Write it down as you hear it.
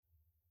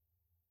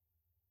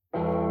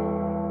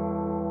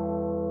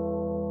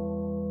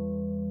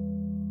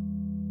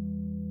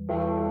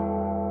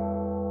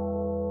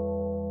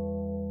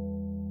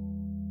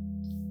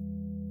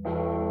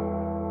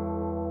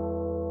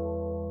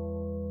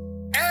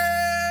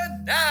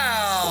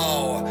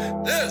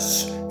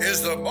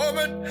is the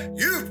moment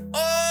you've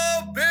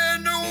all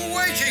been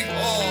waiting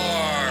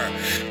for.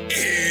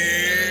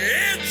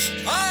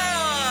 It's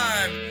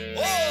time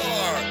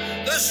for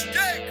the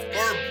Steak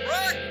for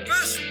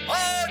Breakfast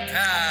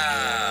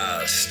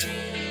podcast.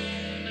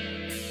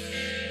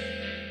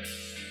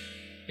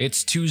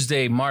 It's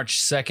Tuesday, March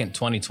 2nd,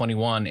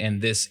 2021,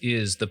 and this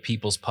is the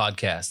People's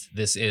Podcast.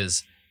 This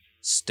is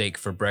Steak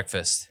for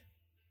Breakfast.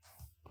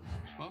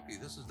 Smokey,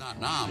 this is not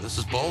Nam. This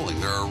is bowling.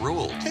 There are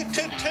rules.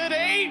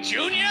 Today,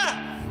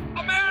 Junior!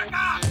 America!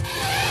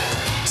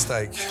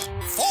 Steak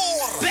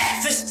For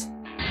breakfast!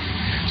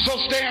 So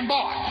stand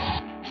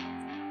by.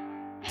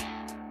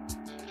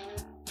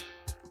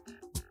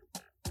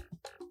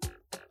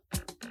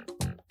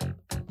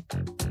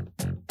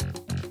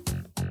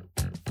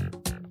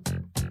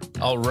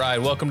 All right,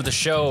 welcome to the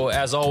show.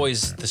 As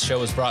always, the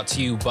show is brought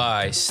to you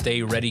by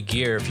Stay Ready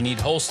Gear. If you need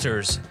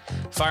holsters,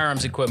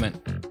 firearms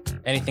equipment,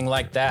 anything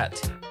like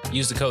that,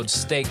 use the code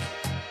STEAK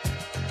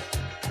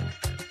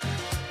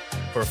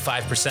for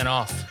 5%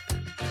 off.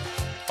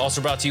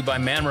 Also brought to you by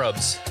Man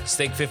Rubs,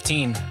 Steak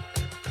 15.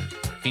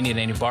 If you need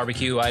any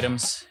barbecue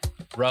items,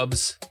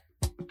 rubs,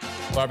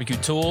 barbecue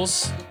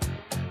tools,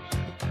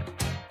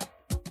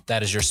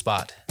 that is your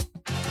spot.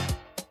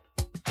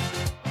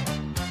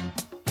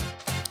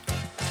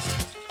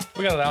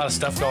 We got a lot of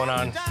stuff going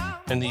on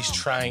in these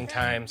trying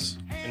times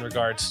in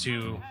regards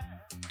to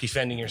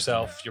defending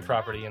yourself, your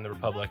property, and the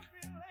Republic.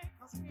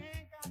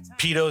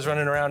 Pedos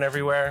running around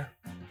everywhere,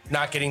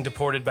 not getting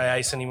deported by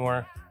ICE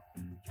anymore.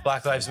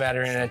 Black Lives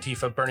Matter and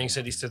Antifa burning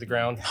cities to the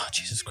ground. Oh,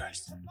 Jesus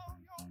Christ.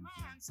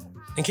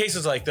 In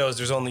cases like those,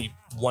 there's only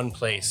one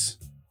place.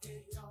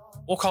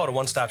 We'll call it a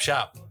one-stop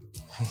shop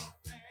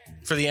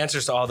for the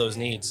answers to all those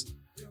needs.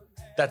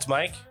 That's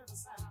Mike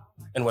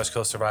and West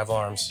Coast Survival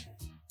Arms.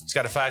 He's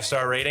got a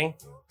 5-star rating,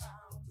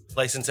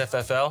 license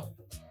FFL.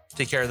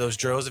 Take care of those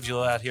dros if you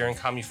live out here in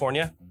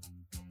California.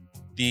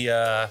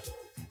 The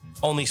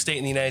only state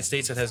in the United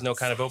States that has no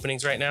kind of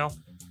openings right now.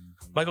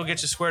 Michael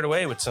gets you squared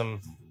away with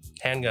some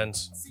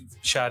handguns,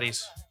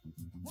 shotties,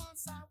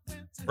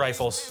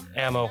 rifles,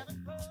 ammo,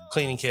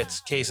 cleaning kits,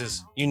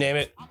 cases, you name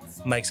it,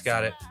 Mike's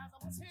got it.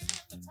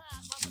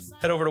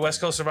 Head over to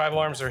West Coast Survival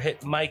Arms or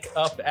hit Mike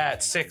up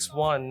at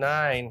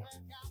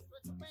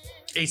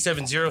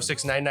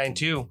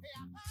 619-870-6992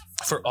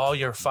 for all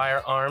your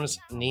firearms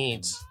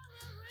needs.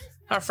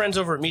 Our friends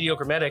over at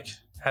Mediocre Medic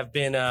have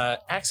been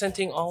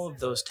accenting all of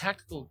those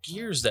tactical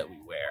gears that we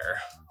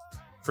wear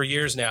for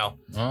years now.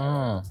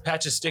 Oh,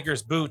 Patches,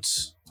 stickers,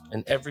 boots,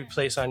 and every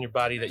place on your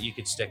body that you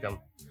could stick them.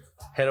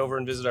 Head over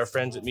and visit our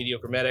friends at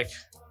Mediocre Medic,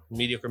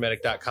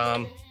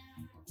 mediocremedic.com.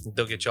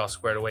 They'll get you all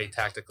squared away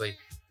tactically.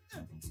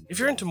 If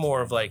you're into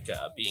more of like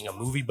being a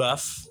movie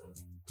buff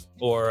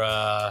or,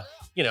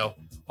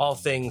 all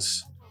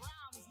things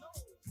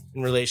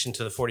in relation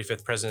to the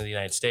 45th President of the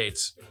United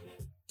States,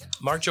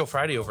 Mark Joe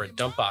Friday over at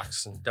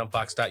Dumpbox and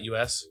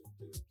dumpbox.us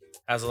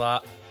has a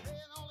lot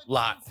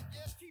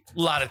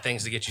of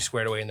things to get you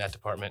squared away in that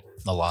department.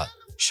 a lot.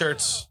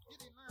 Shirts,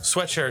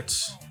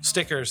 sweatshirts,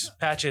 stickers,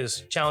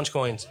 patches, challenge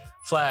coins,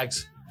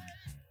 flags.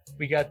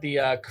 We got the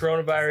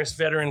coronavirus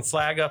veteran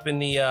flag up in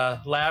the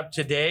lab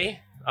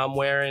today. I'm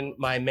wearing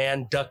my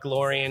Man Duck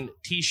Lorian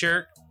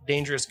t-shirt,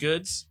 Dangerous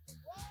Goods.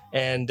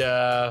 And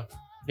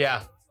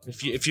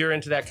if you're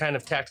into that kind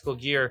of tactical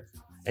gear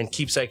and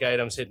keepsake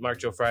items, hit Mark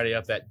Joe Friday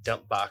up at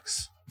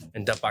Dumpbox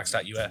and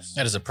dumpbox.us.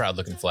 That is a proud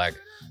looking flag.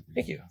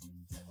 Thank you.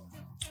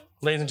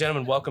 Ladies and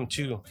gentlemen, welcome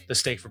to the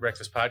Steak for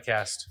Breakfast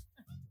podcast.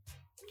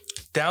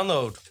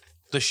 Download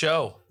the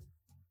show,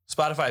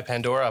 Spotify,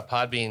 Pandora,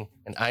 Podbean,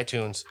 and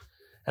iTunes,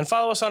 and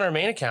follow us on our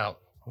main account,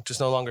 which is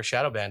no longer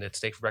Shadow Bandit,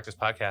 Steak for Breakfast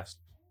podcast.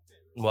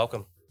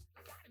 Welcome.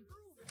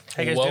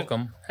 How you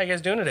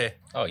guys doing today?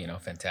 Oh,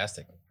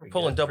 fantastic. We're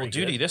pulling double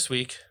duty this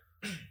week.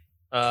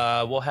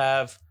 We'll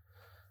have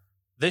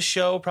this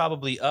show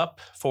probably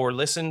up for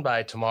listen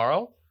by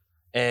tomorrow.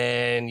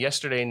 And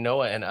yesterday,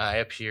 Noah and I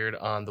appeared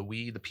on the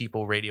We the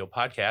People radio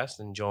podcast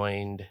and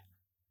joined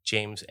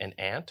James and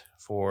Ant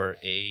for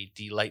a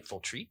delightful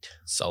treat.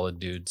 Solid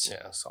dudes.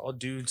 Yeah, solid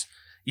dudes.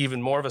 Even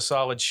more of a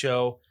solid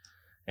show.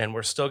 And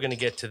we're still going to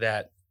get to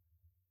that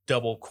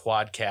double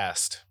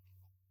quadcast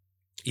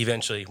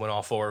eventually when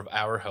all 4 of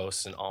our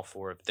hosts and all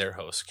 4 of their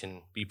hosts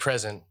can be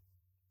present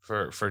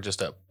for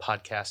just a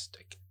podcast.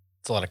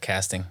 It's a lot of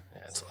casting.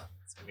 Yeah, it's a lot.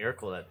 It's a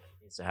miracle that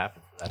needs to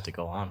happen for that to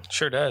go on.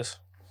 Sure does.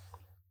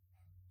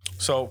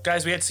 So,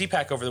 guys, we had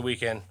CPAC over the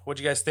weekend. What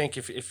do you guys think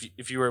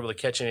if you were able to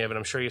catch any of it?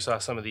 I'm sure you saw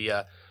some of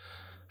the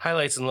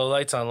highlights and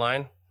lowlights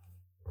online.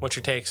 What's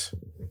your takes?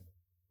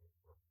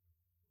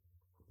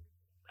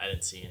 I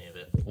didn't see any of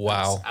it.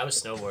 Wow. I was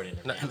snowboarding.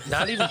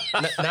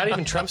 Not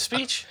even Trump's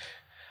speech?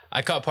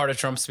 I caught part of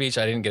Trump's speech.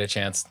 I didn't get a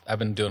chance. I've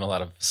been doing a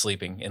lot of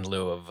sleeping in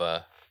lieu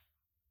of...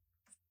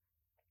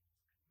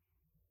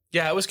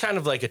 Yeah, it was kind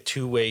of like a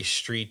two-way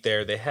street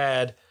there. They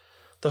had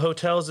the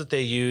hotels that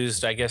they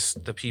used. I guess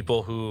the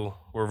people who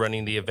were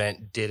running the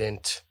event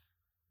didn't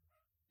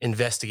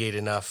investigate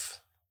enough,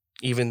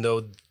 even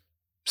though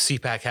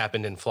CPAC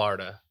happened in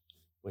Florida,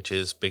 which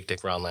is Big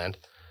Dick Round Land.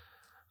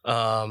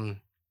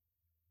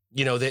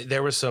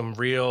 there was some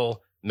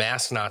real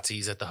mask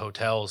Nazis at the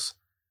hotels,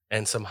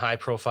 and some high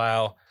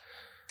profile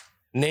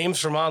names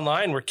from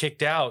online were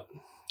kicked out.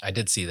 I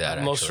did see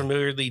that. Most actually.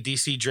 familiarly,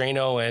 DC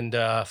Drano and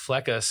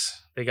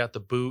Fleckus. They got the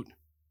boot.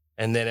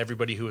 And then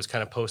everybody who was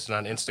kind of posting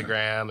on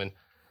Instagram and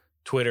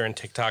Twitter and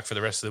TikTok for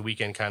the rest of the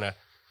weekend kind of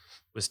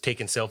was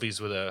taking selfies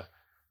with a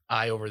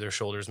eye over their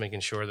shoulders, making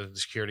sure that the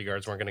security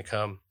guards weren't going to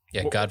come.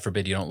 Yeah, God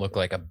forbid you don't look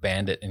like a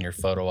bandit in your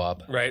photo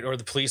op. Right. Or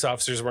the police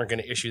officers weren't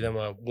going to issue them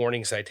a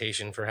warning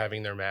citation for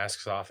having their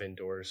masks off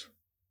indoors.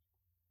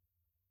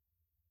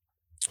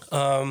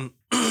 I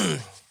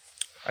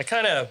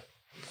kind of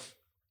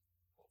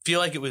feel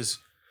like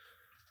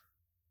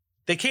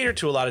they catered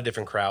to a lot of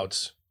different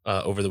crowds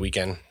over the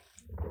weekend.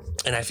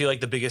 And I feel like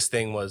the biggest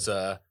thing was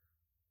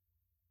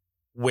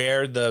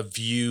where the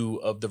view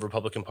of the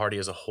Republican Party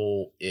as a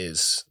whole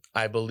is.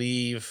 I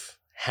believe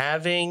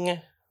having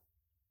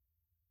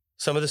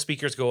some of the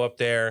speakers go up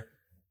there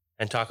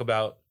and talk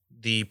about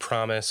the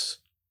promise,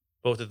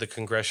 both at the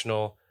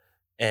congressional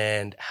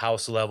and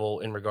House level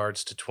in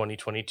regards to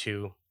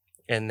 2022,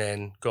 and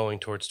then going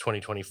towards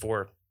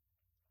 2024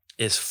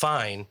 is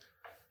fine.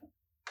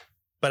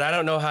 But I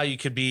don't know how you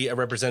could be a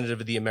representative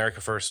of the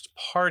America First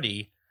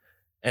Party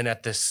and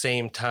at the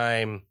same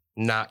time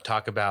not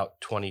talk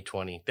about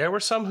 2020. There were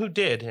some who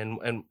did,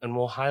 and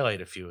we'll highlight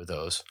a few of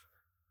those.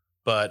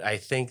 But I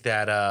think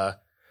that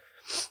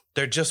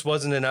there just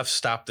wasn't enough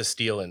stop the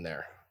steal in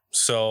there.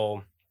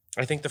 So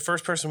I think the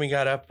first person we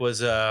got up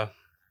was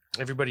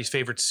everybody's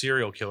favorite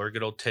serial killer,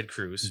 good old Ted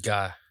Cruz.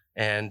 Yeah.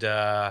 And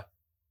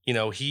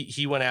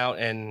he went out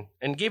and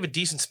gave a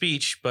decent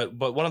speech, but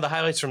one of the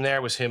highlights from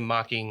there was him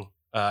mocking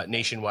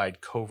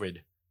nationwide COVID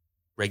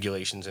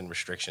regulations and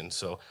restrictions.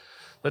 So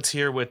let's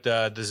hear what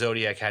the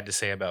Zodiac had to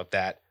say about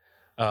that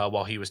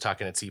while he was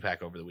talking at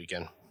CPAC over the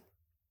weekend.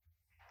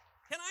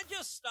 Can I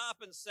just stop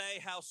and say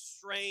how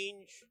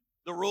strange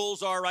the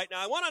rules are right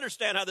now? I want to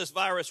understand how this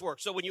virus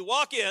works. So when you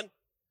walk in,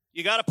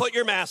 you got to put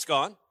your mask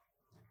on.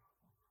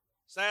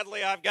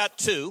 Sadly, I've got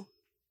two.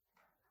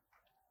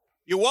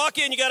 You walk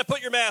in, you got to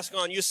put your mask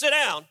on. You sit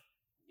down,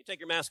 you take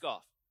your mask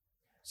off.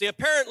 See,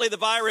 apparently the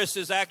virus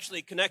is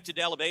actually connected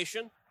to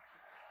elevation.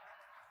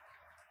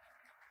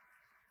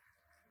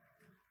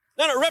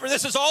 No, remember,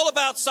 this is all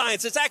about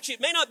science. It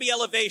may not be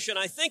elevation.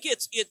 I think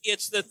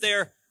it's that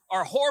there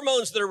are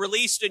hormones that are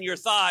released in your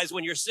thighs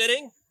when you're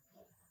sitting.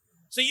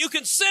 So you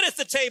can sit at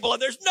the table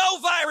and there's no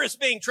virus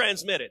being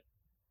transmitted.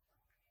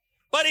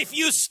 But if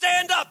you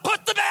stand up,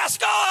 put the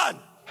mask on.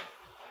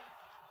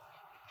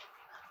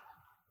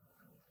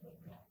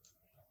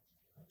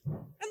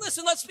 And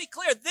listen, let's be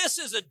clear. This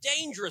is a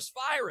dangerous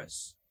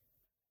virus.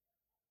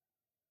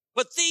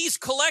 But these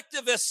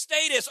collectivist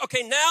statists,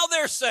 okay, now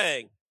they're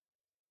saying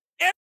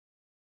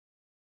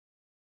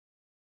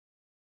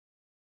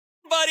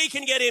everybody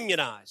can get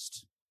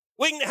immunized.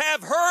 We can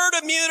have herd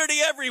immunity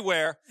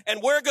everywhere,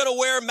 and we're going to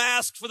wear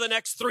masks for the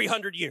next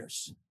 300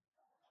 years.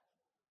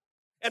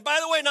 And by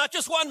the way, not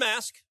just one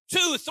mask,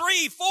 2,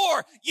 3,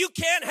 4. You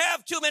can't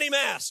have too many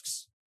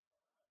masks.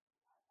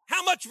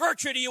 How much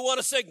virtue do you want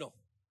to signal?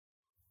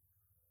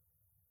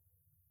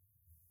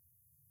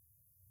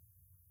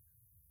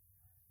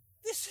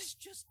 This is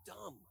just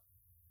dumb.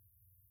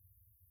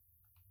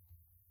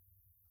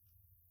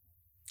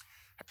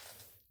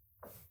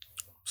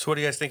 So what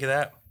do you guys think of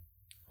that?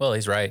 Well,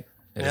 he's right.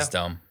 It is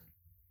dumb.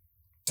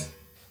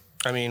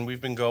 I mean, we've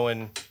been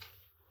going,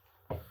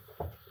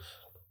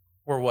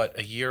 we're what,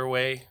 a year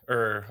away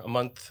or a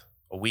month,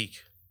 a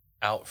week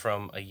out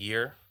from a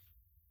year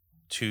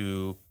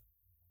to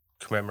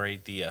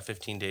commemorate the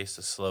 15 days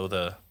to slow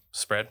the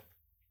spread.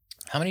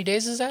 How many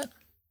days is that?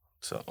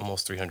 So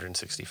almost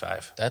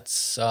 365.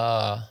 That's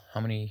how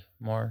many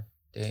more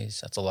days?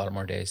 That's a lot of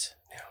more days.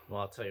 Yeah.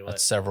 Well, I'll tell you what.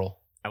 That's several.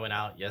 I went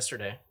out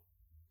yesterday,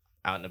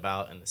 out and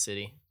about in the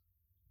city,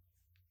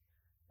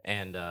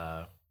 and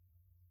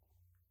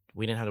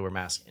we didn't have to wear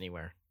masks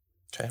anywhere.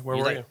 Okay, where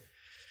were you?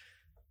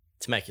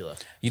 Temecula.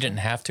 You didn't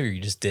have to, or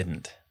you just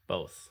didn't?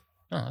 Both.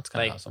 Oh, that's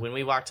kind of Like awesome. when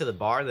we walked to the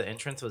bar, the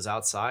entrance was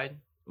outside.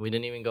 We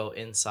didn't even go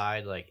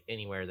inside, like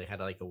anywhere. They had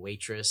like a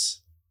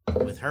waitress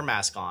with her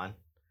mask on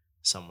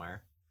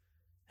somewhere.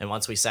 And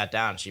once we sat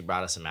down, she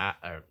brought us not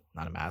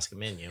a mask, a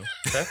menu.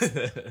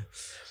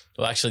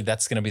 Well, actually,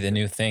 that's going to be the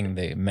new thing.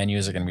 The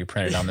menus are going to be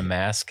printed on the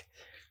mask,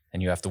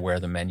 and you have to wear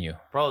the menu.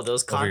 Bro,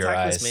 those over your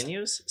contactless eyes.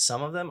 menus,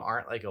 some of them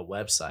aren't like a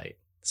website.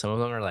 Some of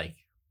them are like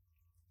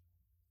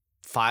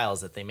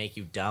files that they make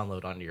you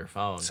download onto your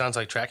phone. Sounds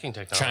like tracking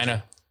technology.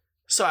 China.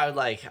 So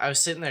I was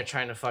sitting there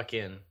trying to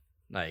fucking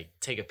like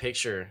take a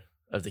picture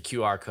of the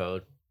QR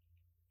code.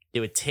 It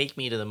would take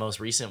me to the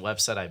most recent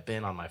website I've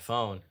been on my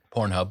phone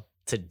Pornhub.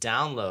 to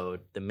download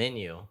the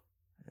menu.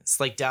 It's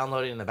like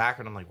downloading in the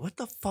background. I'm like, what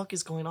the fuck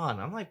is going on?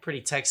 I'm like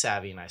pretty tech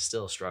savvy and I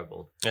still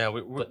struggled. Yeah,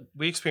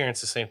 we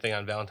experienced the same thing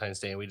on Valentine's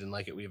Day and we didn't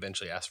like it. We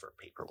eventually asked for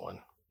a paper one.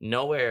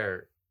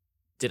 Nowhere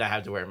did I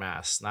have to wear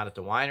masks. Not at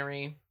the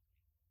winery,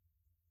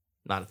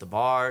 not at the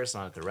bars,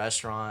 not at the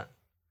restaurant.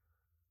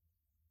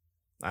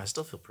 I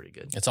still feel pretty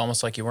good. It's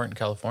almost like you weren't in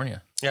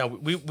California. Yeah,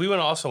 we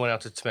went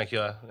out to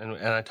Temecula, and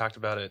I talked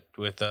about it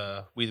with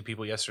We the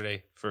People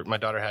yesterday. For my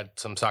daughter had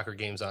some soccer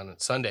games on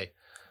Sunday,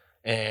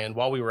 and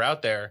while we were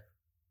out there,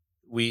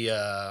 we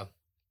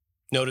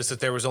noticed that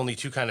there was only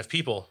two kind of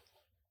people: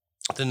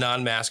 the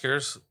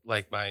non-maskers,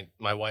 like my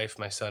wife,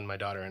 my son, my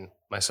daughter, and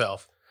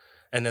myself,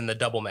 and then the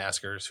double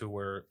maskers, who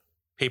were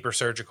paper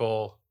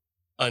surgical,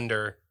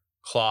 under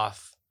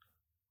cloth,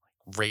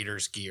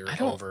 Raiders gear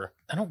over.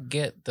 I don't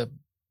get the.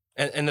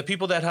 And the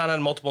people that had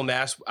on multiple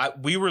masks,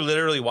 we were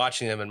literally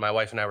watching them, and my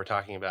wife and I were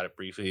talking about it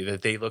briefly,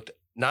 that they looked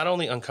not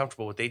only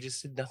uncomfortable, but they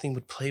just did nothing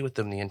but play with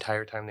them the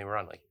entire time they were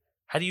on. Like,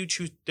 how do you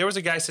choose? There was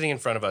a guy sitting in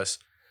front of us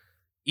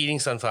eating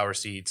sunflower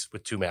seeds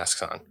with two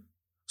masks on.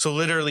 So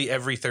literally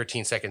every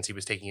 13 seconds, he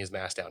was taking his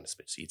mask down to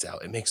spit seeds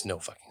out. It makes no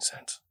fucking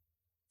sense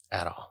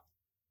at all.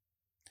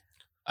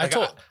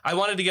 I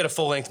wanted to get a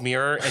full-length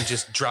mirror and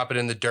just drop it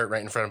in the dirt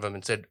right in front of him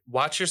and said,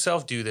 watch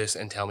yourself do this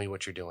and tell me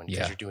what you're doing,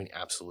 because you're doing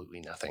absolutely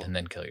nothing. And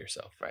then kill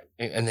yourself. Right.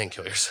 And then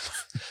kill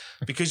yourself.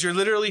 Because you're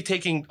literally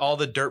taking all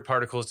the dirt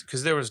particles,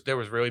 because there was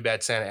really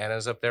bad Santa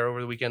Anas up there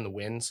over the weekend, the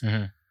winds.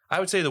 Mm-hmm. I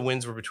would say the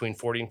winds were between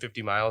 40 and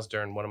 50 miles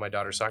during one of my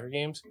daughter's soccer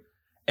games,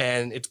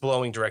 and it's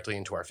blowing directly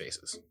into our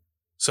faces.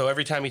 So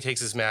every time he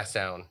takes his mask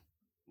down,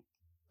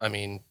 I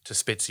mean, to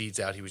spit seeds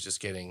out, he was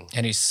just getting...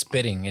 And he's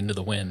spitting into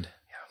the wind.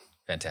 Yeah.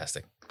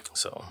 Fantastic.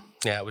 So,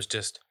 yeah, it was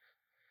just,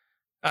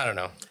 I don't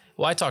know.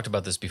 Well, I talked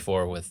about this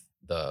before with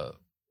the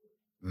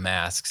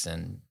masks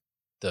and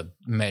the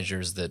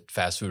measures that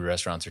fast food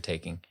restaurants are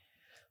taking.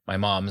 My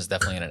mom is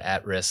definitely in an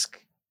at-risk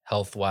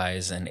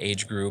health-wise and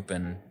age group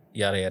and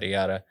yada, yada,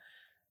 yada.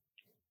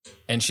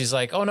 And she's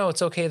like, oh, no,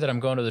 it's okay that I'm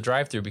going to the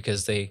drive-thru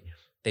because they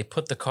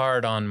put the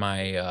card on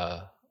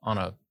my on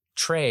a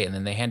tray and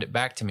then they hand it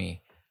back to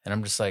me. And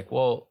I'm just like,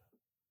 well,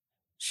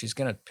 she's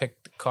going to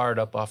pick the card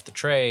up off the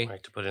tray.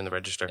 Right, to put it in the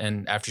register.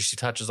 And after she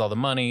touches all the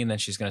money, and then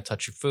she's going to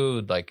touch your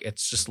food. Like,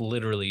 it's just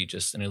literally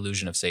just an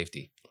illusion of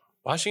safety.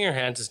 Washing your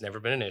hands has never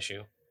been an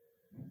issue.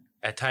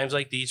 At times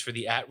like these, for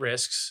the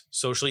at-risks,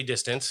 socially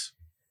distance,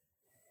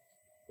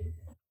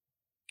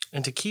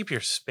 and to keep your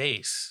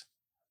space,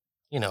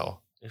 you know,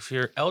 if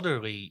you're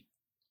elderly,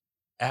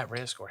 at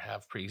risk, or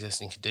have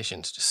pre-existing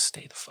conditions, just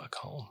stay the fuck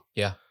home.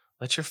 Yeah.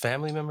 Let your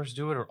family members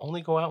do it, or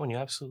only go out when you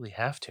absolutely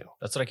have to.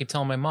 That's what I keep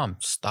telling my mom.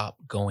 Stop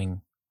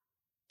going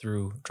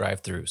through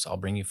drive-thrus. I'll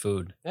bring you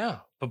food. Yeah.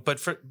 But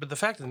the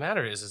fact of the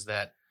matter is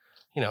that,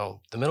 you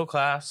know, the middle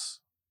class,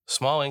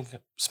 small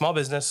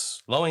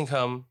business, low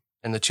income,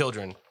 and the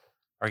children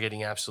are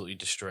getting absolutely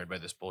destroyed by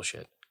this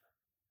bullshit.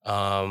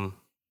 The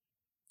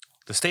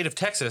state of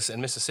Texas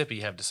and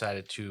Mississippi have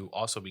decided to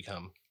also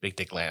become big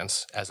dick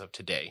lands as of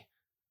today.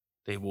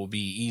 They will be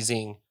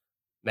easing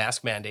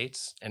mask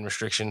mandates and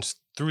restrictions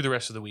through the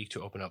rest of the week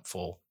to open up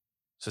full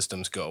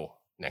systems go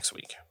next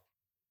week.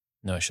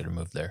 No, I should have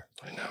moved there.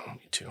 I know,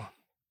 me too.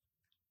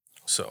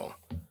 So,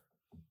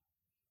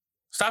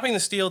 Stopping the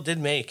Steal did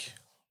make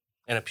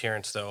an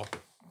appearance, though,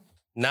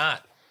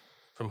 not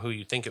from who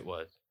you think it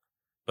would,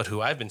 but who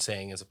I've been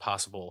saying is a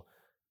possible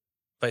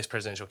vice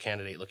presidential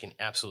candidate looking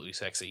absolutely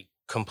sexy.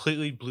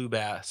 Completely blue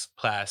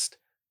plast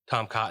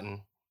Tom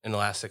Cotton in the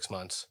last 6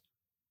 months.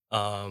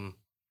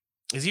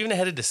 Is even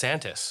ahead of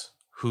DeSantis,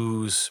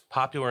 who's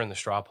popular in the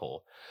straw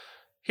poll.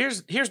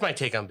 Here's my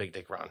take on Big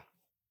Dick Ron.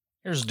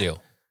 Here's the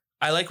deal.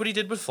 I like what he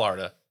did with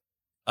Florida.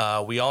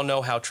 We all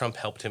know how Trump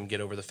helped him get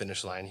over the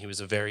finish line. He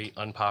was a very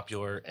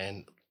unpopular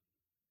and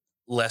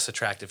less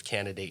attractive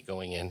candidate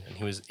going in, and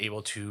he was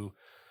able to,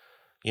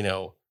 you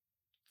know,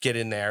 get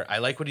in there. I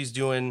like what he's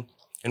doing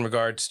in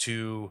regards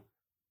to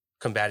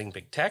combating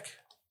big tech,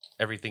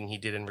 everything he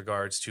did in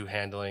regards to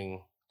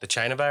handling the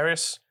China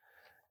virus,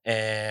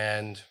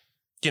 and,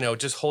 you know,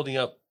 just holding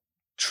up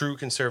true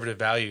conservative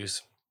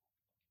values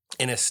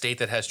in a state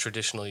that has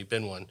traditionally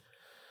been one.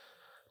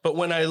 But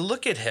when I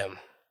look at him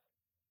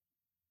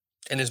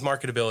and his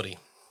marketability,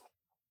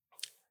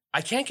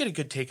 I can't get a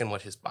good take on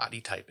what his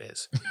body type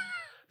is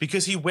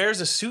because he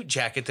wears a suit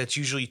jacket that's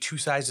usually 2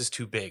 sizes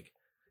too big.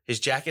 His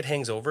jacket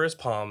hangs over his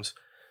palms.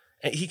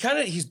 And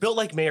he's built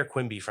like Mayor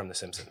Quimby from The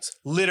Simpsons.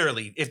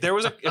 Literally, if there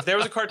was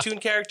a cartoon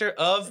character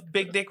of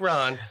Big Dick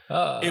Ron,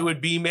 it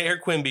would be Mayor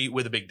Quimby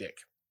with a big dick.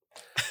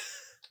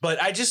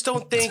 But I just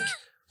don't think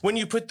when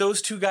you put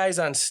those two guys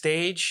on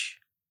stage,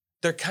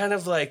 they're kind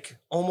of like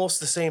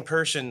almost the same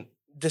person.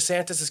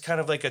 DeSantis is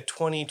kind of like a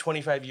 20,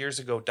 25 years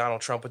ago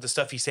Donald Trump with the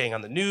stuff he's saying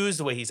on the news,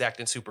 the way he's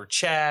acting super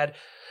Chad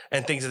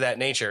and things of that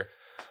nature.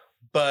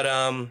 But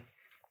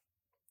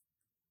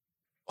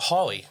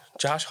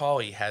Josh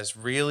Hawley has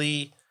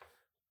really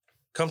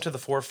come to the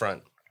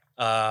forefront.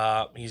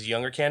 He's a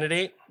younger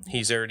candidate.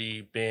 He's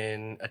already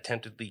been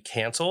attemptedly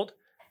canceled.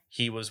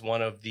 He was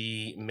one of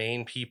the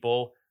main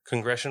people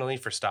congressionally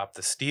for Stop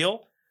the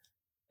Steal.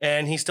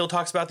 And he still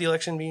talks about the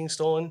election being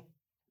stolen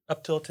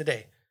up till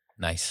today.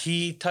 Nice.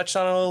 He touched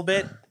on it a little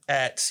bit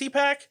at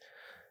CPAC,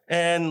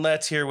 and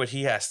let's hear what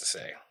he has to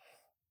say.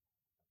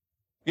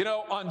 You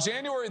know, on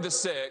January the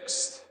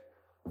 6th,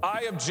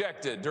 I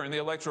objected during the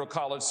Electoral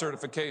College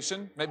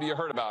certification. Maybe you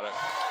heard about it.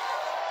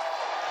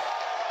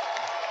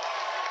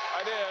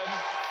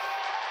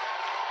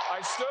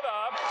 I stood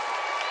up.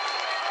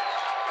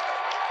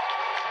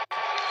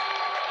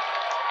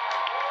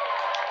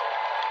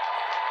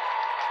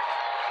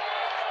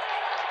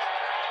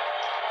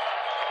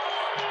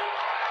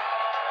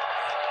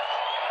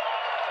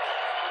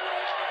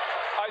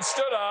 I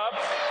stood up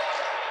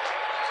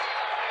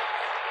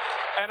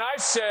and I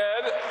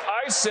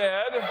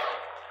said,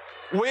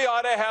 we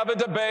ought to have a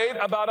debate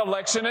about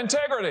election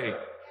integrity.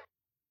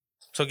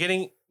 So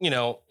getting,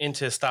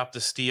 into Stop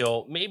the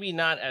Steal, maybe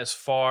not as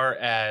far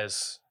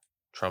as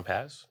Trump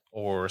has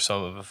or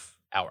some of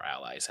our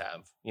allies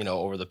have,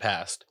 over the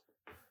past,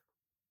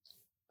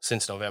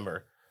 since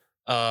November.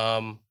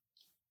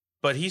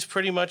 But he's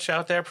pretty much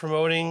out there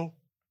promoting,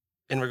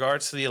 in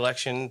regards to the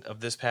election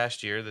of this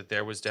past year, that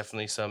there was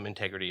definitely some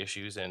integrity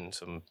issues and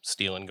some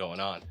stealing going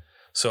on.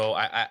 So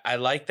I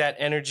like that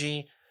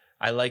energy.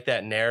 I like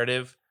that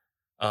narrative.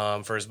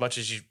 For as much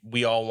as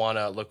we all want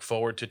to look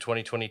forward to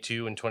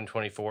 2022 and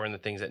 2024 and the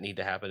things that need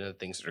to happen and the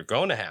things that are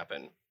going to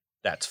happen,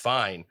 that's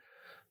fine.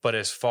 But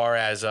as far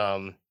as,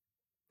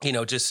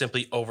 just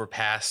simply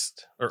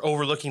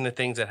overlooking the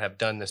things that have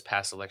done this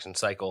past election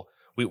cycle,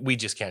 we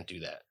just can't do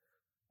that.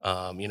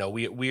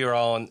 We are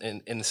all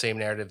in the same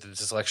narrative that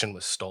this election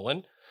was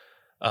stolen.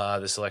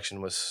 This election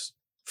was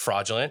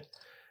fraudulent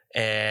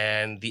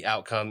and the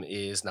outcome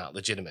is not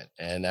legitimate.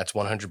 And that's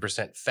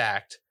 100%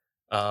 fact.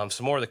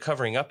 Some more of the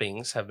covering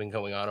uppings have been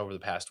going on over the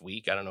past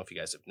week. I don't know if you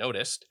guys have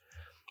noticed.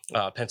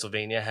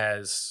 Pennsylvania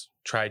has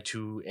tried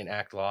to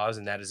enact laws,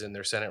 and that is in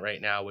their Senate right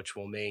now, which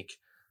will make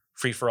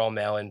free-for-all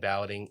mail-in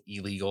balloting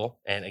illegal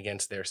and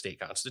against their state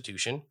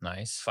constitution.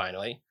 Nice.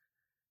 Finally.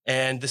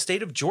 And the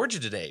state of Georgia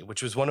today,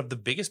 which was one of the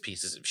biggest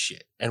pieces of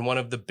shit and one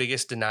of the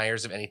biggest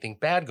deniers of anything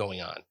bad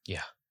going on.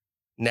 Yeah.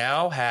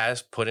 Now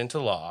has put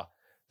into law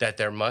that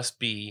there must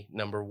be,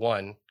 number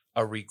one,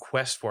 a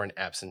request for an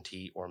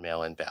absentee or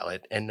mail-in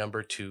ballot, and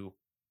number two,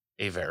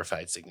 a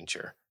verified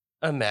signature.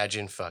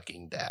 Imagine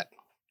fucking that.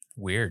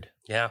 Weird.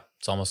 Yeah.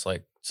 It's almost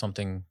like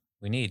something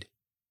we need.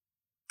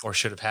 Or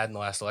should have had in the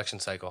last election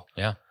cycle.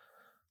 Yeah.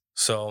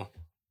 So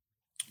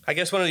I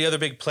guess one of the other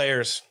big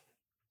players,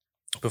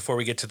 before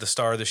we get to the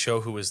star of the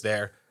show who was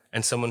there,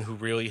 and someone who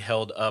really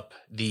held up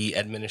the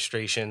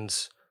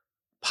administration's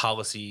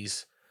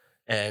policies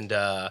and,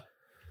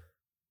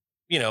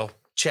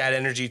 chat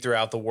energy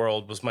throughout the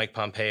world, was Mike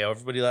Pompeo.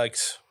 Everybody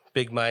likes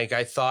Big Mike.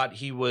 I thought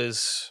he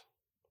was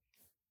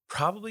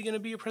probably going to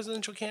be a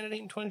presidential candidate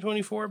in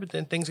 2024, but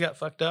then things got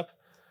fucked up.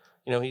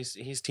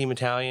 He's Team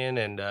Italian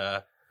and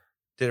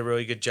did a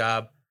really good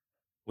job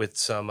with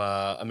some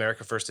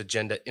America First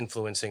agenda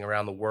influencing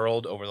around the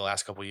world over the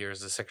last couple of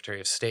years as Secretary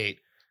of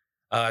State.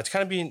 It's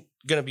kind of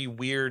going to be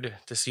weird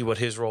to see what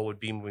his role would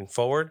be moving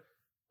forward.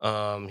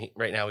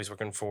 Right now he's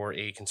working for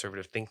a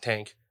conservative think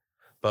tank.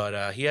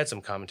 But he had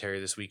some commentary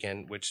this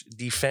weekend which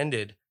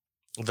defended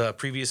the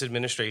previous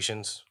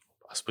administration's,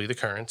 possibly the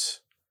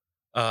current's,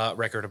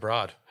 record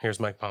abroad. Here's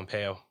Mike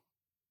Pompeo.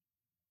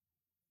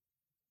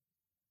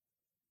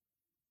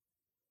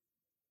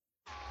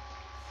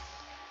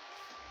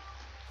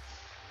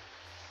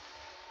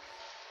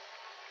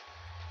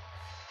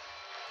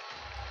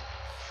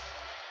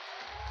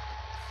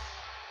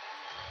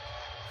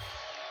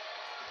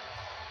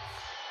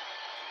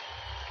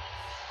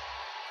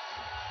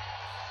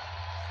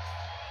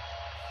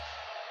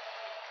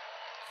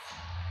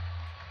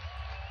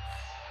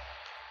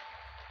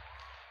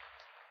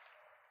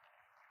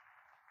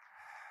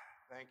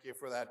 Thank you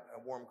for that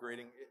warm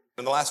greeting.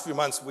 In the last few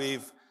months,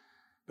 we've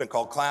been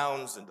called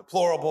clowns and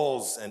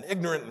deplorables and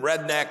ignorant and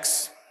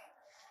rednecks.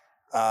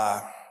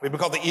 We've been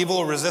called the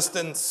evil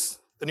resistance.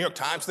 The New York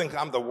Times think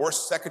I'm the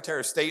worst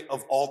Secretary of State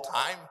of all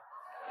time.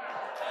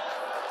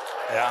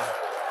 Yeah.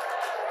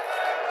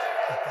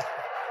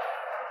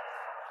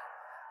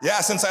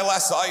 Yeah, since I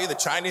last saw you, the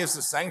Chinese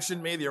have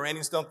sanctioned me. The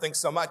Iranians don't think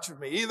so much of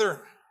me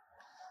either.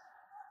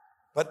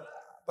 But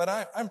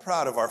I'm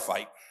proud of our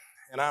fight.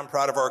 And I'm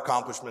proud of our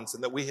accomplishments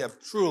and that we have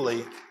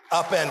truly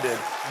upended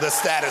the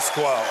status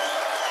quo.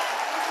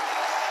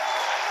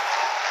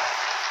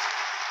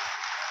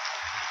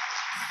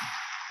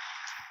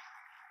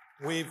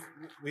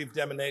 We've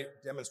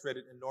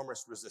demonstrated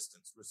enormous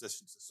resistance to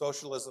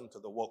socialism, to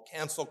the woke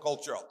cancel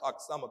culture. I'll talk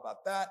some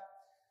about that.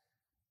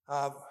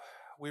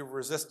 We've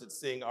resisted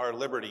seeing our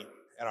liberty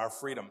and our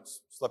freedoms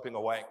slipping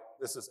away.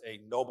 This is a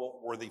noble,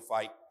 worthy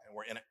fight, and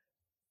we're in it.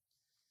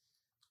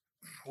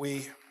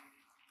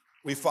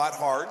 We fought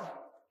hard.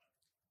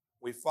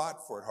 We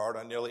fought for it hard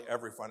on nearly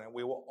every front, and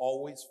we will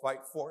always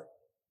fight for it.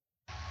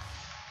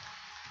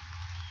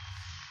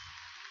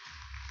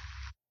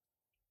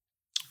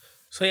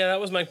 So yeah,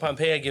 that was Mike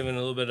Pompeo giving a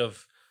little bit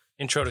of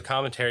intro to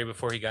commentary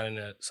before he got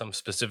into some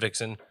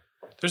specifics. And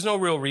there's no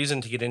real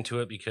reason to get into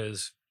it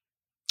because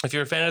if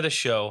you're a fan of the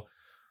show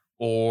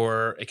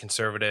or a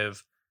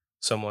conservative,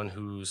 someone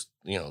who's,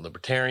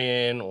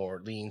 libertarian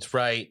or leans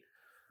right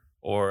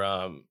or,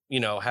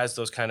 has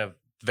those kind of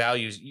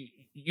values,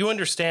 you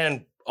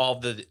understand all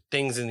the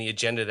things in the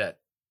agenda that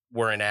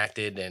were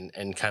enacted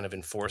and kind of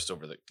enforced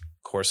over the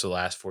course of the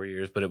last 4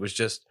 years. But it was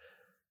just,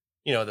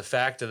 the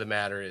fact of the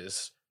matter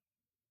is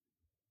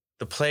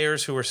the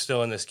players who are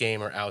still in this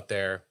game are out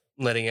there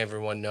letting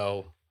everyone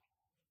know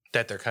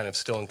that they're kind of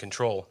still in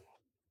control.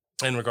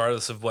 And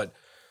regardless of what,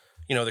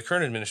 the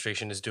current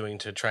administration is doing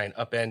to try and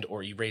upend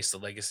or erase the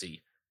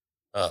legacy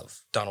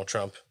of Donald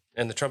Trump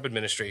and the Trump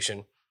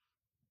administration,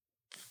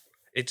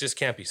 it just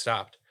can't be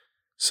stopped.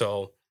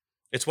 So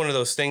it's one of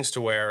those things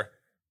to where,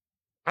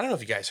 I don't know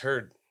if you guys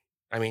heard,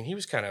 he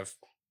was kind of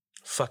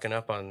fucking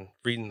up on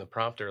reading the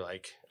prompter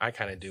like I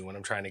kind of do when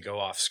I'm trying to go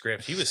off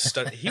script. He was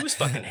he was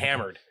fucking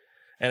hammered.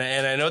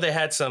 And I know they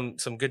had some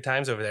good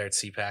times over there at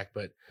CPAC,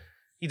 but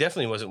he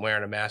definitely wasn't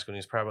wearing a mask when he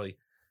was probably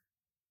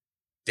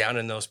down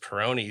in those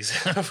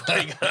Peronis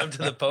when he got up to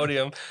the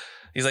podium.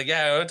 He's like,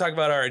 yeah, I want to talk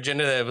about our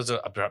agenda that was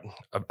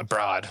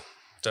abroad.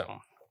 So,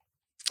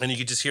 and you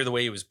could just hear the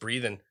way he was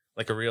breathing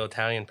like a real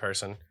Italian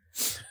person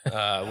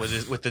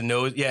with the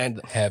nose,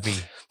 and heavy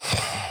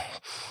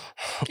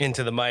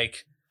into the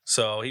mic.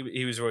 So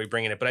he was really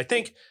bringing it. But I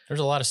think there's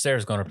a lot of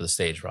stairs going up to the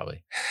stage,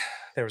 probably.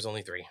 There was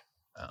only 3.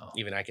 Oh.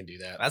 Even I can do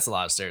that. That's a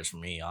lot of stairs for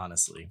me,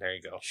 honestly. There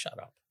you go. Shut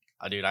up.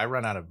 Dude, I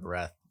run out of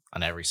breath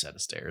on every set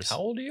of stairs. How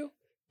old are you?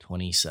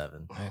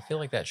 27. I feel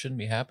like that shouldn't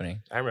be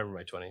happening. I remember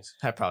my 20s.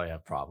 I probably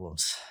have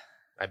problems.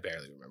 I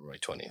barely remember my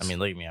 20s.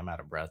 Look at me. I'm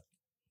out of breath.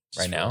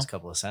 Right now? Those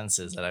couple of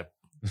sentences that I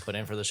put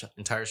in for the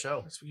entire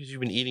show. That's because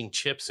you've been eating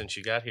chips since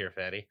you got here,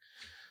 fatty.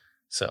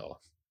 So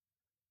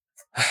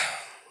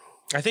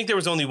I think there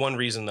was only one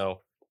reason,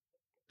 though.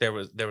 There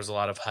was a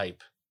lot of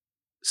hype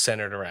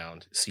centered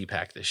around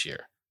CPAC this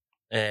year.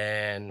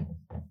 And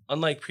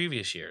unlike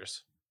previous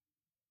years,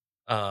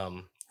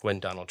 when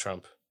Donald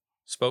Trump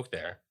spoke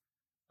there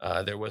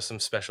was some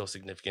special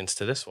significance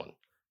to this one,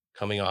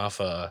 coming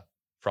off a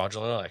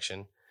fraudulent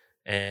election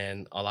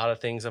and a lot of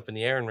things up in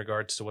the air in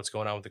regards to what's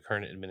going on with the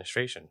current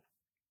administration.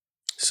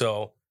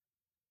 So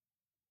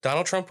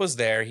Donald Trump was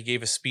there. He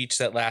gave a speech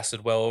that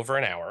lasted well over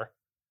an hour.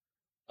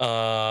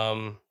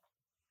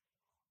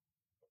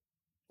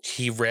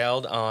 He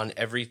railed on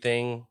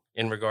everything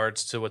in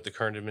regards to what the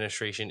current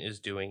administration is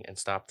doing and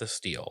Stop the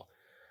Steal.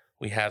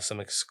 We have some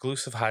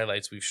exclusive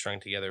highlights we've strung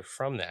together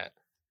from that,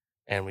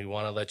 and we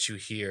want to let you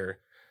hear.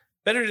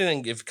 Better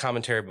than give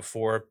commentary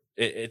before,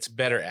 it's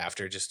better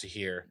after just to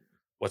hear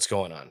what's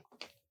going on.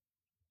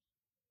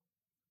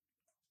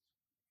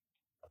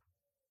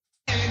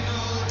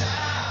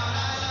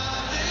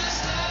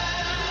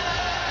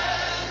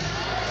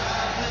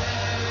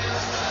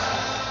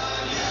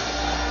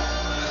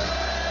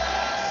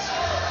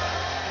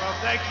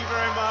 Thank you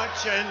very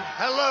much. And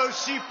hello,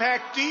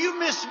 CPAC. Do you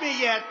miss me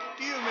yet?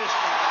 Do you miss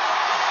me?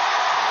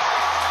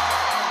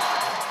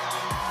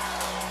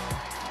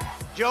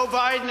 Joe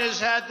Biden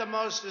has had the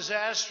most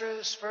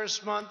disastrous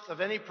first month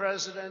of any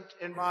president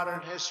in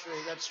modern history.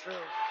 That's true.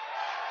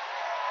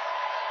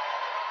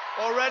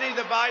 Already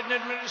the Biden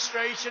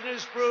administration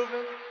has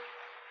proven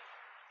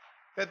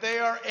that they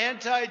are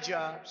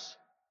anti-jobs,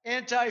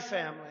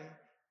 anti-family,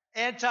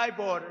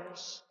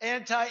 anti-borders,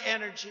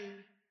 anti-energy,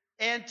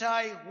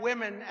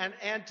 anti-women, and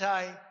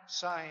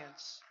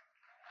anti-science.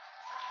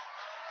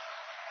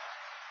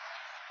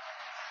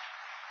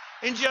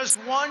 In just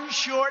one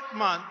short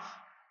month,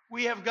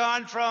 we have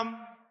gone from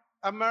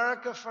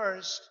America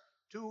first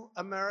to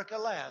America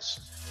last.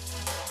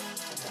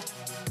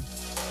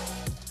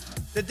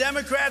 The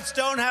Democrats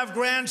don't have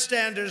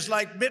grandstanders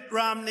like Mitt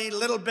Romney,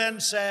 Little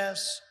Ben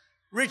Sass,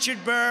 Richard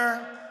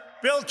Burr,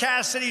 Bill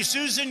Cassidy,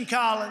 Susan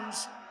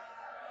Collins,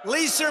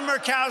 Lisa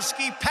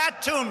Murkowski,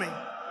 Pat Toomey.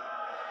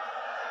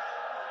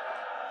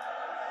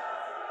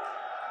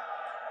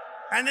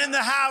 And in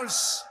the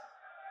House,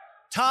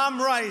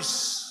 Tom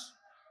Rice,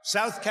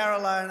 South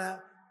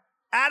Carolina,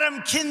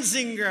 Adam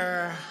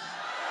Kinzinger,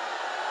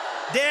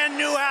 Dan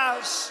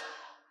Newhouse,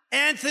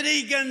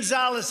 Anthony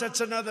Gonzalez,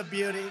 that's another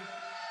beauty,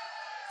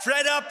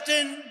 Fred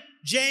Upton,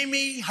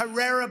 Jamie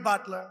Herrera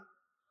Butler,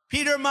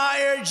 Peter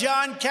Meyer,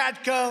 John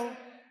Katko,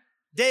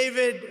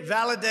 David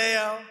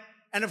Valadeo,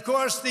 and of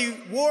course the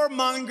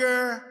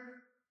warmonger,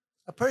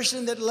 a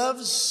person that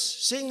loves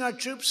seeing our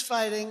troops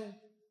fighting,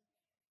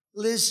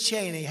 Liz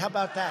Cheney. How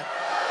about that?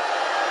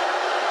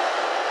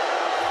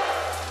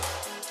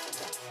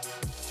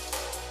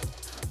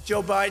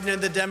 Joe Biden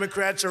and the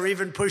Democrats are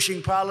even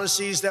pushing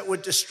policies that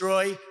would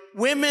destroy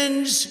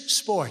women's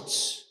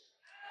sports.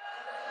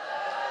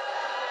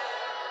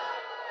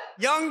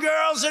 Young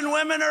girls and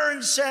women are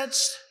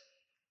incensed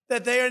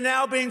that they are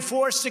now being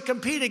forced to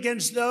compete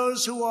against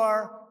those who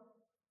are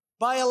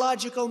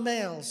biological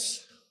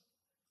males.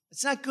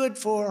 It's not good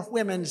for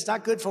women. It's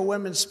not good for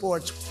women's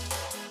sports.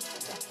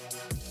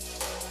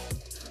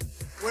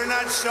 We're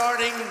not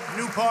starting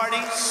new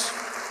parties.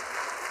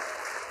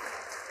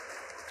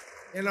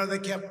 You know, they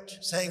kept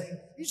saying,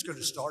 he's going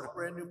to start a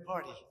brand new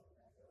party.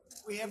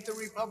 We have the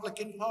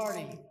Republican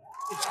Party.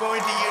 It's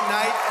going to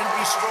unite and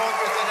be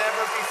stronger than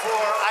ever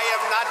before. I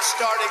am not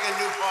starting a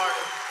new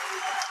party.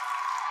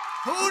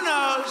 Who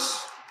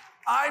knows?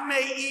 I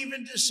may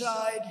even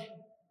decide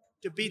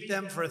to beat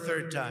them for a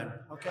third time,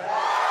 okay?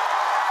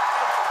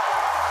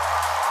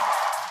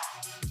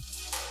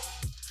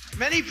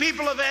 Many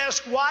people have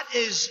asked, what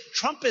is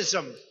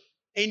Trumpism?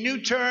 a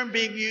new term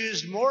being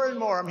used more and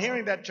more. I'm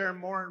hearing that term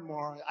more and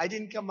more. I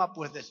didn't come up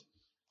with it.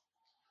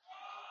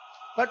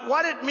 But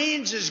what it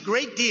means is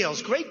great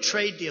deals, great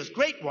trade deals,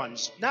 great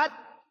ones, not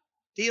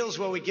deals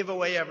where we give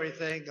away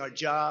everything, or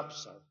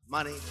jobs, or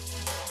money.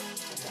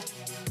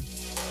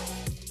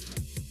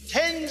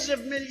 Tens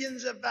of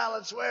millions of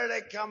ballots, where are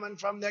they coming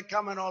from? They're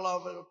coming all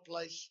over the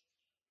place.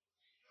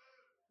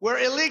 Where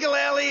illegal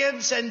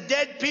aliens and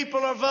dead people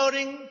are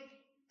voting,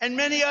 and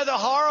many other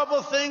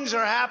horrible things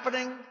are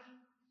happening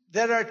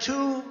that are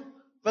too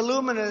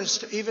voluminous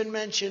to even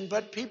mention,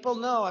 but people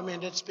know. I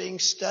mean, it's being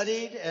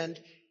studied, and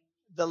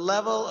the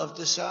level of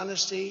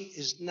dishonesty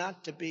is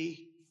not to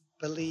be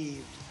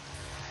believed.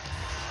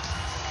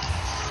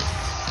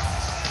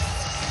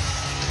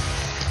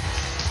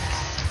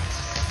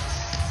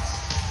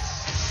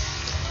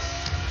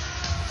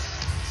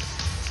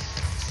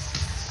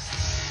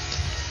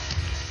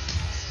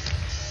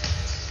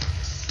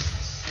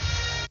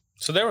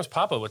 So there was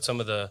Papa with some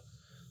of the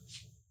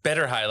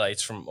better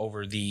highlights from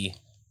over the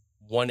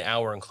 1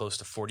 hour and close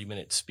to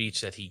 40-minute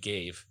speech that he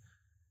gave.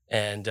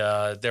 And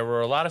there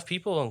were a lot of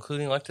people,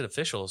 including elected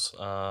officials.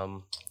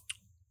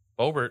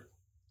 Boebert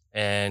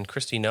and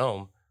Kristi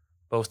Noem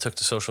both took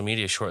to social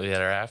media shortly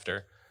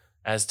thereafter,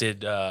 as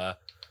did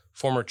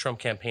former Trump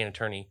campaign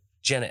attorney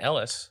Jenna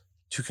Ellis,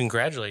 to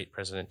congratulate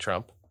President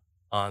Trump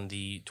on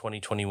the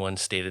 2021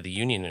 State of the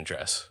Union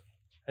address.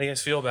 How do you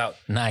guys feel about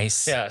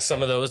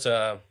some of those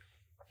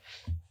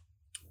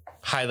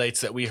highlights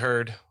that we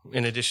heard,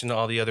 in addition to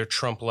all the other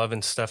Trump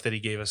loving stuff that he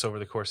gave us over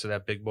the course of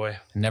that big boy?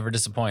 Never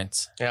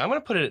disappoints. Yeah, I'm going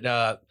to put it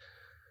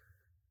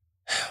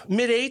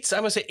mid-8s. I'm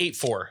going to say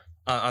 8.4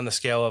 on the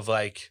scale of,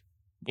 like,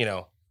 you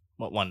know.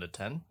 What, 1 to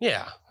 10?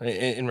 Yeah,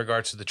 in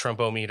regards to the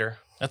Trump-o-meter.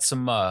 That's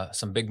some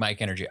Big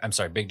Mike energy. I'm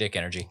sorry, Big Dick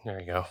energy. There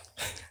you go.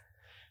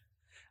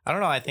 I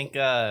don't know. I think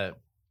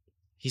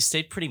he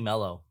stayed pretty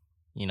mellow.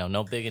 You know,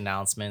 no big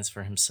announcements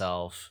for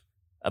himself.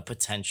 A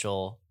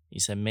potential. He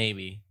said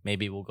maybe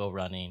we'll go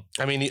running.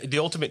 I mean, the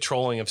ultimate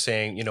trolling of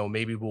saying, you know,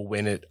 maybe we'll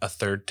win it a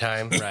third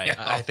time, right?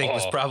 I think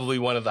was probably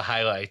one of the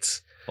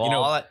highlights. Well, you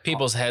know,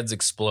 people's heads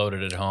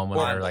exploded at home when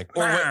they're like,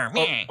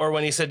 or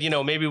when he said, you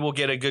know, maybe we'll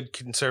get a good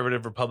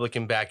conservative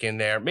Republican back in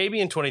there, maybe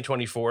in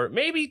 2024,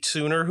 maybe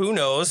sooner, who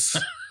knows?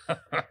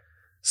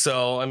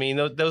 So, I mean,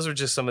 those are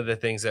just some of the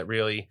things that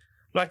really,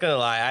 I'm not going to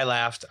lie, I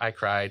laughed, I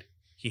cried.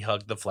 He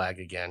hugged the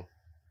flag again.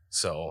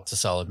 So it's a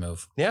solid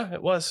move. Yeah,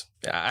 it was.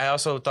 I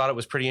also thought it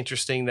was pretty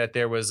interesting that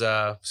there was,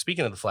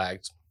 speaking of the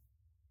flags,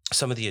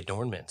 some of the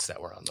adornments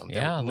that were on them.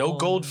 Yeah. No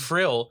gold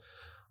frill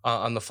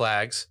on the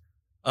flags.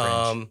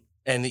 And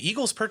the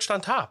eagles perched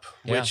on top,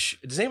 which,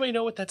 does anybody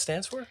know what that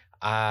stands for?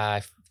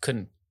 I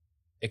couldn't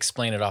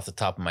explain it off the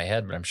top of my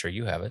head, but I'm sure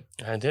you have it.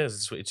 It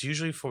is. It's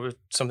usually for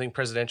something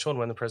presidential, and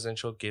when the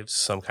presidential gives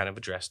some kind of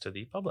address to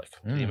the public,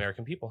 the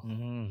American people.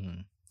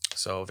 Mm-hmm.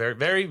 So very,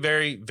 very,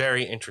 very,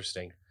 very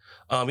interesting.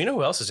 You know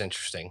who else is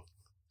interesting?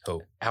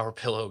 Who? Our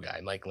pillow guy,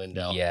 Mike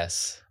Lindell.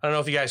 Yes. I don't know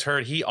if you guys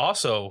heard, he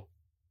also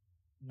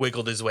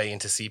wiggled his way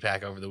into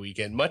CPAC over the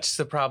weekend, much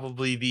to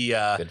probably the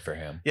good for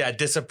him. Yeah,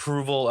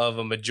 disapproval of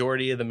a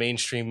majority of the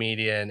mainstream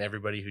media and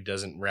everybody who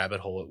doesn't rabbit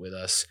hole it with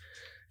us.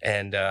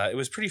 And it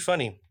was pretty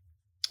funny.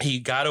 He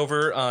got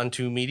over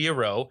onto Media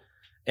Row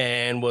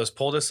and was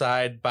pulled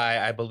aside by,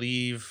 I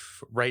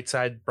believe, Right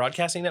Side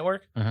Broadcasting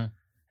Network. Mm-hmm.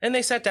 And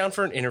they sat down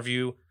for an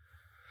interview.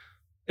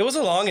 It was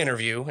a long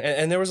interview,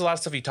 and there was a lot of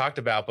stuff he talked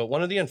about. But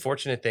one of the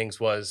unfortunate things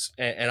was,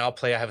 and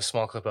I have a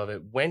small clip of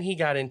it, when he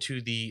got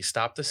into the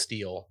Stop the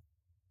Steal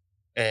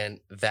and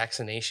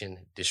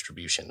vaccination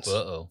distributions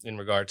in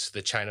regards to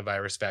the China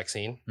virus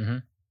vaccine. Mm-hmm.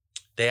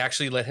 They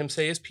actually let him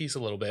say his piece a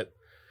little bit,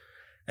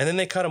 and then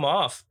they cut him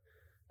off.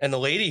 And the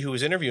lady who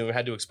was interviewing him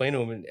had to explain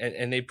to him,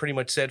 and they pretty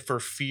much said, for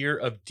fear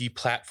of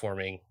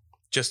deplatforming,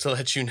 just to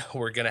let you know,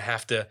 we're going to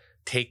have to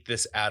take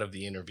this out of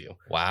the interview.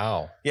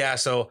 Wow. Yeah,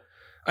 so...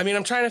 I mean,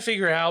 I'm trying to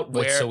figure out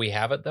where... So we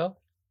have it, though?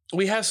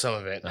 We have some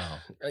of it. Oh.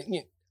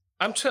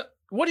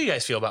 What do you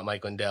guys feel about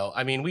Mike Lindell?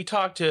 I mean, we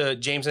talked to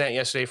James and Nat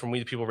yesterday from We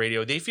the People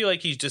Radio. They feel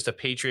like he's just a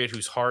patriot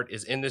whose heart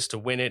is in this to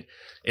win it.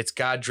 It's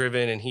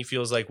God-driven, and he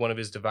feels like one of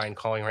his divine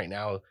calling right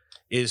now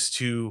is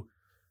to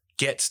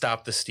get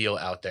Stop the Steal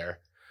out there.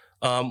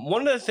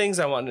 One of the things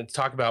I wanted to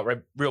talk about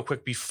real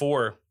quick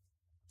before,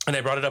 and I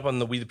brought it up on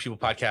the We the People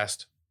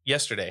podcast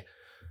yesterday,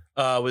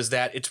 was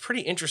that it's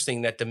pretty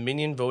interesting that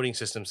Dominion Voting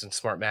Systems and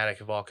Smartmatic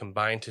have all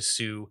combined to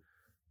sue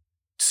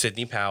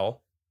Sidney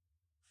Powell.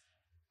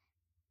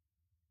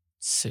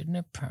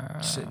 Sidney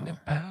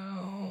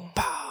Powell.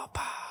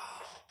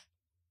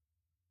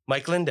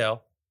 Mike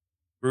Lindell,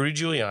 Rudy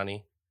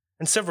Giuliani,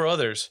 and several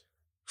others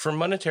for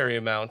monetary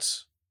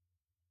amounts,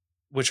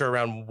 which are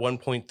around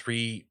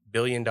 $1.3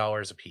 billion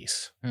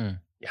apiece.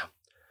 Yeah.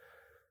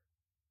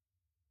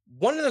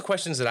 One of the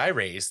questions that I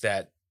raised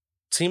that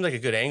seemed like a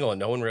good angle and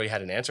no one really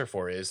had an answer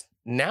for is,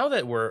 now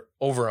that we're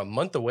over a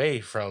month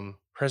away from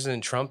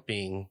President Trump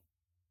being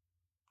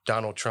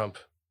Donald Trump,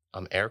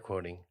 I'm air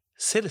quoting,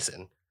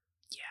 citizen.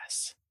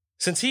 Yes.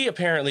 Since he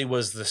apparently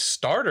was the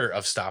starter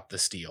of Stop the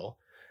Steal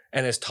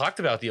and has talked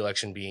about the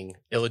election being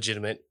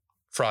illegitimate,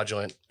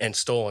 fraudulent, and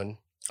stolen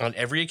on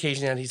every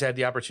occasion that he's had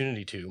the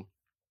opportunity to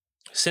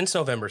since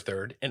November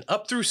 3rd and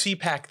up through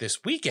CPAC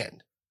this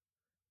weekend.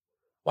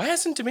 Why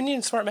hasn't Dominion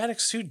and Smartmatic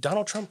sued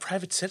Donald Trump,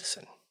 private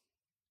citizen?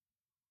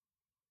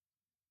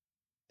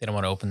 They don't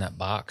want to open that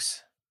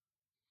box.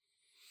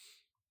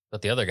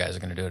 But the other guys are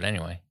going to do it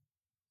anyway.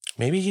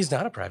 Maybe he's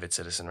not a private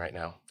citizen right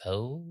now.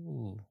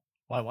 Oh.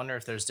 Well, I wonder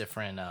if there's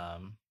different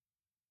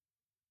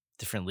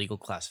legal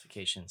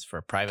classifications for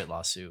a private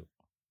lawsuit.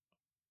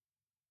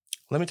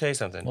 Let me tell you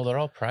something. Well, they're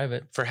all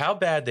private. For how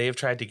bad they have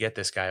tried to get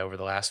this guy over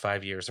the last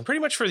 5 years, and pretty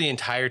much for the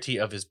entirety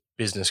of his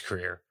business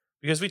career,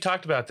 because we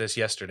talked about this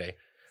yesterday,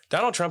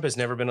 Donald Trump has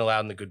never been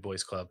allowed in the Good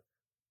Boys Club.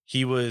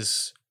 He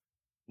was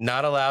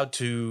not allowed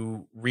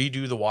to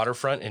redo the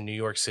waterfront in New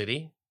York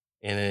City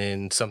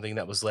in something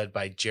that was led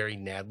by Jerry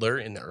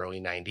Nadler in the early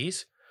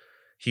 90s.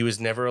 He was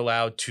never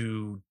allowed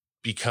to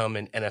become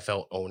an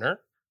NFL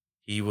owner.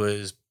 He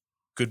was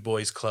Good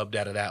Boys Clubbed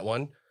out of that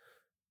one.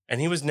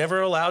 And he was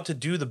never allowed to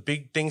do the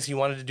big things he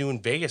wanted to do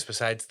in Vegas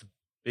besides the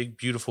big,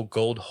 beautiful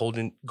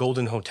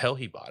golden hotel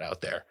he bought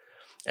out there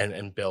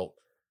and built.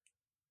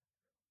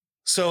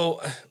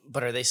 So,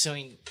 but are they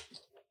suing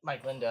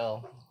Mike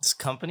Lindell's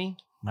company,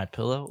 My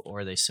Pillow,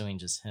 or are they suing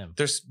just him?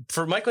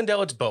 For Mike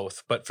Lindell, it's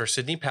both. But for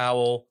Sidney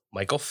Powell,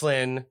 Michael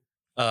Flynn,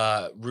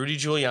 Rudy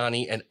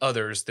Giuliani, and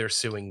others, they're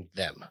suing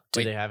them.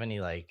 Do they have any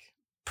like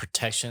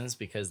protections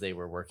because they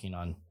were working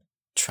on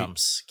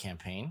Trump's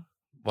campaign?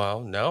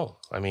 Well, no.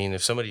 I mean,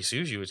 if somebody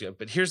sues you,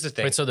 but here's the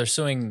thing. Wait, so they're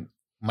suing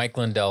Mike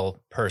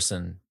Lindell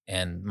person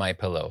and My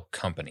Pillow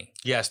company?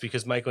 Yes,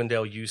 because Mike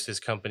Lindell used his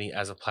company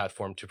as a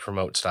platform to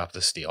promote Stop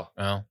the Steal.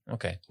 Oh,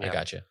 okay. Yeah. I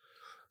got you.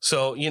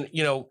 So,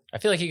 you know. I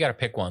feel like you got to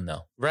pick one,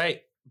 though.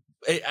 Right.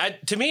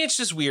 To me, it's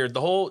just weird.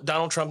 The whole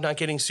Donald Trump not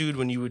getting sued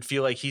when you would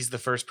feel like he's the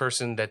first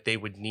person that they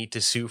would need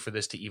to sue for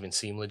this to even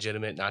seem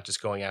legitimate, not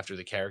just going after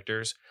the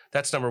characters.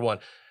 That's number one.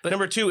 But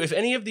number two, if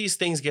any of these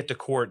things get to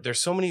court, there's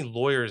so many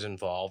lawyers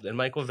involved, and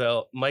Mike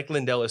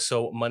Lindell is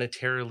so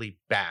monetarily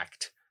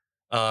backed.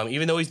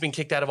 Even though he's been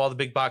kicked out of all the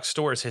big box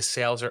stores, his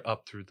sales are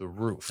up through the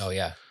roof. Oh,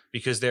 yeah.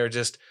 Because they're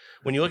just,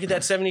 when you look at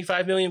that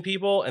 75 million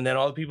people and then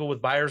all the people with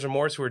buyer's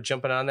remorse who are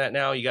jumping on that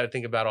now, you got to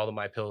think about all the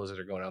My Pillows that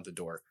are going out the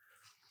door.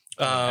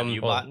 Have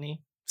you bought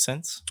any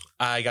since?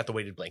 I got the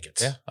weighted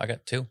blankets. Yeah, I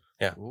got 2.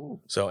 Yeah. Ooh.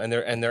 So and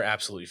they're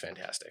absolutely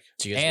fantastic.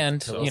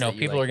 And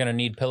people are going to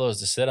need pillows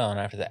to sit on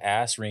after the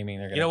ass reaming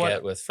they're going to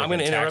get with. I'm going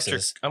to interrupt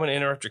taxes. I'm going to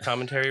interrupt your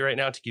commentary right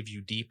now to give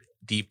you deep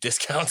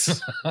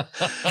discounts.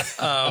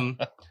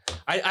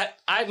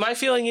 My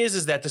feeling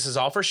is that this is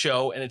all for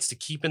show, and it's to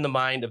keep in the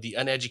mind of the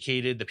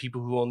uneducated, the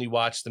people who only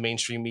watch the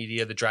mainstream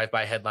media, the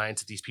drive-by headlines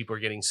that these people are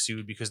getting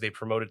sued because they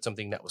promoted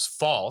something that was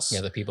false.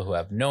 Yeah, the people who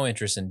have no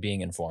interest in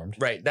being informed.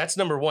 Right. That's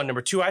number one.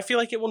 Number two, I feel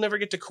like it will never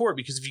get to court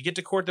because if you get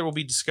to court, there will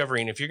be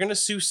discovery. And if you're going to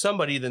sue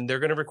somebody, then they're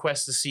going to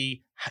request to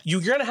see,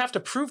 you're going to have to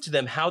prove to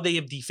them how they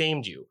have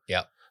defamed you.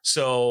 Yeah.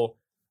 So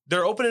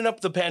they're opening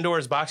up the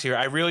Pandora's box here.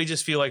 I really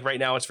just feel like right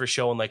now it's for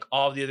show, and like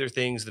all the other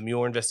things, the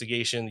Mueller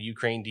investigation, the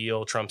Ukraine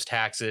deal, Trump's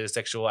taxes,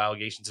 sexual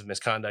allegations of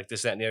misconduct,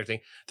 this, that, and the other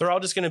thing. They're all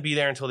just going to be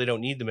there until they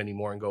don't need them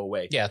anymore and go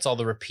away. Yeah, it's all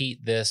the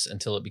repeat this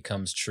until it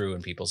becomes true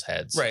in people's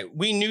heads. Right.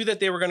 We knew that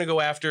they were going to go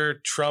after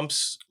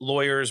Trump's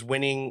lawyers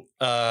winning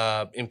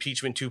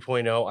impeachment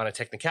 2.0 on a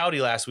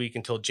technicality last week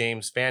until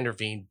James Van Der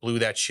Veen blew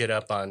that shit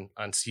up on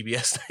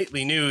CBS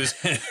Nightly News,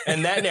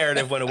 and that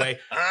narrative went away.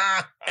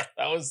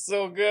 That was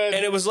so good.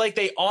 And it was like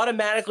they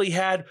automatically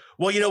had,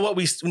 well, you know what?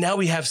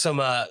 We have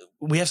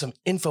some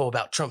info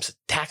about Trump's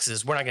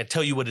taxes. We're not going to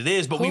tell you what it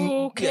is, but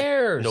who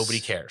cares? Nobody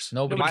cares.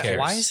 Nobody cares.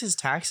 Why is his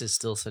taxes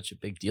still such a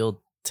big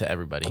deal to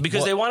everybody?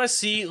 Because they want to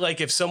see,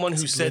 like, if someone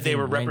who said they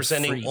were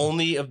representing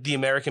only of the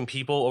American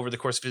people over the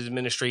course of his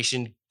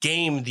administration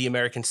gamed the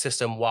American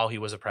system while he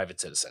was a private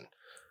citizen.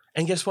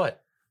 And guess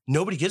what?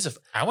 Nobody gives a.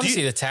 I want to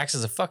see the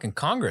taxes of fucking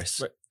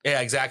Congress. Right.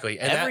 Yeah, exactly.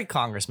 And every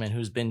congressman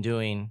who's been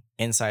doing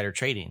insider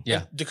trading.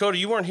 Yeah. Dakota,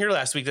 you weren't here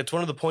last week. That's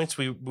one of the points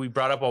we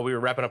brought up while we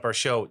were wrapping up our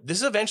show.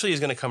 This eventually is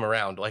going to come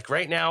around. Like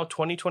right now,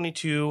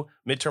 2022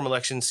 midterm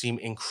elections seem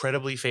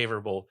incredibly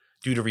favorable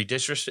due to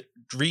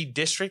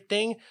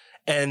redistricting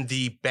and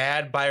the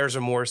bad buyer's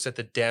remorse that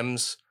the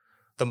Dems,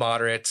 the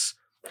moderates,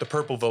 the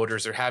purple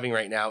voters are having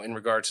right now in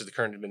regards to the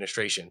current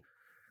administration.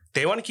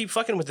 They want to keep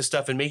fucking with this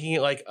stuff and making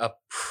it like a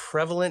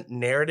prevalent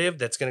narrative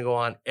that's going to go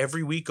on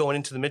every week going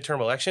into the midterm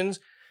elections.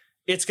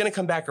 It's going to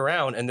come back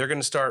around and they're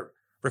going to start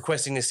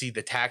requesting to see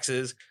the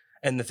taxes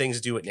and the things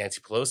to do with Nancy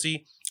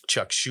Pelosi,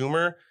 Chuck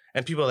Schumer,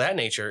 and people of that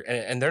nature.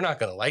 And they're not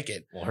going to like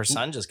it. Well, her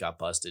son just got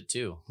busted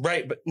too.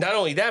 Right. But not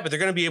only that, but they're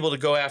going to be able to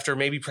go after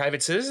maybe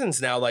private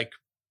citizens now, like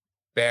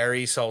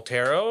Barry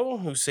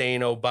Saltero,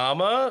 Hussein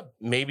Obama,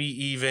 maybe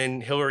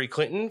even Hillary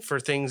Clinton for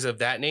things of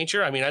that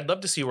nature. I mean, I'd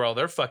love to see where all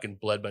their fucking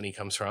blood money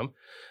comes from.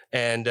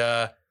 And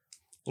the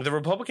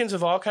Republicans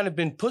have all kind of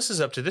been pusses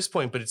up to this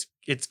point, but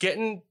it's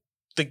getting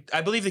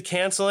I believe the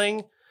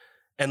canceling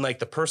and like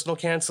the personal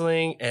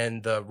canceling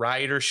and the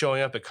rioters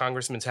showing up at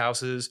congressmen's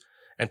houses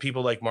and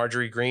people like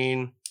Marjorie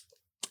Greene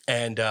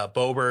and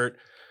Boebert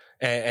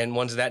and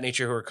ones of that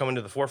nature who are coming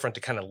to the forefront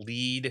to kind of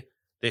lead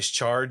this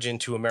charge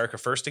into America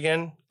First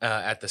again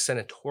at the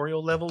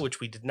senatorial level, which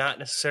we did not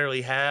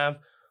necessarily have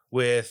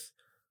with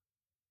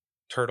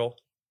Turtle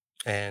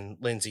and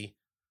Lindsay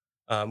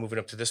moving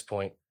up to this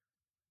point.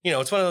 You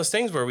know, it's one of those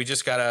things where we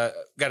just gotta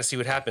see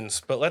what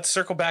happens. But let's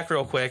circle back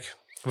real quick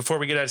before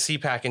we get out of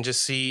CPAC and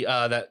just see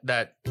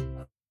that.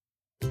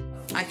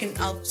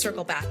 I'll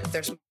circle back if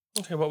there's.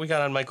 Okay, what we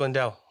got on Mike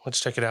Lindell? Let's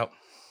check it out.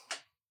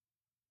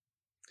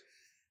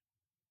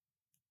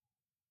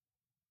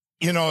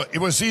 You know, it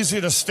was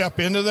easy to step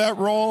into that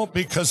role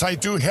because I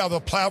do have a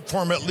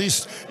platform, at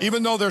least,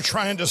 even though they're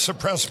trying to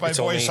suppress my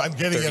voice, I'm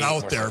getting it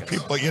out there.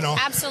 People, you know,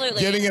 absolutely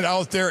getting it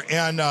out there.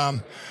 And,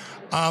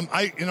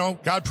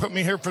 God put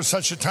me here for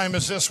such a time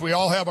as this. We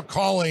all have a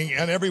calling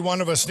and every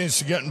one of us needs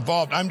to get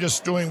involved. I'm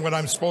just doing what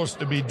I'm supposed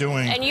to be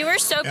doing. And you were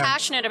so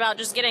passionate about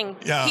just getting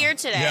here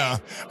today. Yeah,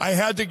 I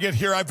had to get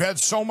here. I've had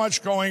so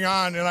much going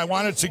on and I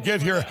wanted to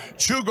get here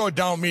to go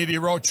down Media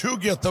Row, to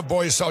get the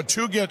voice out,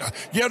 to get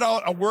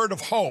out a word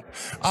of hope.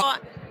 I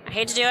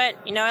hate to do it.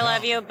 You know I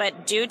love you,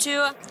 but due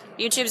to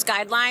YouTube's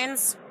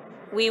guidelines,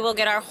 we will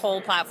get our whole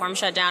platform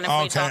shut down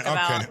if we talk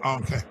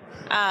about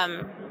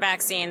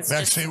vaccines.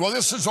 Well,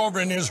 this is over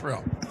in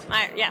Israel.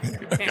 I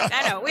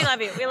know. We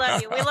love you. We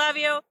love you. We love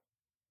you.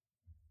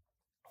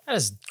 That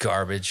is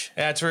garbage.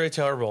 Yeah, it's really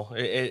terrible.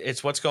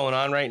 It's what's going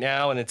on right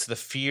now, and it's the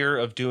fear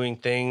of doing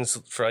things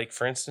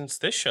for instance,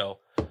 this show.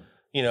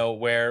 You know,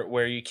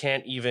 where you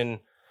can't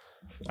even.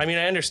 I mean,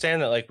 I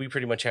understand that like we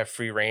pretty much have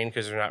free reign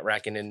because we're not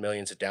racking in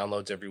millions of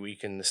downloads every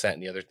week and this, that,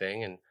 and the other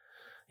thing, and.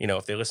 You know,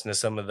 if they listen to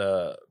some of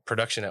the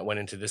production that went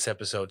into this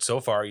episode so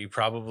far, you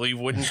probably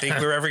wouldn't think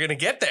we're ever going to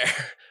get there.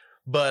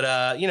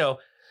 But, you know,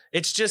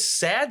 it's just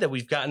sad that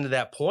we've gotten to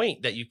that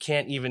point that you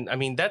can't even, I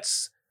mean,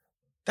 that's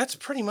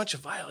pretty much a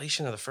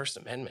violation of the First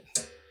Amendment.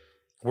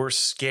 We're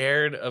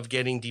scared of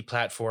getting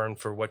deplatformed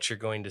for what you're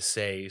going to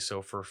say.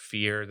 So for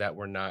fear that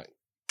we're not,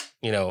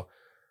 you know,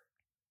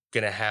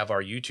 going to have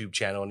our YouTube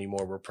channel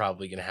anymore, we're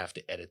probably going to have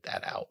to edit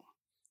that out.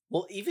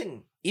 Well,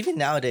 even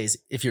nowadays,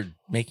 if you're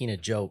making a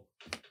joke,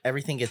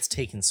 everything gets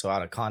taken so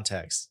out of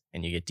context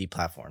and you get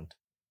deplatformed.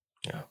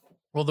 Yeah.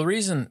 Well, the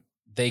reason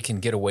they can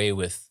get away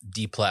with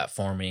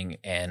deplatforming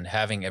and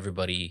having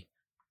everybody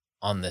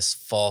on this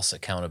false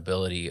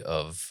accountability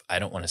of, I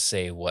don't want to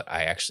say what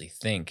I actually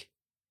think,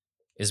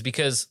 is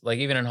because like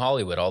even in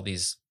Hollywood, all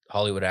these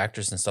Hollywood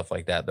actors and stuff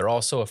like that, they're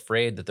all so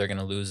afraid that they're going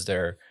to lose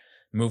their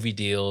movie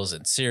deals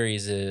and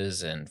series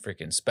and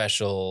freaking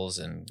specials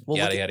and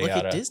yada, yada, yada.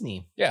 Look at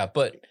Disney. Yeah,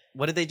 but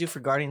what did they do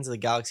for Guardians of the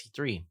Galaxy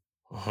 3?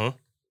 Uh-huh.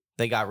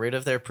 They got rid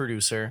of their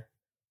producer.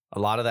 A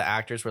lot of the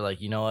actors were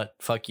like, you know what?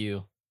 Fuck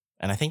you.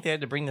 And I think they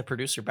had to bring the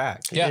producer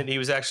back. Yeah. He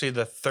was actually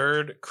the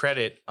third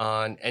credit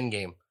on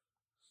Endgame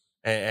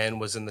and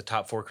was in the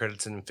top 4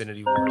 credits in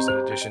Infinity Wars, in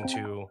addition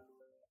to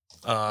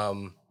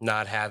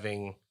not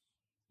having,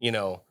 you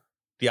know,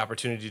 the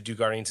opportunity to do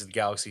Guardians of the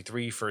Galaxy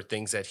 3 for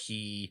things that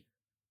he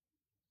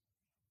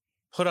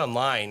put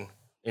online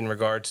in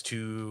regards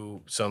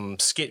to some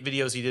skit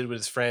videos he did with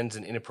his friends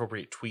and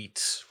inappropriate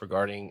tweets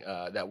regarding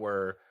that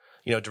were,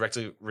 you know,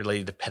 directly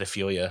related to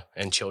pedophilia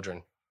and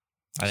children.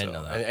 I didn't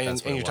know that.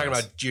 And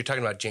you're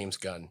talking about James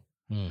Gunn.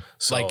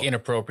 So, like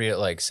inappropriate,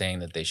 like saying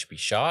that they should be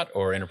shot,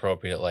 or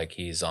inappropriate, like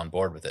he's on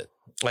board with it.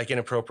 Like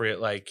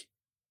inappropriate, like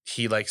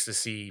he likes to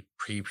see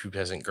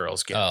prepubescent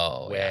girls get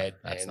wed.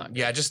 Yeah, that's not good.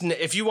 Yeah, just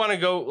if you want to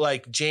go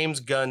like James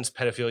Gunn's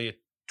pedophilia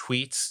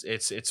tweets,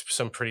 it's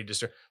some pretty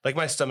disturbing. Like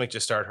my stomach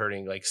just started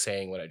hurting, like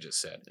saying what I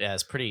just said. Yeah,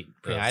 it's pretty.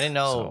 I didn't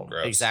know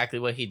exactly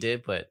what he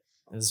did, but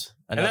it was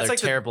another and that's like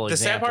terrible the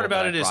sad example. part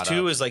about it is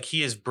too up. is like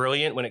he is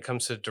brilliant when it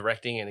comes to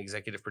directing and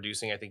executive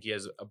producing. I think he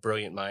has a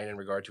brilliant mind in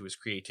regard to his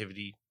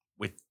creativity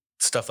with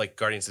stuff like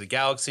Guardians of the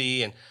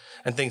Galaxy and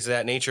things of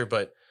that nature.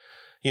 But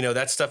you know,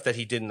 that stuff that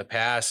he did in the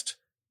past,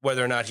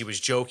 whether or not he was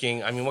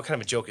joking, I mean, what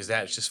kind of a joke is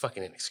that? It's just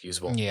fucking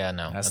inexcusable. Yeah,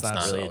 no, that's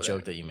not really a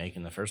joke that you make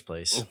in the first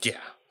place. Yeah.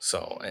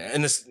 So,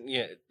 and this,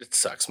 yeah, it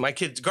sucks. My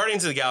kids,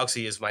 Guardians of the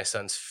Galaxy is my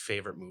son's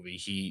favorite movie.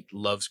 He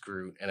loves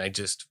Groot, and I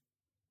just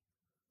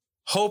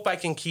hope I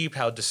can keep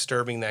how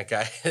disturbing that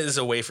guy is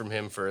away from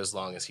him for as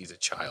long as he's a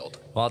child.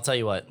 Well, I'll tell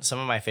you what, some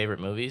of my favorite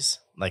movies,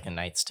 like A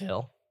Knight's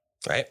Tale,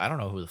 right? I don't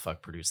know who the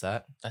fuck produced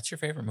that. That's your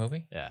favorite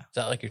movie? Yeah. Is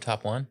that like your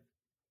top one?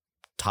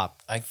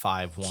 Top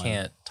 5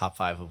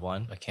 of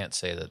one. I can't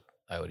say that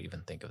I would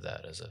even think of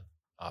that as an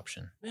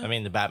option. I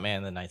mean, the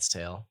Batman, The Knight's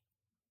Tale.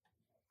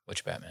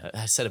 Which Batman?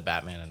 I said a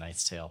Batman, A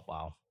Knight's Tale.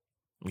 Wow.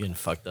 I'm getting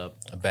fucked up.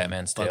 A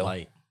Batman's Bud Tale.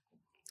 Light.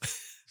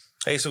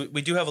 Hey, so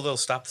we do have a little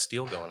Stop the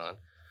Steal going on.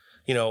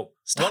 You know,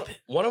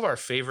 one of our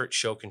favorite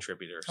show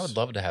contributors. I would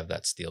love to have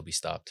that steal be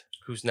stopped.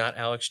 Who's not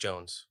Alex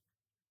Jones,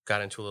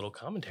 got into a little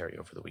commentary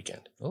over the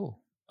weekend. Oh.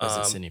 Was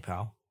it Sydney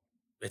Powell?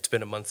 It's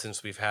been a month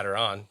since we've had her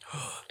on.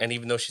 And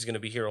even though she's going to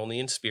be here only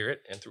in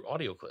spirit and through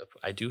audio clip,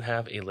 I do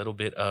have a little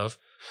bit of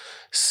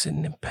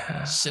Sydney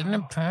Powell.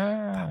 Sydney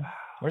Powell.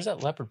 Where's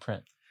that leopard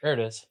print? There it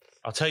is.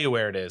 I'll tell you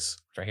where it is.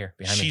 It's right here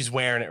behind me. She's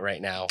wearing it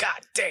right now.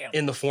 God damn.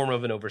 In the form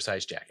of an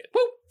oversized jacket.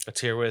 Woo!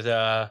 Let's hear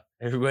what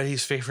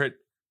everybody's favorite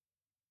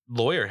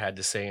lawyer had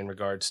to say in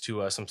regards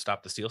to some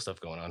Stop the Steal stuff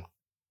going on.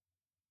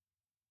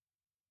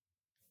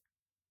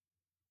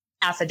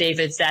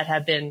 affidavits that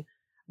have been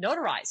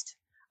notarized.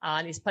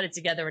 And he's put it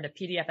together in a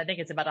PDF. I think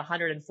it's about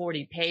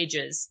 140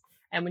 pages.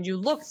 And when you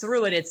look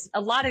through it, it's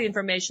a lot of the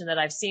information that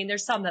I've seen.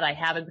 There's some that I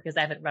haven't because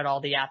I haven't read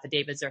all the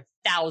affidavits. There are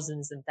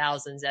thousands and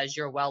thousands, as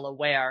you're well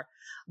aware.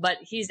 But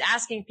he's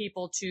asking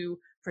people to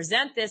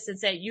present this and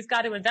say, you've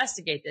got to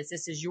investigate this.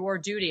 This is your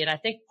duty. And I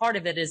think part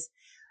of it is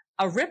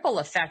a ripple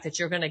effect that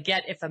you're going to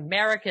get if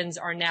Americans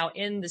are now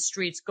in the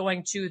streets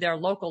going to their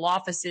local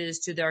offices,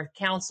 to their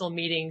council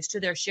meetings,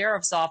 to their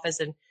sheriff's office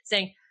and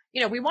saying,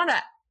 we want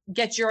to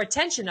get your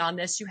attention on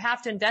this. You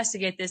have to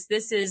investigate this.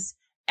 This is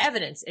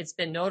evidence. It's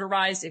been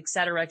notarized, et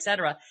cetera, et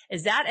cetera.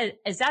 Is that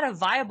a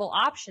viable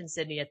option,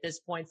 Sydney, at this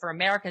point for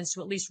Americans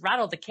to at least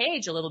rattle the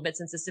cage a little bit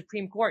since the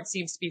Supreme Court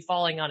seems to be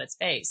falling on its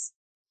face?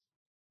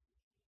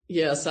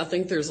 Yes, I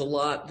think there's a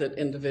lot that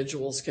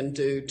individuals can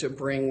do to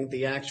bring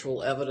the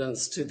actual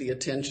evidence to the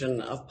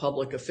attention of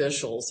public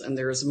officials. And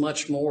there is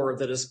much more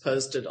that is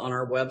posted on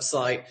our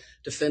website,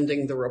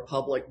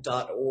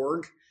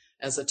 defendingtherepublic.org,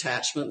 as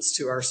attachments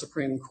to our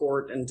Supreme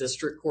Court and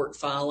district court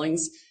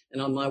filings. And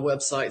on my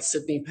website,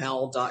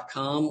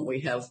 sydneypowell.com,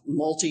 we have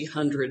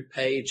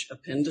multi-hundred-page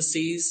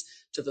appendices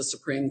to the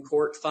Supreme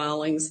Court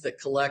filings that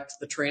collect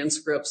the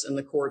transcripts in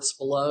the courts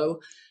below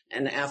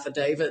and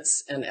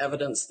affidavits and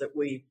evidence that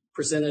we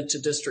presented to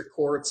district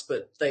courts,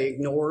 but they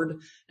ignored.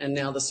 And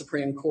now the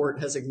Supreme Court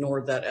has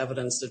ignored that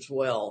evidence as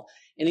well.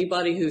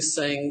 Anybody who's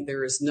saying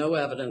there is no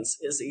evidence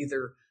is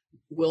either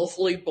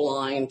willfully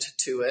blind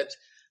to it,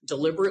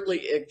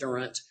 deliberately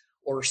ignorant,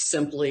 or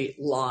simply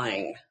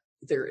lying.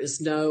 There is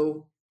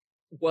no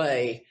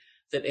way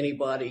that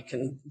anybody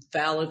can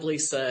validly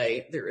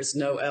say there is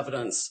no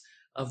evidence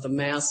of the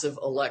massive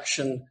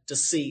election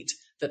deceit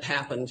that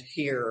happened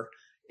here.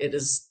 It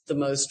is the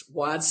most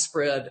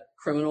widespread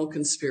criminal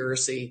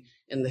conspiracy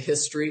in the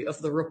history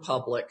of the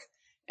Republic,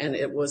 and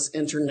it was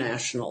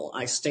international.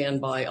 I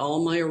stand by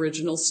all my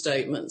original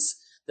statements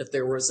that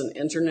there was an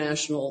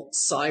international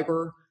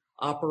cyber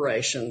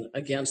operation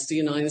against the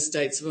United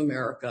States of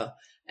America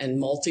and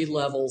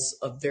multi-levels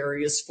of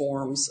various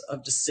forms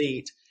of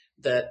deceit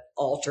that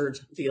altered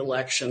the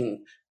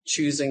election,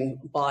 choosing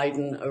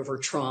Biden over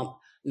Trump,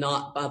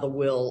 not by the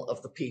will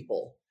of the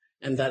people.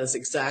 And that is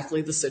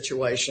exactly the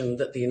situation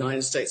that the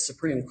United States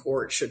Supreme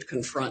Court should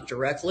confront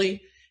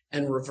directly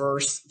and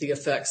reverse the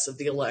effects of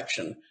the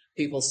election.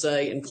 People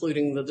say,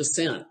 including the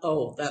dissent,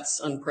 oh, that's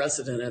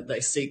unprecedented.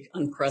 They seek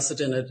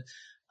unprecedented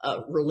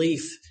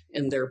relief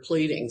in their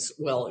pleadings.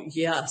 Well,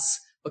 yes,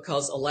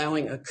 because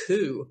allowing a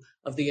coup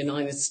of the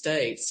United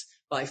States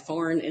by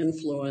foreign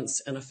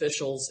influence and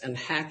officials and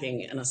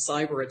hacking and a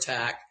cyber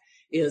attack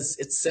is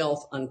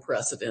itself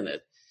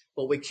unprecedented.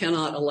 But we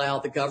cannot allow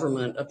the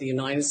government of the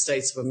United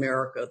States of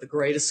America, the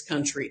greatest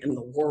country in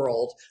the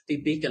world, the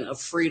beacon of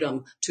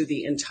freedom to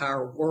the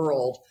entire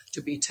world,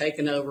 to be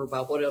taken over by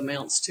what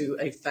amounts to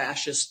a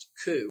fascist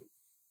coup.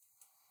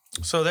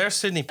 So there's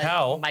Sidney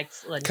Powell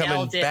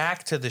coming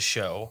back to the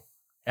show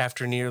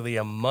after nearly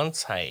a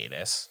month's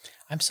hiatus.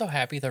 I'm so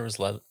happy there was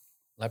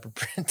leopard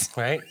print.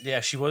 Right? Yeah,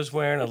 she was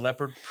wearing a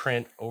leopard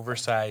print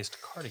oversized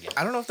cardigan.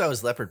 I don't know if that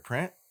was leopard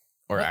print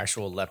or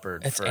actual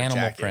leopard. It's fur animal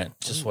jacket. print,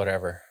 just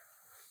whatever.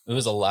 It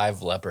was a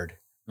live leopard.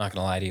 Not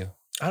going to lie to you.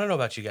 I don't know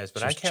about you guys,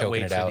 but I can't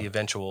wait for the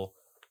eventual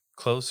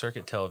closed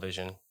circuit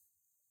television,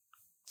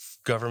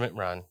 government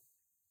run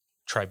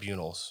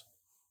tribunals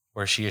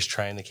where she is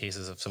trying the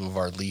cases of some of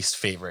our least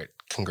favorite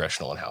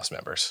congressional and House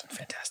members.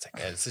 Fantastic.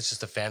 And it's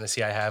just a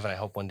fantasy I have, and I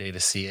hope one day to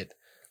see it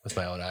with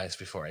my own eyes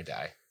before I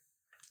die.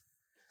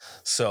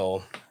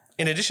 So,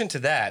 in addition to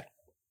that,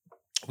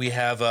 we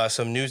have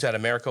some news out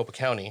of Maricopa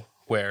County,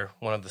 where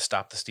one of the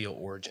Stop the Steal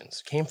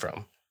origins came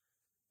from.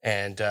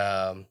 And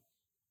I'm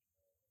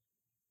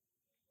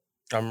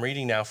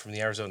reading now from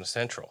the Arizona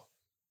Central.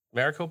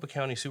 Maricopa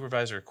County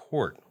Supervisor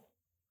Court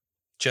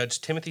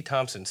Judge Timothy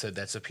Thompson said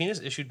that subpoenas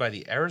issued by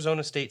the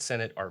Arizona State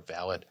Senate are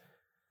valid.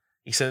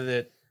 He said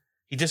that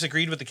he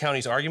disagreed with the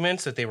county's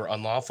arguments that they were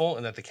unlawful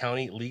and that the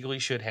county legally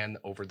should hand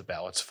over the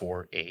ballots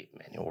for a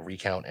manual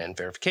recount and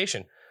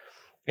verification.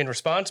 In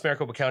response,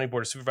 Maricopa County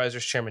Board of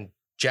Supervisors Chairman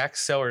Jack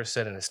Sellers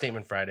said in a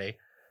statement Friday,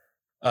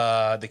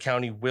 the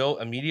county will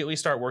immediately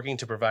start working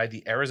to provide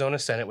the Arizona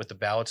Senate with the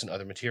ballots and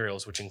other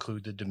materials, which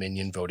include the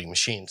Dominion voting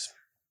machines.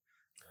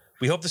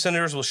 We hope the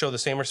senators will show the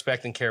same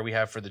respect and care we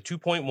have for the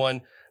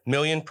 2.1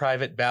 million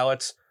private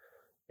ballots,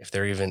 if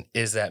there even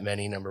is that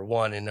many, number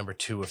one, and number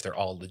two, if they're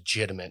all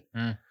legitimate,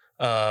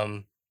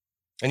 and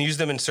use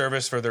them in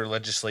service for their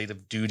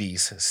legislative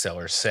duties,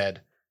 Sellers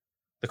said.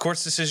 The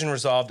court's decision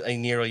resolved a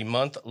nearly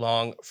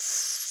month-long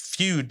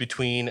feud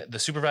between the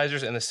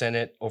supervisors and the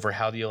Senate over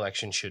how the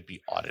election should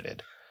be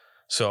audited.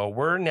 So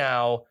we're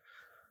now,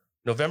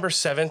 November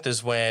 7th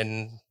is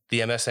when the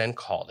MSN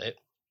called it,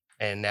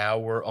 and now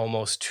we're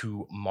almost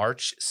to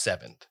March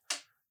 7th.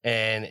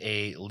 And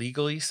a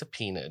legally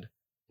subpoenaed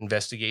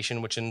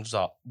investigation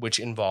which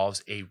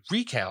involves a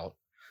recount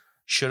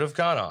should have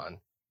gone on,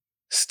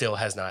 still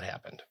has not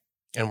happened.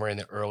 And we're in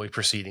the early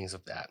proceedings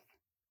of that.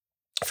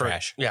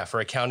 For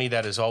a county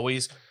that is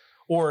always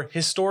or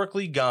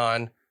historically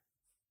gone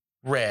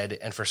red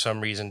and for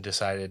some reason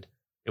decided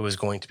it was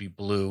going to be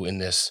blue in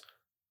this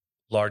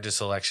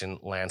largest election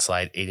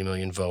landslide, 80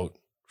 million vote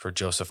for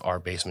Joseph R.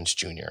 Basements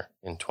Jr.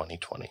 in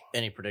 2020.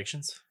 Any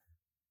predictions?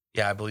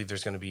 Yeah, I believe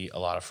there's going to be a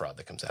lot of fraud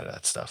that comes out of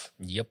that stuff.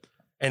 Yep.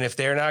 And if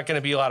they're not going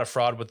to be a lot of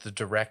fraud with the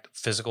direct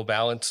physical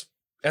ballots,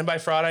 and by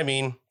fraud, I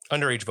mean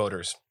underage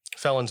voters,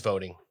 felons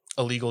voting,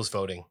 illegals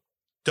voting,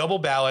 double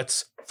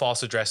ballots,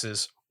 false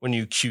addresses, when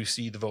you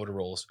QC the voter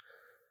rolls,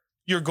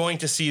 you're going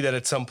to see that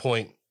at some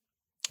point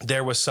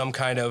there was some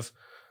kind of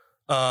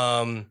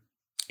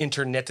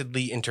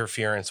internetedly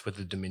interference with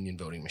the Dominion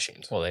voting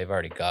machines. Well, they've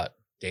already got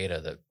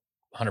data that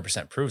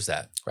 100% proves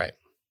that. Right.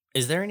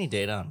 Is there any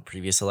data on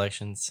previous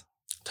elections?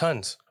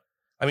 Tons.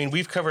 I mean,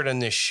 we've covered on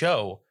this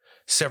show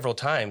several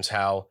times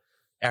how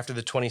after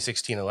the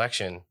 2016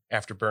 election,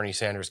 after Bernie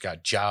Sanders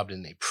got jobbed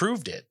and they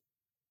proved it,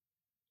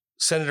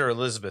 Senator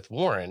Elizabeth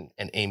Warren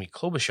and Amy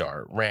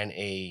Klobuchar ran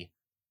a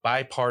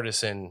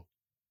bipartisan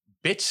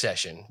bitch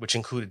session, which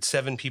included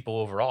 7 people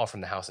overall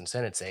from the House and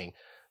Senate, saying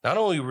not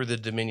only were the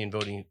Dominion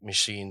voting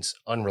machines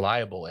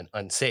unreliable and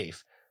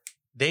unsafe,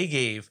 they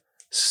gave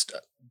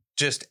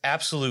just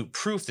absolute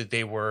proof that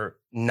they were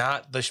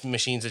not the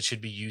machines that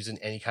should be used in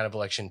any kind of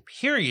election,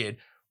 period.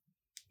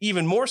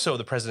 Even more so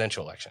the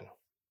presidential election.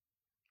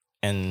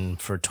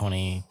 And for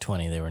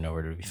 2020, they were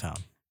nowhere to be found.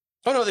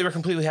 Oh, no, they were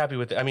completely happy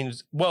with it. I mean,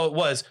 it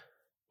was,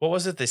 what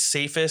was it? The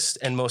safest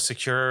and most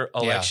secure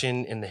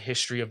election in the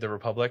history of the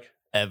Republic?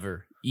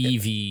 Ever.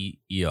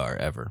 EVER,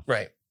 ever.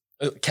 Right.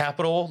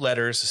 Capital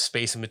letters,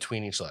 space in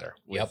between each letter.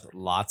 With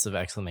lots of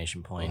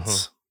exclamation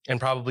points. And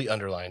probably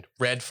underlined.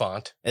 Red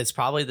font. It's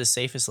probably the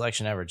safest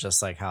election ever,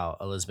 just like how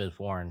Elizabeth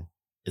Warren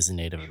is a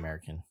Native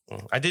American.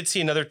 I did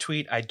see another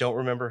tweet. I don't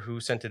remember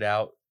who sent it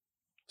out,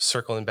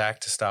 circling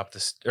back to stop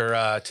this, or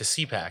to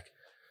CPAC.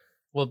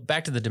 Well,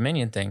 back to the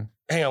Dominion thing.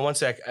 Hang on one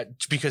sec,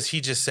 because he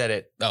just said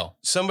it. Oh.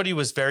 Somebody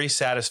was very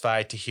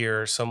satisfied to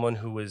hear someone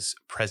who was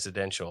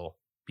presidential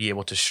be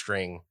able to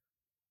string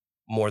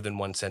more than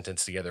one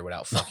sentence together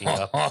without fucking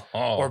up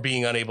or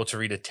being unable to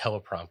read a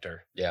teleprompter.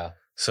 Yeah.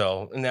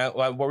 So, and that,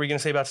 what were you going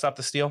to say about Stop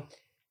the Steal?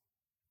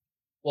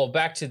 Well,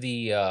 back to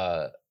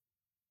the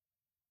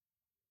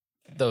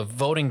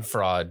voting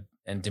fraud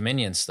and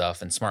Dominion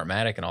stuff and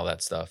Smartmatic and all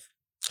that stuff.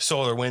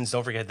 SolarWinds,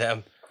 don't forget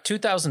them.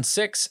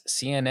 2006,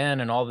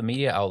 CNN and all the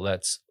media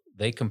outlets,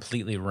 they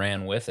completely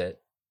ran with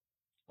it.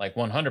 Like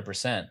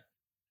 100%.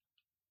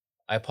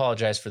 I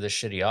apologize for this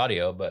shitty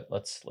audio, but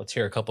let's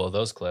hear a couple of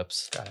those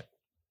clips. Got it.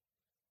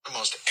 The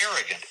most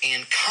arrogant,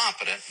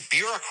 incompetent,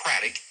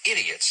 bureaucratic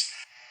idiots.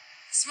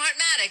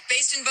 Smartmatic,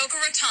 based in Boca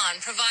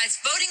Raton,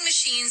 provides voting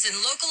machines in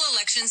local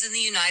elections in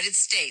the United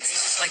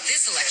States, like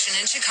this election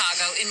in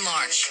Chicago in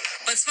March.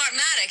 But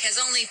Smartmatic has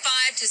only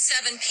 5 to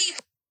 7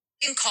 people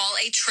can call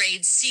a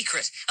trade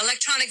secret.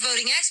 Electronic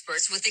voting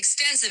experts with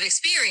extensive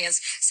experience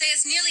say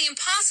it's nearly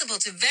impossible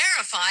to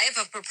verify if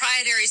a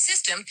proprietary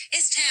system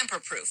is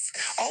tamper-proof.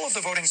 All of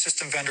the voting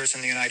system vendors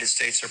in the United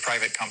States are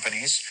private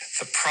companies.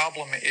 The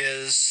problem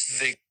is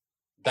the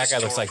that guy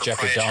looks like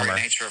Jeffrey Dahmer.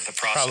 Nature of the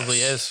process. Probably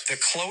is. The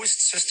closed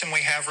system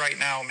we have right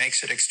now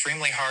makes it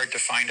extremely hard to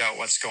find out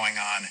what's going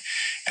on.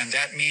 And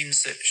that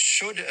means that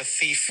should a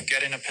thief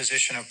get in a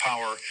position of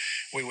power,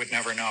 we would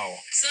never know.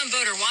 Some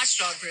voter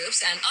watchdog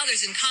groups and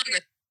others in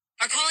Congress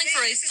are calling for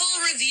a full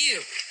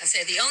review and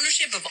say the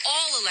ownership of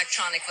all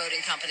electronic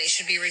voting companies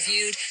should be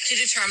reviewed to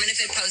determine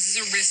if it poses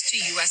a risk to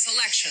U.S.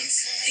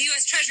 elections. The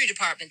U.S. Treasury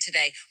Department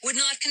today would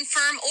not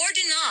confirm or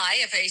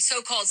deny if a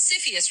so-called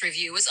CFIUS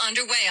review is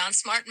underway on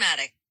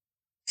Smartmatic.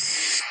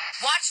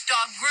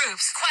 Watchdog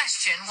groups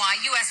question why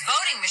U.S.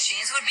 voting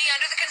machines would be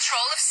under the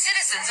control of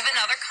citizens of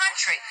another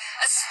country,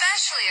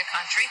 especially a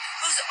country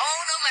whose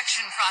own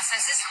election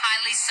process is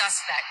highly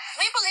suspect.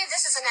 We believe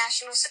this is a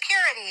national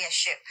security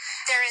issue.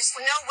 There is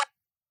no way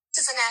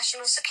this is a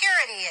national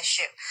security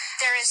issue.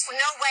 There is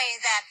no way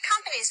that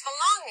companies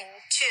belonging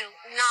to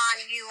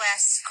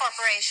non-U.S.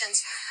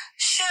 corporations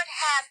should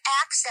have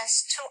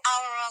access to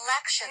our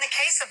election. In the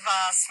case of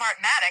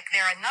Smartmatic,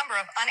 there are a number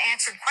of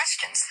unanswered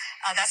questions.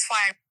 That's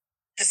why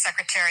the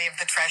Secretary of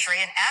the Treasury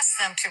and asked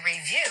them to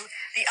review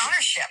the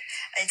ownership.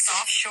 It's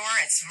offshore,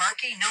 it's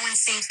murky, no one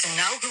seems to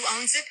know who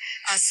owns it.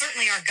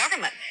 Certainly our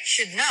government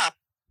should know.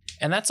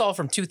 And that's all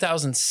from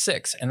 2006,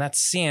 and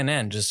that's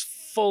CNN just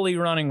fully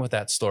running with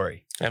that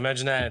story. I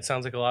imagine that. It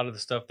sounds like a lot of the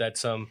stuff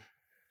that's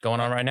going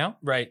on right now.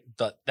 Right.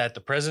 That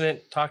the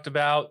president talked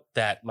about,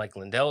 that Mike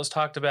Lindell has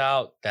talked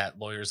about, that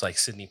lawyers like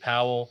Sidney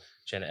Powell,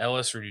 Jenna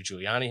Ellis, Rudy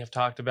Giuliani have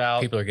talked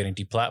about. People are getting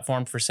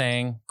deplatformed for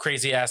saying.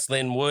 Crazy ass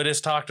Lynn Wood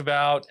has talked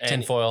about.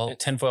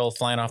 Tinfoil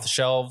flying off the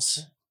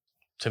shelves.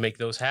 To make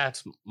those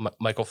hats.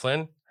 Michael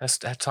Flynn has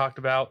talked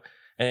about.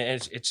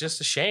 And it's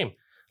just a shame.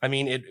 I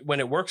mean, when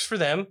it works for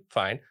them,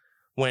 fine.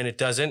 When it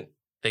doesn't,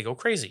 they go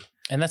crazy.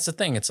 And that's the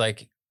thing. It's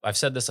like, I've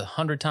said this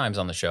 100 times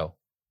on the show.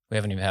 We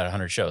haven't even had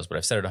 100 shows, but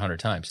I've said it 100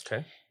 times.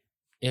 Okay.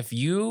 If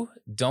you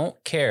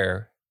don't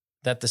care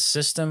that the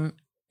system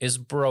is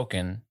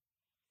broken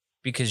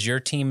because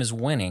your team is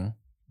winning,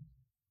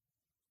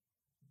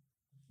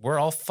 we're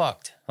all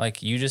fucked.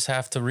 Like, you just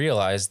have to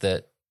realize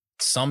that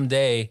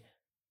someday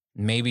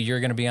maybe you're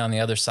going to be on the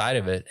other side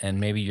of it, and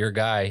maybe your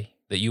guy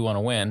that you want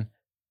to win.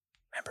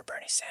 Remember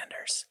Bernie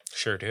Sanders?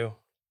 Sure do.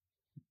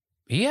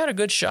 He had a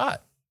good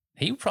shot.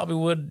 He probably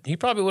would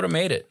have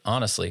made it,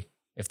 honestly,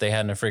 if they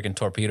hadn't freaking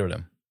torpedoed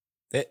him.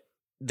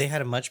 They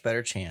had a much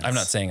better chance. I'm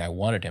not saying I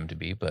wanted him to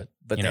be, but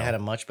they had a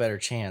much better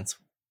chance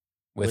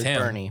with him,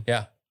 Bernie,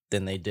 yeah,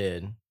 than they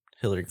did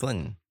Hillary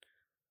Clinton,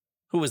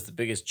 who was the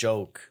biggest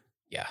joke.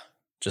 Yeah,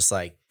 just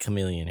like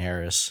Chameleon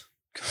Harris.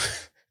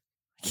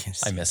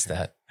 I missed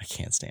that. I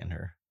can't stand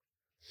her.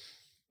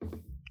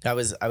 I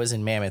was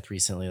in Mammoth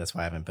recently. That's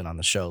why I haven't been on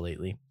the show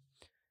lately.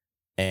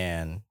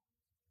 And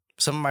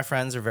some of my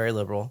friends are very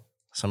liberal.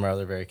 Some are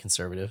other very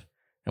conservative.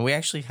 And we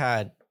actually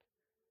had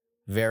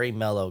very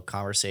mellow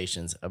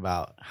conversations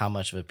about how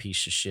much of a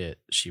piece of shit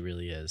she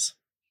really is.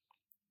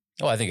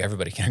 Oh, I think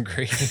everybody can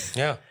agree.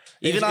 Yeah.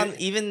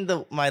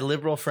 My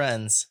liberal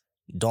friends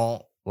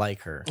don't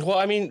like her. Well,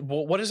 I mean,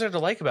 what is there to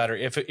like about her?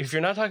 If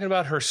you're not talking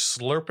about her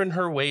slurping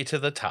her way to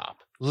the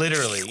top,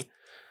 literally,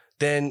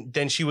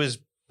 then she was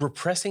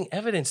repressing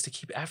evidence to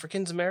keep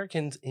African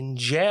Americans in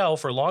jail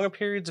for longer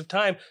periods of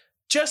time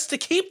just to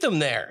keep them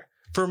there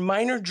for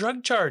minor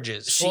drug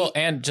charges.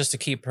 And just to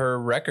keep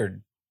her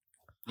record.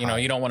 You know,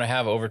 you don't want to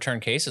have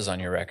overturned cases on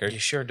your record. You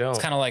sure don't.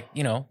 It's kind of like,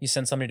 you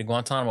send somebody to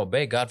Guantanamo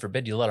Bay. God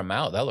forbid you let them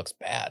out. That looks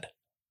bad.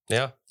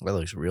 Yeah. That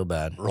looks real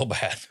bad. Real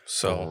bad.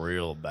 So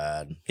real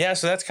bad. Yeah.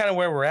 So that's kind of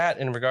where we're at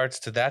in regards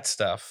to that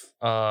stuff.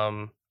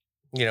 And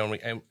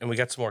we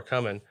got some more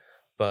coming,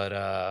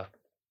 but,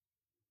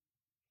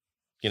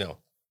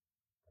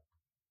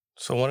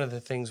 so one of the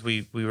things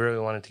we really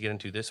wanted to get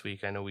into this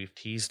week, I know we've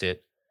teased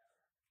it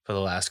for the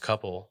last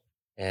couple,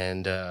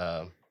 and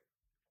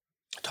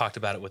talked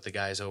about it with the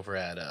guys over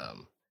at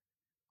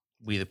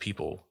We the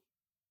People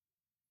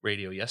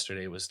Radio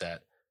yesterday, was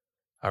that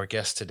our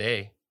guest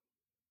today,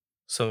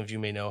 some of you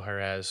may know her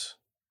as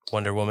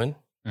Wonder Woman,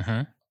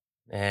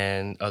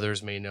 and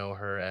others may know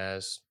her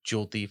as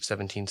Jewel Thief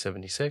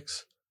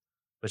 1776,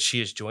 but she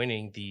is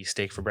joining the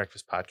Steak for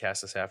Breakfast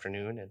podcast this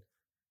afternoon. And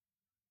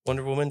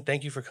Wonder Woman,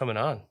 thank you for coming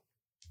on.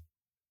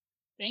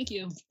 Thank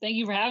you. Thank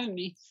you for having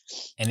me.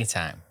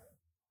 Anytime.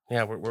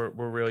 Yeah, we're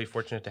really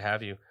fortunate to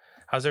have you.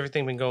 How's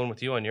everything been going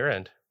with you on your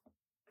end?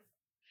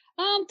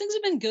 Things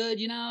have been good,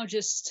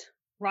 just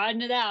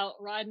riding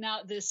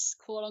out this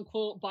quote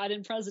unquote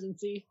Biden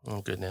presidency.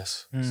 Oh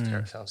goodness.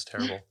 Sounds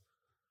terrible.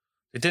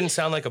 It didn't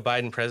sound like a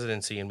Biden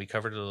presidency, and we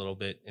covered it a little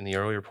bit in the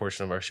earlier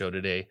portion of our show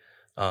today,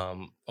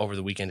 over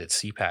the weekend at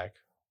CPAC.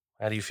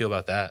 How do you feel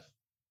about that?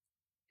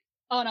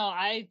 Oh no,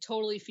 I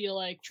totally feel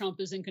like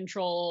Trump is in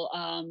control.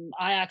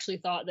 I actually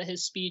thought that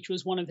his speech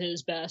was one of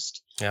his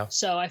best. Yeah.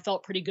 So I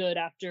felt pretty good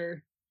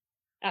after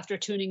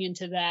tuning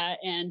into that.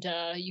 And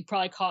you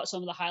probably caught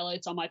some of the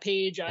highlights on my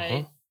page.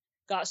 I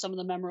got some of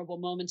the memorable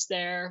moments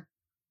there,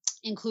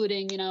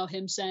 including,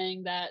 him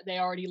saying that they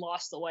already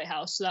lost the White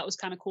House. So that was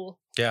kind of cool.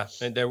 Yeah.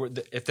 And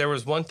if there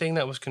was one thing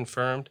that was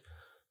confirmed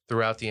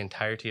throughout the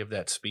entirety of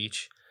that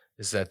speech,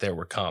 is that there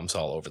were comms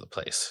all over the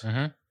place.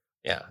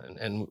 Yeah.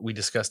 And we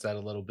discussed that a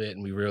little bit,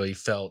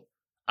 and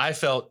I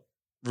felt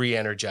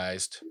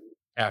re-energized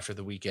after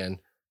the weekend.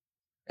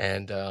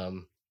 And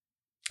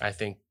I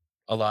think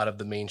a lot of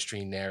the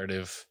mainstream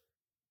narrative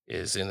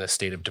is in a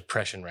state of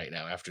depression right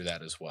now after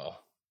that as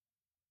well.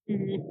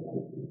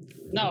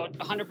 No,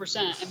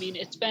 100%. I mean,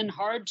 it's been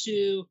hard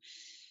to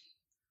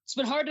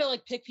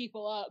like pick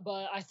people up,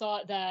 but I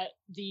thought that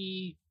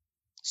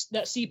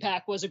that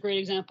CPAC was a great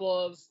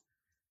example of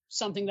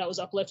something that was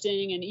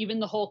uplifting. And even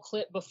the whole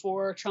clip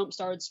before Trump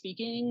started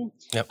speaking,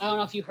 I don't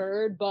know if you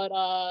heard, but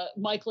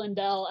Mike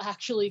Lindell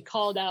actually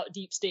called out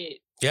Deep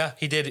State. Yeah,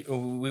 he did.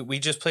 We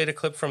just played a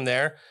clip from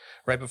there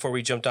right before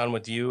we jumped on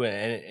with you,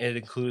 and it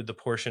included the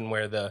portion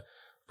where the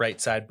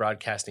Right Side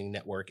Broadcasting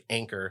Network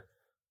anchor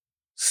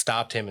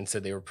stopped him and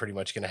said they were pretty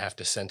much going to have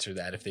to censor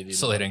that if they didn't.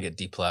 So they didn't get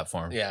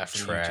deplatformed. Yeah,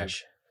 from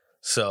trash. YouTube.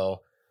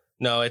 So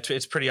no,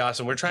 it's pretty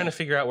awesome. We're trying to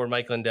figure out where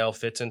Mike Lindell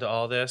fits into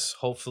all this.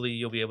 Hopefully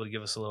you'll be able to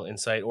give us a little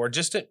insight, or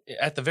just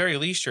at the very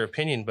least your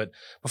opinion. But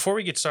before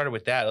we get started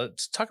with that,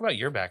 let's talk about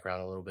your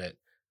background a little bit.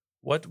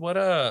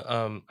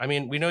 I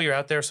mean, we know you're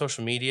out there,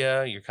 social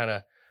media, you're kind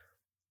of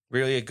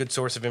really a good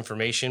source of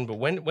information, but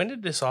when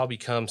did this all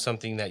become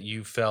something that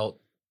you felt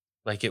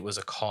like it was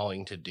a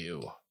calling to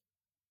do?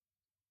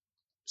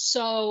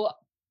 So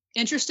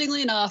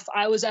interestingly enough,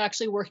 I was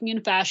actually working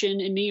in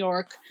fashion in New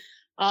York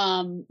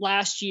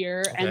last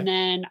year. Okay. And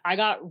then I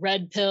got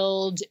red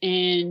pilled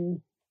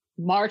in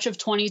March of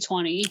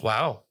 2020.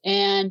 Wow.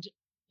 And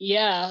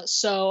yeah,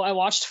 so I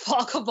watched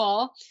Fall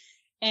Cabal.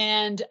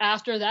 And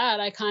after that,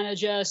 I kind of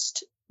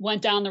just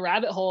went down the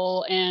rabbit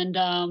hole, and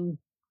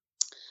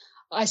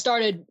I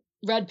started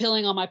red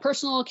pilling on my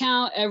personal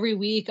account. Every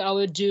week I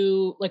would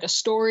do like a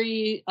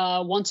story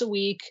once a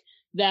week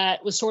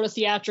that was sort of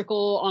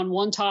theatrical on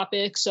one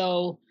topic.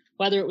 So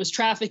whether it was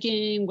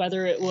trafficking,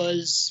 whether it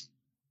was,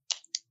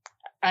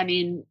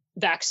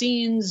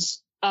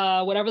 vaccines,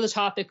 whatever the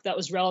topic that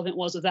was relevant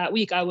was of that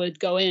week, I would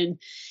go in.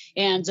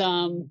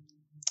 And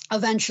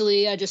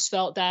eventually I just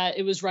felt that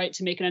it was right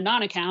to make an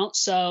Anon account.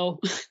 So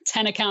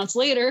 10 accounts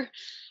later,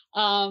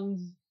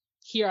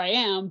 here I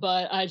am,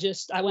 but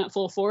I went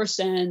full force,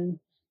 and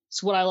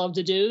it's what I love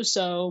to do.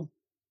 So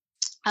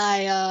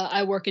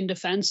I work in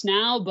defense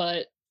now,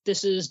 but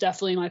this is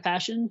definitely my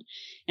passion,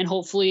 and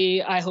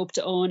hopefully I hope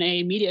to own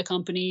a media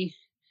company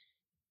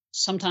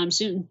sometime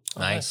soon.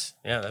 Nice.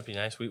 Yeah, that'd be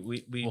nice.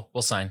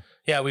 We'll sign.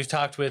 Yeah, we've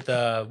talked with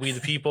We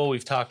the People.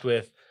 We've talked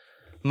with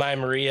Maya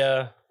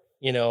Maria,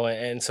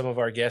 and some of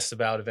our guests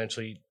about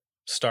eventually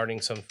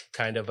starting some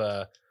kind of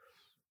a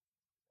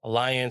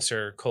alliance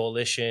or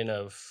coalition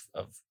of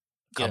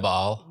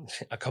cabal,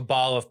 a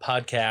cabal of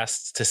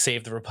podcasts to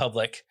save the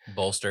Republic,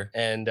 bolster.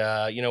 And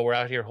we're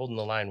out here holding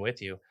the line with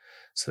you.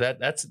 So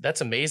that's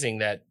amazing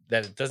that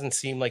it doesn't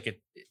seem like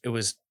it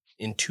was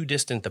in too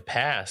distant the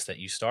past that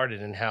you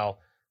started, and how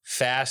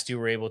fast you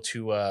were able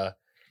to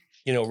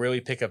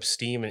really pick up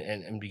steam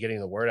and be getting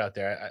the word out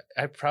there.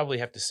 I probably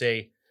have to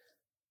say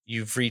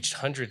you've reached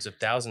hundreds of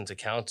thousands of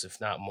accounts, if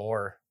not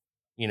more,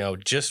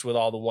 just with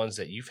all the ones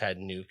that you've had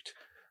nuked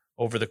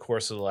over the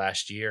course of the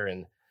last year.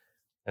 And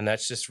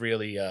that's just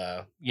really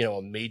a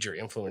major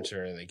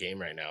influencer in the game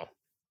right now,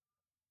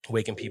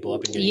 waking people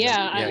up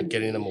and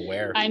getting them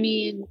aware. I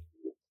mean,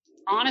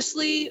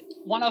 honestly,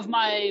 one of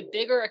my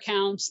bigger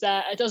accounts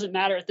that it doesn't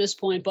matter at this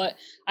point, but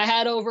I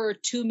had over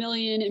 2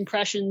 million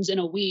impressions in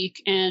a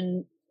week,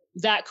 and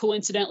that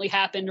coincidentally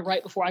happened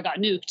right before I got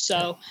nuked.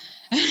 So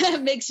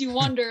it makes you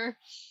wonder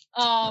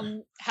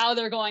how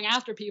they're going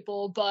after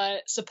people.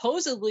 But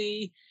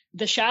supposedly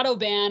the shadow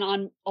ban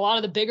on a lot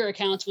of the bigger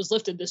accounts was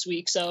lifted this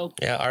week. So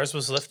yeah, ours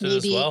was lifted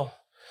as well.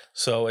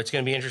 So it's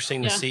going to be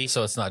interesting to see.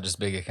 So it's not just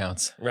big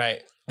accounts.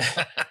 Right.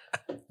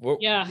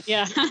 Yeah.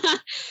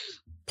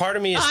 Part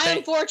of me is I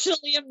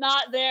unfortunately am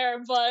not there,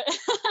 but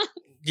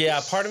yeah,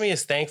 part of me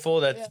is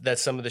thankful that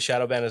some of the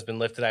shadow ban has been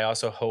lifted. I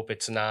also hope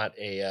it's not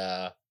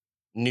a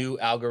new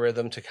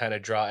algorithm to kind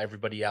of draw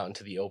everybody out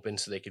into the open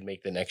so they can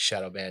make the next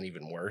shadow ban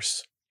even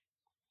worse.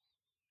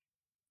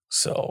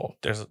 So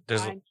there's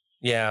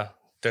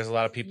a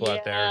lot of people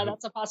out there. Yeah,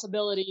 that's a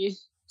possibility.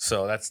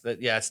 So it's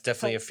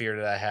definitely a fear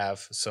that I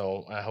have.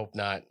 So I hope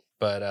not.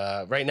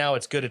 But right now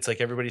it's good. It's like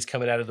everybody's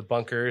coming out of the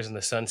bunkers and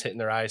the sun's hitting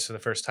their eyes for the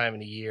first time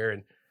in a year,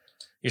 and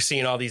you're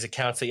seeing all these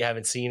accounts that you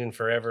haven't seen in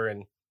forever,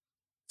 and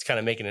it's kind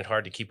of making it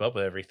hard to keep up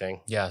with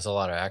everything. Yeah, it's a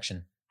lot of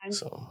action.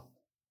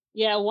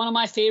 Yeah, one of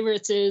my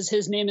favorites is,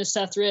 his name is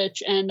Seth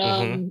Rich,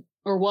 and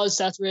or was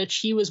Seth Rich.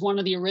 He was one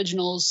of the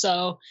originals.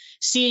 So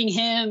seeing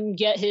him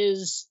get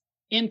his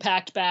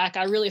impact back,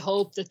 I really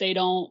hope that they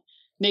don't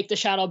make the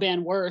shadow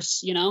ban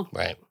worse,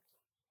 Right.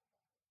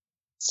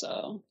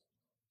 So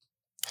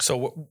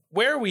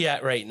where are we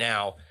at right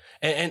now?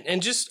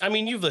 And just, I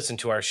mean, you've listened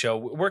to our show.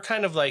 We're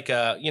kind of like,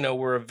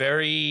 we're a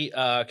very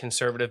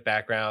conservative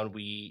background.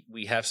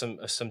 We have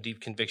some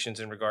deep convictions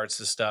in regards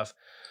to stuff,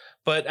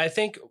 but I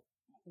think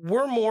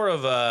we're more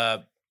of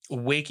a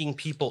waking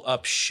people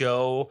up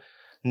show,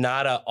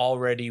 not a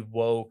already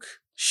woke,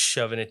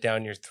 shoving it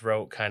down your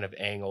throat kind of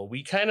angle.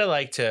 We kind of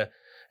like to,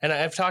 and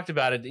I've talked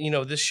about it,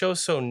 this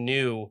show's so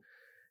new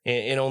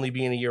and only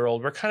being a year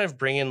old. We're kind of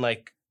bringing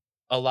like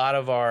a lot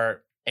of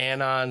our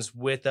anons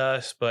with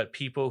us, but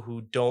people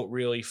who don't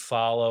really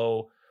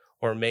follow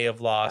or may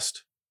have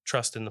lost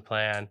trust in the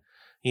plan,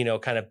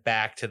 kind of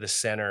back to the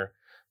center.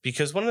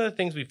 Because one of the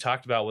things we've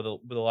talked about with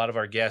a lot of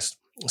our guests,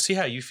 see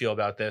how you feel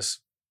about this.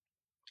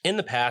 In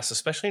the past,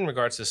 especially in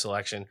regards to this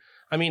election,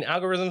 I mean,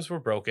 algorithms were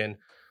broken.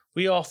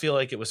 We all feel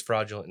like it was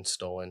fraudulent and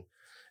stolen.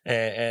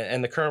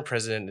 And the current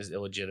president is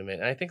illegitimate.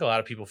 And I think a lot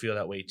of people feel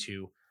that way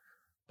too.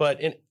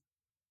 But in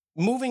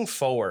moving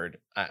forward,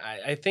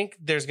 I think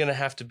there's going to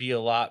have to be a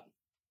lot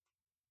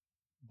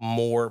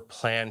more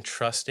plan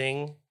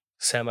trusting,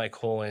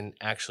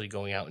 actually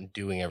going out and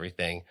doing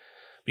everything,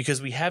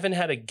 because we haven't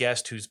had a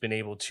guest who's been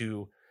able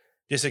to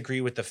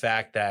disagree with the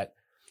fact that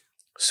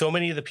so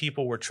many of the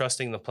people were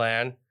trusting the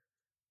plan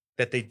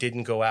that they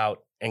didn't go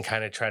out and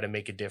kind of try to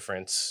make a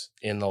difference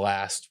in the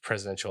last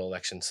presidential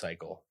election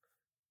cycle.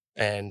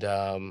 And,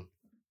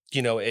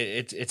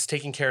 it's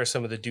taking care of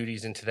some of the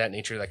duties into that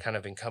nature that kind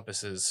of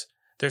encompasses.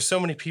 There's so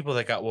many people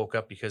that got woke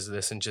up because of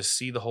this and just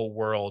see the whole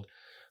world,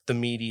 the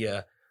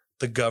media,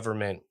 the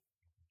government,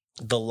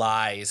 the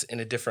lies in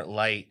a different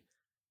light,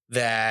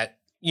 that,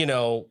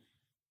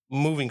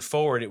 moving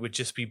forward, it would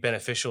just be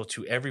beneficial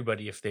to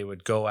everybody if they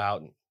would go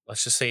out and,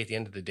 let's just say at the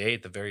end of the day,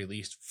 at the very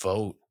least,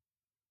 vote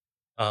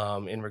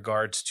in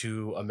regards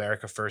to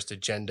America First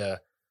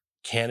agenda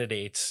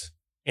candidates,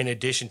 in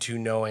addition to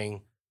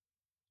knowing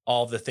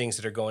all the things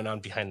that are going on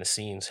behind the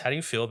scenes. How do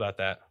you feel about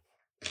that?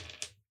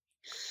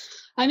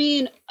 I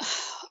mean,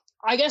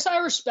 I guess I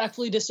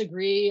respectfully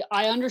disagree.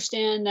 I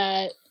understand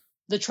that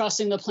the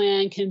trusting the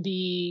plan can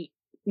be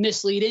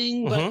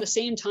misleading, but at the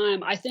same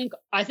time, I think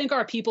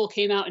our people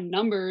came out in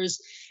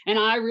numbers, and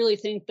I really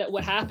think that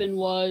what happened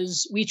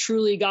was we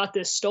truly got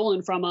this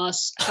stolen from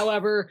us.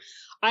 However,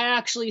 I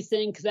actually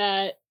think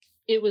that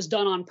it was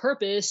done on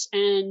purpose,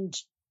 and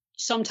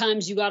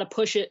sometimes you got to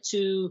push it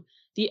to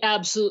the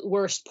absolute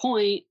worst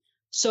point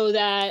so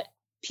that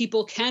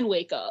people can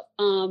wake up.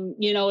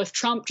 If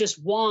Trump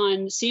just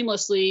won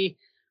seamlessly,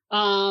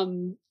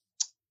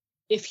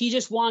 if he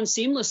just won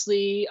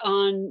seamlessly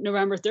on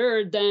November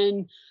 3rd,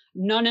 then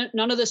none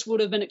of this would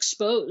have been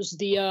exposed.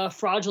 The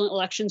fraudulent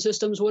election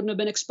systems wouldn't have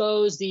been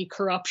exposed. The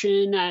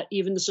corruption at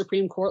even the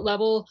Supreme Court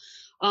level.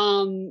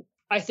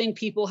 I think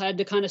people had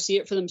to kind of see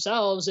it for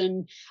themselves.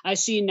 And I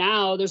see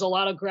now there's a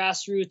lot of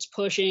grassroots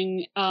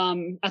pushing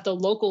at the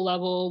local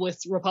level with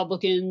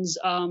Republicans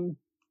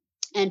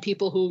and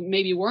people who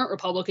maybe weren't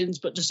Republicans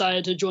but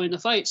decided to join the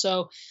fight.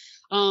 So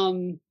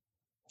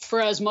for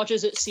as much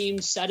as it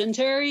seemed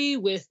sedentary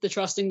with the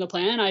trusting the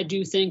plan, I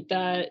do think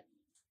that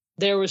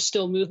there was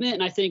still movement.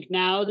 And I think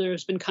now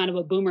there's been kind of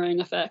a boomerang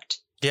effect.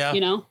 Yeah.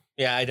 You know?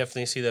 Yeah, I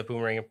definitely see that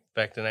boomerang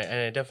effect, and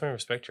I definitely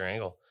respect your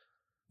angle.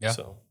 Yeah.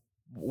 So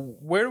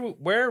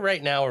where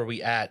right now are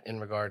we at in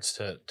regards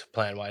to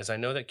plan wise? I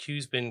know that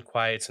Q's been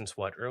quiet since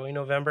what, early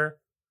November?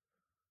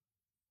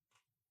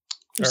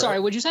 I'm sorry,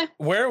 what'd you say?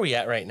 Where are we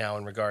at right now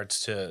in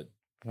regards to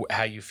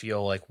how you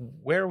feel? Like,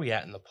 where are we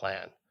at in the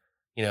plan?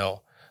 You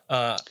know,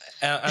 I'm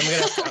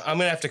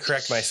gonna have to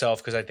correct myself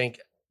because I think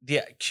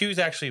Q's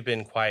actually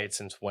been quiet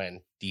since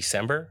when?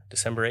 December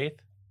 8th?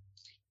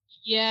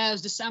 Yeah, it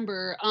was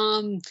December.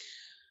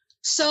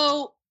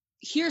 So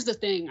here's the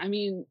thing. I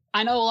mean,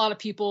 I know a lot of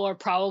people are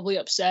probably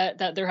upset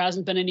that there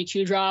hasn't been any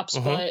Q drops,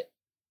 but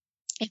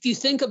if you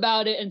think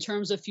about it in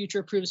terms of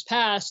future proves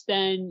past,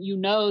 then you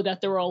know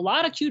that there were a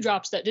lot of Q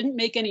drops that didn't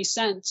make any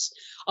sense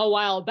a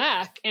while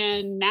back.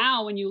 And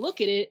now when you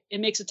look at it, it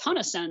makes a ton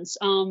of sense.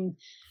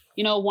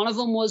 You know, one of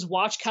them was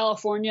watch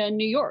California and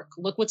New York.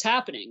 Look what's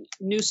happening.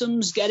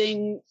 Newsom's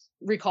getting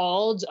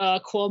recalled.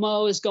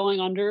 Cuomo is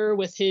going under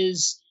with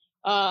his,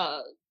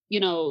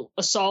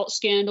 assault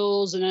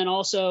scandals and then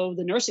also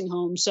the nursing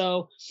home.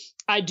 So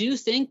I do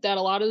think that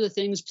a lot of the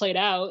things played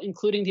out,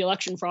 including the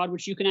election fraud,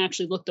 which you can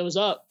actually look those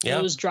up. Yeah.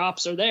 Those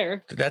drops are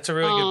there. That's a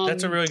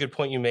really good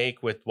point you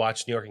make with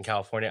watch New York and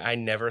California. I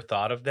never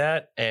thought of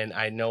that. And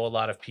I know a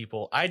lot of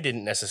people, I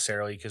didn't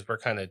necessarily, because we're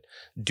kind of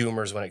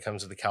doomers when it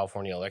comes to the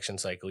California election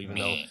cycle, even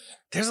though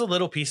there's a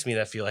little piece of me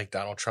that feel like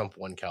Donald Trump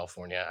won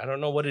California. I don't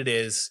know what it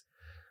is.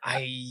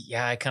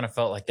 I kind of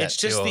felt like that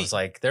too. It was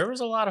like there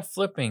was a lot of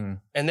flipping,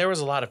 and there was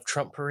a lot of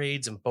Trump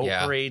parades and boat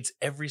parades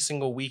every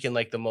single week in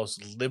like the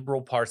most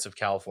liberal parts of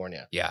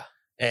California. Yeah,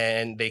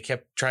 and they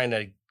kept trying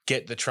to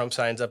get the Trump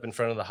signs up in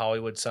front of the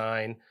Hollywood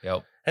sign.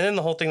 Yep. And then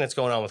the whole thing that's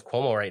going on with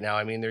Cuomo right now.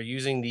 I mean, they're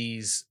using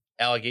these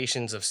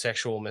allegations of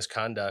sexual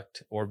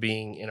misconduct or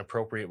being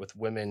inappropriate with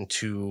women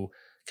to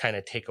kind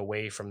of take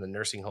away from the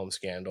nursing home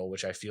scandal,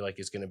 which I feel like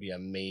is going to be a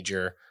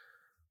major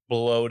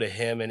blow to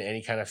him and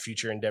any kind of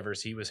future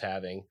endeavors he was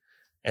having,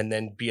 and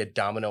then be a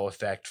domino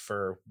effect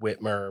for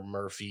Whitmer,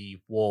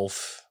 Murphy,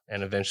 Wolf,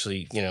 and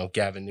eventually,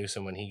 Gavin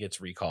Newsom when he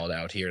gets recalled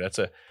out here.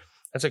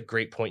 That's a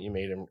great point you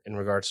made in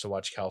regards to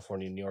watch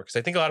California and New York. Because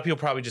I think a lot of people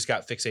probably just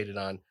got fixated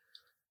on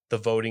the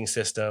voting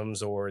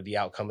systems or the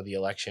outcome of the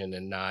election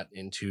and not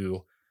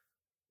into,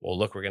 well,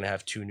 look, we're going to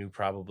have two new,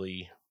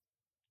 probably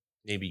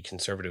maybe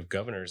conservative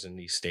governors in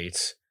these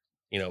states,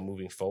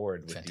 moving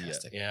forward with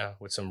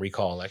with some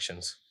recall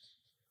elections.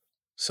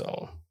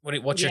 So,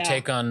 what's your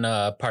take on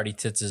Party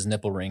Tits'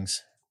 nipple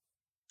rings?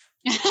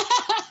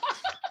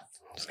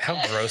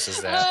 How gross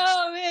is that?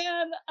 Oh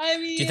man, I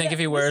mean, do you think if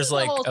he wears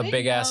like a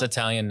big ass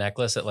Italian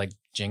necklace, it like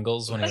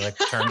jingles when he like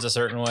turns a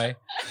certain way?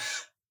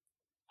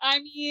 I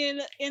mean,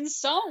 in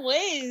some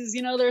ways,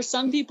 there's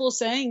some people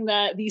saying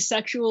that these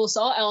sexual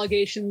assault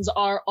allegations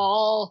are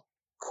all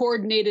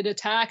coordinated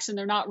attacks and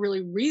they're not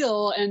really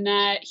real, and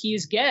that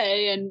he's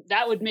gay, and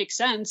that would make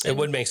sense. It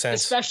would make sense,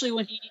 especially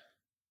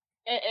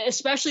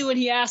when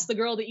he asked the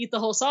girl to eat the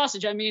whole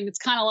sausage. I mean, it's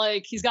kind of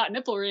like he's got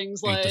nipple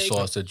rings. Eat the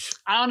sausage.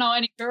 I don't know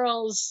any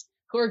girls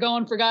who are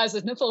going for guys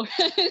with nipple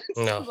rings.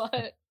 No.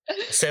 But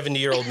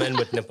 70-year-old men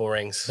with nipple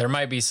rings. There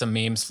might be some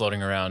memes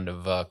floating around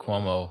of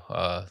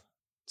Cuomo's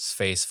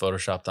face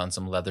photoshopped on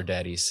some leather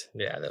daddies.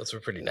 Yeah, those were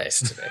pretty nice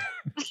today.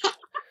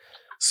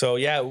 So,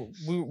 yeah,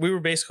 we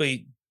were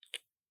basically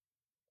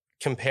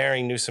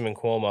comparing Newsom and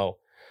Cuomo.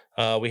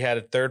 We had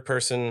a third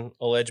person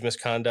alleged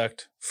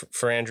misconduct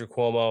for Andrew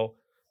Cuomo.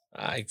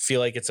 I feel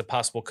like it's a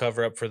possible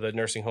cover up for the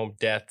nursing home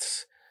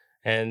deaths.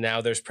 And now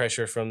there's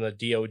pressure from the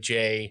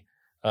DOJ.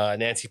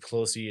 Nancy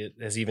Pelosi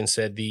has even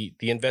said the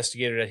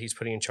investigator that he's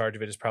putting in charge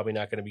of it is probably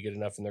not going to be good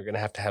enough, and they're going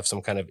to have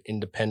some kind of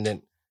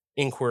independent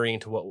inquiry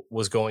into what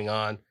was going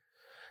on.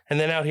 And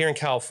then out here in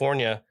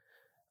California,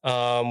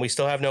 we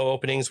still have no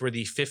openings. We're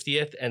the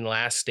 50th and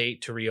last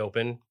state to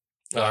reopen.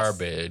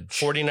 Garbage.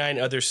 49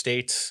 other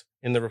states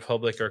in the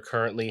Republic are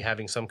currently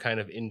having some kind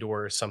of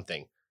indoor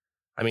something.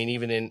 I mean,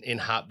 even in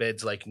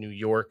hotbeds like New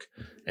York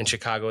and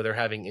Chicago, they're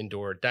having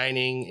indoor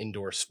dining,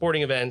 indoor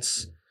sporting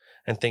events,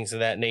 and things of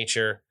that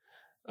nature.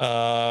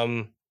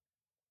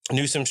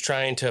 Newsom's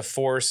trying to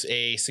force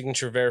a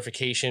signature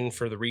verification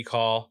for the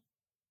recall,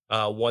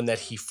 one that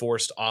he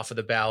forced off of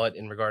the ballot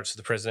in regards to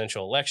the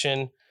presidential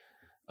election.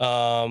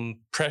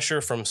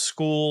 Pressure from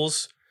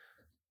schools.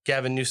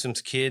 Gavin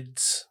Newsom's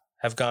kids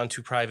have gone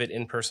to private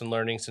in-person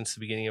learning since the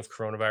beginning of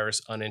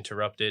coronavirus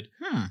uninterrupted.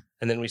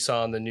 And then we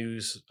saw on the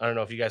news, I don't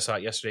know if you guys saw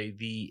it yesterday,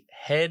 the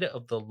head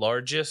of the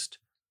largest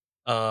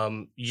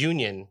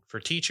union for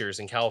teachers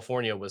in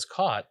California was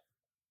caught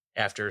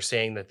after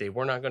saying that they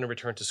were not going to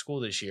return to school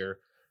this year,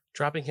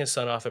 dropping his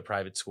son off at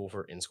private school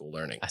for in-school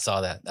learning. I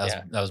saw that.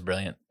 That was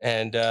brilliant.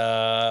 And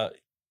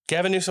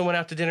Gavin Newsom went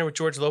out to dinner with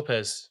George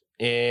Lopez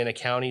in a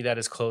county that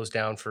is closed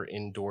down for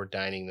indoor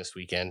dining this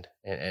weekend,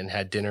 and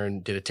had dinner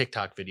and did a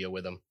TikTok video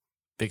with him.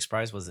 Big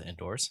surprise, was it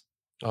indoors?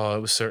 Oh,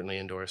 it was certainly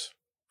indoors.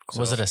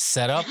 Was it a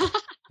setup?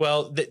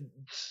 Well,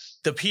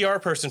 the PR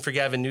person for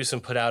Gavin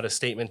Newsom put out a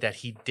statement that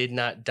he did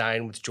not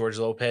dine with George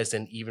Lopez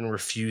and even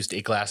refused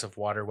a glass of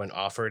water when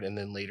offered. And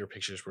then later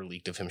pictures were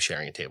leaked of him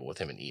sharing a table with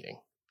him and eating.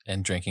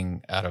 And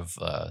drinking out of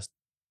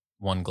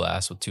one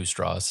glass with 2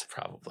 straws.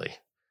 Probably.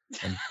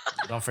 And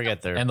don't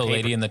forget and the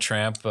Lady and the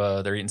Tramp,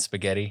 they're eating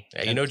spaghetti.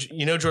 Yeah,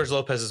 you know George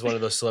Lopez is one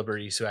of those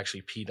celebrities who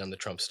actually peed on the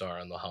Trump star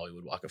on the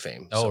Hollywood Walk of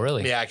Fame. Oh,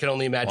 really? Yeah, I can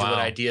only imagine what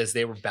ideas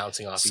they were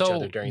bouncing off each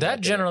other during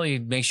that dinner. Generally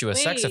makes you a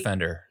sex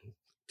offender.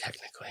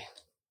 Technically.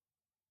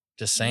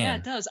 Just saying. Yeah,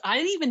 it does. I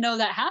didn't even know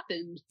that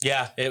happened.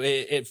 Yeah,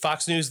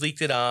 Fox News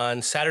leaked it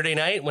on Saturday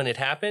night when it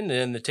happened,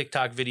 and the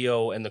TikTok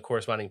video and the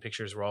corresponding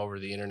pictures were all over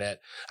the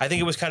internet. I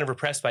think it was kind of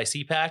repressed by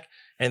CPAC,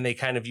 and they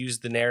kind of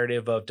used the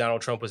narrative of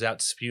Donald Trump was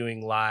out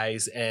spewing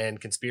lies and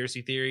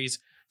conspiracy theories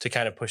to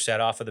kind of push that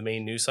off of the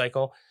main news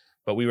cycle.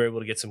 But we were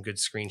able to get some good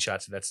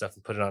screenshots of that stuff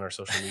and put it on our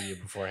social media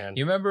beforehand.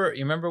 You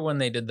remember when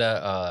they did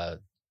the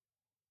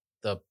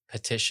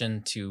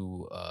petition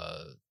to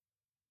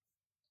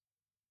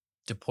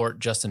deport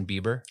Justin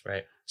Bieber?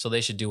 Right. So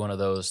they should do one of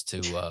those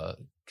to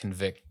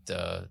convict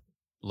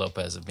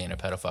Lopez of being a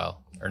pedophile,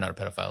 or not a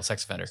pedophile,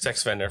 sex offender.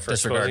 Sex offender for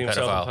disregard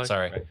exposing himself. pedophile.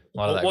 Sorry. Right. A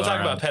lot of that we'll going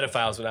talk around. about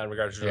pedophiles, but not in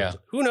regards to Yeah.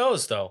 Who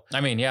knows though?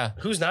 I mean, yeah.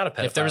 Who's not a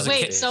pedophile? If there was a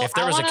Wait, kid, so if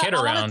there I was wanna, a kid I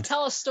wanna around,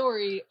 tell a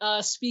story.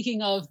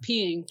 Speaking of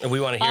peeing, we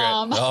want to hear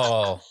it.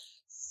 Oh,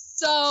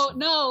 So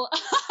no,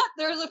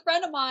 there's a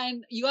friend of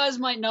mine. You guys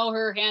might know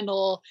her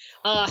handle.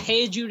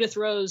 Hey Judith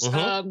Rose.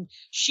 Mhm.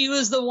 She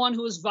was the one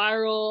who was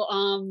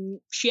viral.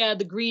 She had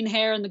the green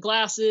hair and the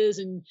glasses,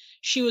 and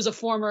she was a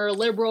former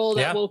liberal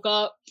that woke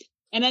up.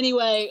 And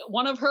anyway,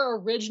 one of her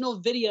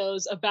original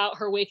videos about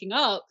her waking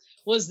up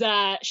was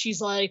that she's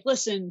like,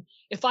 listen,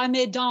 if I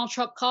made Donald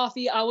Trump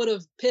coffee, I would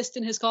have pissed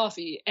in his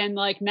coffee. And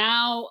like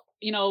now,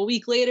 a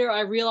week later,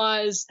 I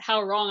realized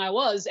how wrong I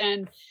was.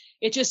 And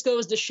it just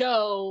goes to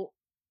show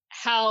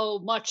how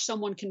much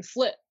someone can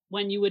flip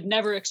when you would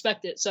never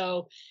expect it.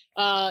 So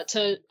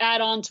to add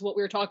on to what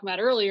we were talking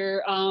about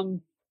earlier,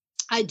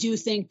 I do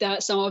think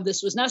that some of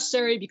this was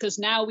necessary because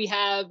now we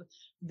have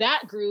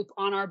that group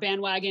on our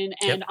bandwagon.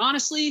 And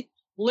honestly,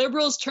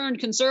 liberals turned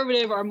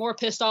conservative are more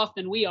pissed off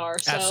than we are.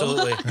 So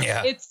Absolutely.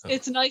 Yeah.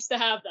 it's nice to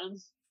have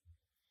them.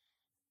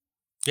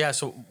 Yeah.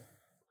 So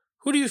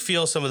who do you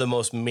feel some of the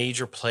most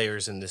major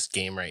players in this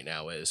game right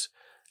now is?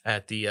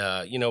 At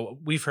the,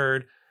 we've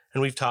heard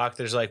and we've talked,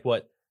 there's like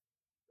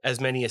as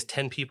many as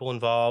 10 people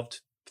involved,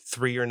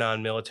 3 are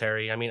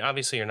non-military. I mean,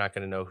 obviously you're not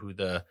going to know who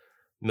the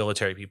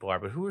military people are,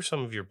 but who are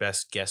some of your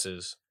best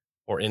guesses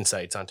or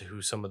insights onto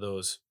who some of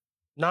those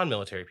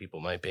non-military people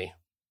might be?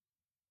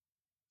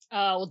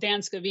 Well,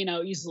 Dan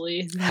Scavino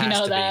easily, Has you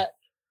know to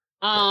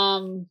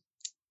that.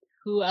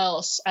 Who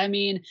else? I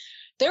mean,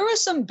 there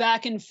was some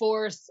back and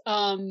forth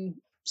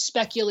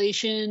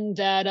speculation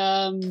that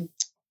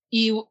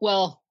E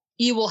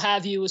Will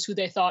Have You was who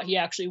they thought he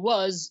actually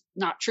was.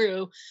 Not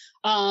true.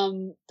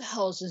 The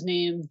hell is his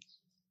name?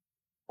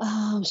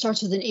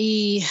 Starts with an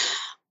E.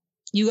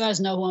 You guys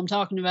know who I'm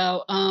talking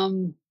about.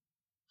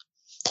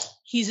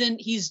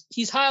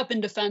 He's high up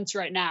in defense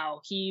right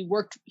now. He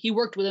worked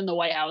within the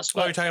White House.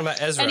 Oh, you're talking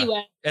about Ezra.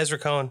 Anyway, Ezra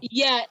Cohen.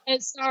 Yeah,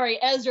 sorry,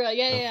 Ezra.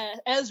 Yeah,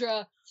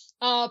 Ezra.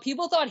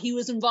 People thought he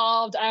was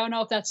involved. I don't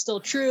know if that's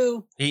still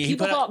true.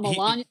 People thought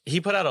Melania.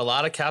 He put out a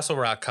lot of Castle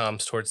Rock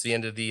comms towards the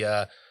end of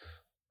the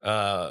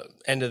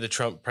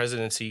Trump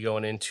presidency,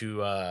 going into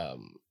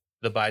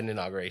the Biden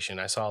inauguration.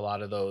 I saw a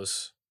lot of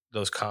those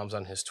comms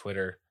on his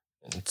Twitter,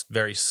 and it's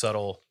very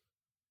subtle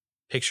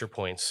picture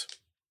points.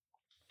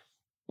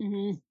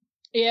 Mm-hmm.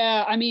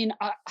 Yeah, I mean,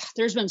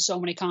 there's been so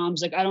many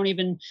comms. Like, I don't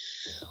even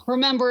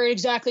remember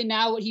exactly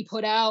now what he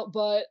put out,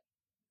 but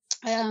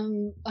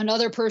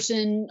another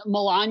person,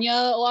 Melania,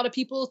 a lot of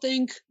people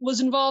think was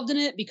involved in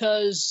it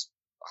because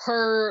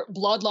her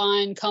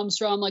bloodline comes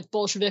from like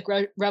Bolshevik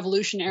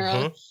Revolution era.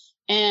 Mm-hmm.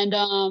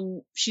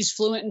 And she's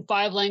fluent in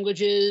 5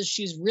 languages.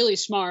 She's really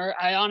smart.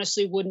 I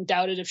honestly wouldn't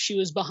doubt it if she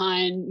was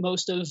behind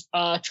most of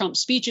Trump's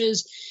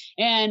speeches.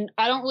 And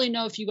I don't really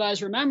know if you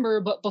guys remember,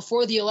 but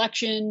before the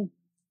election,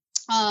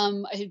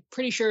 I'm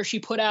pretty sure she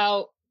put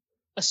out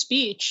a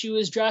speech. She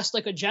was dressed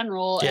like a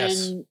general.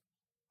 Yes. And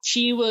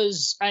she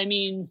was, I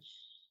mean,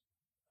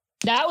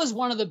 that was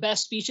one of the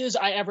best speeches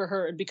I ever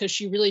heard because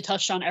she really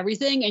touched on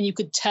everything. And you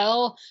could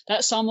tell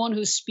that someone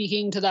who's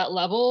speaking to that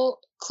level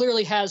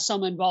clearly has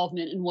some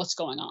involvement in what's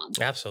going on.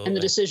 Absolutely. And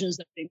the decisions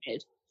that they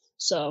made.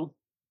 So.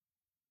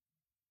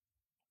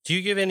 Do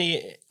you give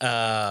any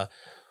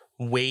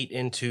weight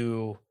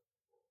into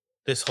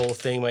this whole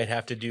thing might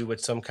have to do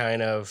with some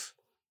kind of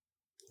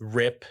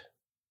rip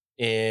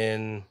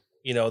in,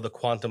 the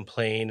quantum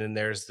plane, and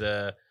there's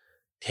the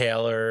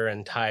Taylor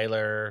and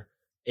Tyler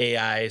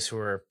AIs who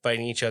are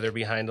fighting each other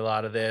behind a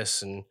lot of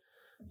this. And,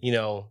 you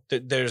know,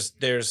 there's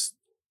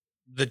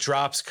the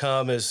drops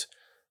come as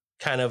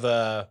kind of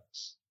a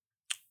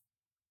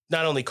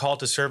not only call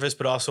to service,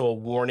 but also a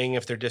warning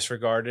if they're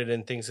disregarded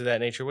and things of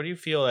that nature. What do you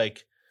feel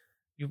like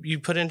you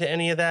put into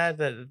any of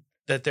that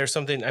there's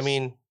something? I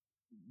mean,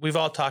 we've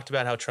all talked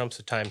about how Trump's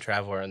a time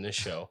traveler on this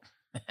show.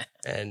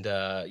 And,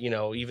 you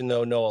know, even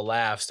though Noah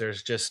laughs,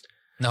 there's just...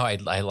 No, I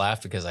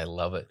laugh because I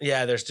love it.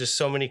 Yeah, there's just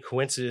so many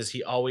coincidences.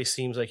 He always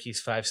seems like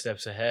he's 5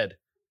 steps ahead.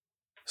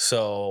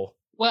 So...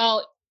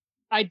 Well,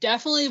 I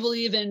definitely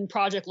believe in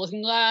Project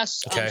Looking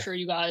Glass. Okay. I'm sure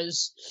you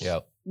guys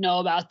know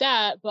about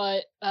that.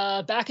 But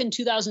back in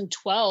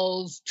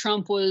 2012,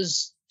 Trump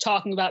was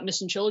talking about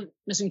missing children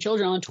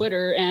on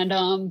Twitter.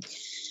 And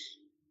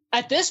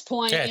at this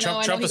point,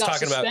 Trump was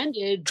talking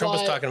suspended. Trump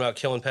was talking about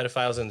killing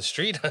pedophiles in the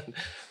street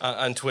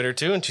on Twitter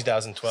too in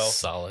 2012.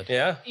 Solid.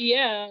 Yeah.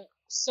 Yeah.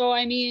 So,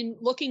 I mean,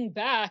 looking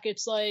back,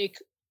 it's like,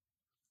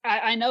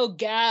 I know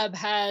Gab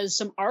has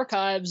some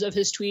archives of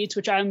his tweets,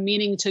 which I'm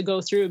meaning to go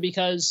through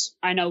because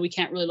I know we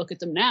can't really look at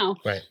them now.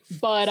 Right.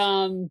 But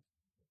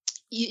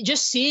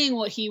just seeing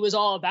what he was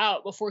all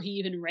about before he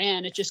even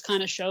ran, it just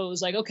kind of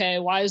shows like, okay,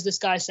 why is this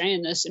guy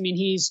saying this? I mean,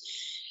 he's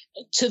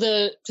to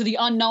the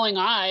unknowing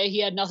eye, he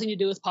had nothing to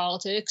do with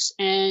politics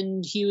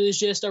and he was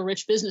just a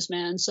rich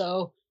businessman.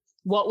 So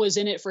what was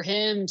in it for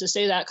him to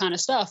say that kind of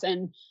stuff?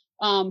 And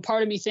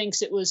part of me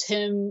thinks it was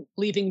him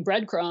leaving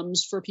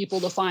breadcrumbs for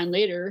people to find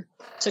later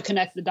to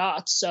connect the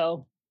dots.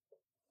 So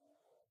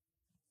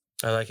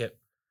I like it.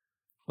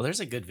 Well,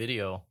 there's a good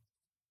video.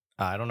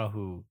 I don't know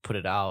who put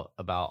it out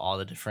about all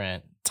the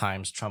different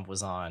times Trump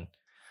was on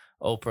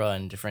Oprah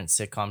and different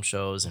sitcom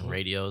shows and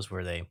radios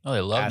where they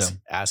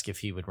ask if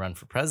he would run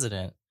for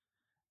president.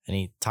 And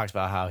he talked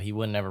about how he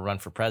would never run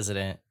for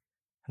president.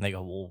 And they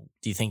go, well,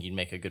 do you think you'd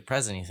make a good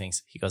president?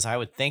 He goes, I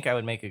would think I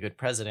would make a good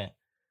president,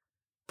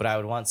 but I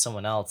would want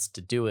someone else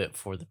to do it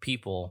for the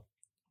people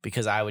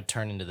because I would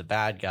turn into the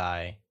bad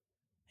guy.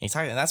 And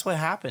that's what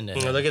happened.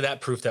 Look at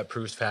that proof that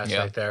proves fast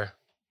right there.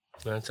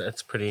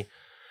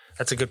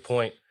 That's a good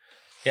point.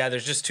 Yeah,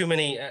 there's just too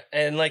many.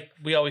 And like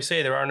we always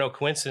say, there are no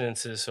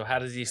coincidences. So how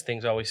do these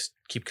things always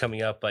keep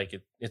coming up? Like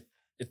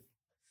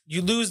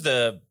you lose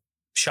the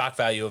shock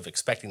value of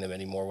expecting them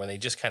anymore when they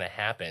just kind of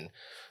happen.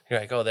 You're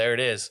like, oh, there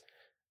it is.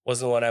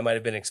 Wasn't the one I might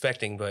have been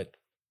expecting, but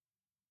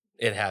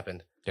it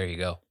happened. There you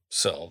go.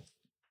 So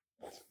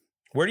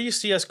where do you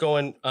see us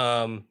going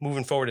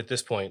moving forward at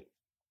this point?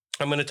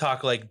 I'm going to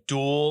talk like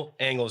dual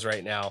angles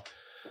right now.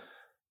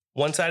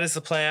 One side is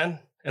the plan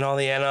and all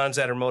the anons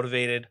that are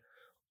motivated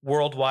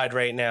worldwide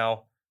right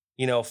now,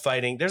 you know,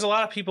 fighting. There's a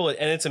lot of people,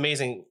 and it's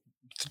amazing.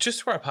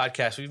 Just through our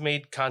podcast, we've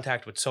made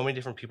contact with so many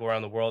different people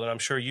around the world, and I'm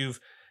sure you've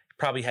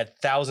probably had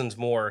thousands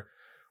more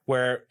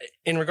where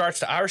in regards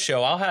to our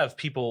show, I'll have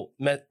people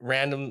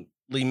randomly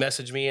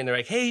message me and they're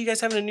like, hey, you guys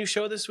having a new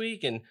show this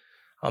week? And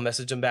I'll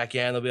message them back,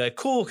 yeah, and they'll be like,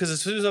 cool, because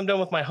as soon as I'm done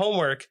with my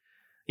homework,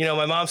 you know,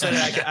 my mom said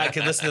I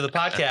could listen to the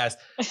podcast.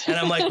 And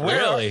I'm like, where?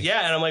 Really?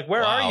 Yeah, and I'm like,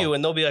 where are you?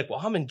 And they'll be like, well,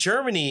 I'm in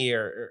Germany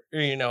or,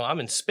 you know, I'm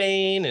in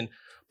Spain and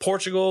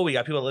Portugal. We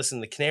got people that listen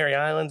to the Canary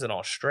Islands and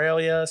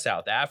Australia,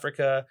 South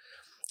Africa.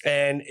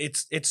 And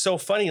it's so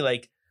funny,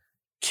 like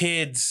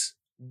kids,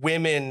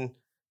 women,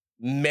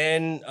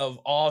 men of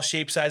all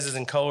shapes, sizes,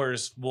 and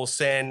colors will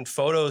send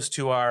photos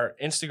to our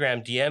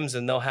Instagram DMs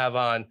and they'll have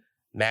on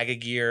MAGA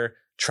gear,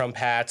 Trump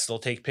hats. They'll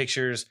take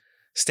pictures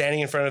standing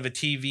in front of a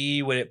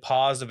TV when it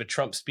paused of a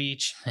Trump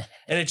speech.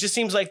 And it just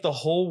seems like the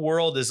whole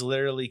world is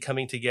literally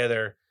coming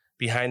together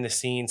behind the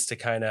scenes to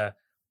kind of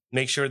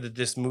make sure that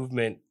this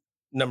movement,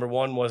 number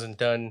one, wasn't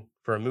done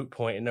for a moot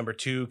point, and number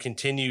two,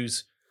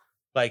 continues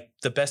like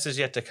the best is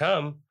yet to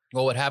come.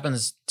 Well, what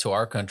happens to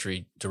our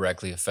country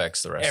directly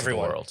affects the rest of the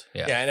world.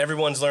 Yeah, and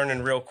everyone's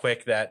learning real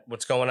quick that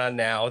what's going on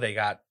now, they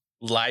got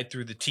lied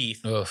through the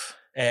teeth. Oof.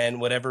 And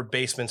whatever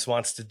Basements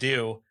wants to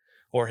do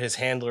or his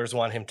handlers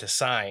want him to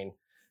sign,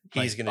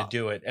 he's going to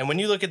do it. And when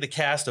you look at the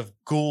cast of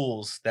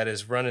ghouls that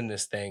is running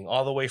this thing,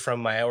 all the way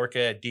from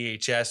Mayorkas at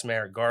DHS,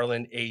 Merrick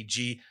Garland,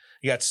 AG,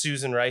 you got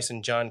Susan Rice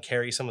and John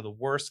Kerry, some of the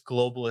worst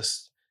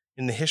globalists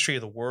in the history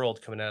of the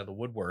world coming out of the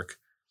woodwork.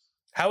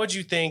 How would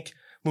you think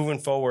moving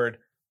forward,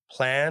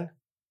 plan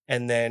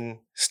and then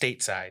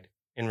stateside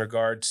in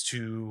regards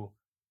to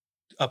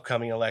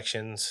upcoming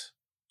elections,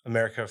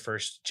 America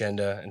First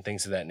agenda, and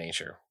things of that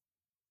nature?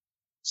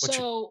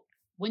 So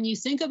when you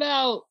think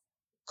about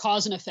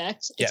cause and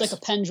effect, it's like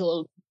a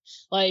pendulum.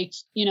 Like,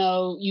 you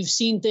know, you've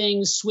seen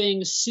things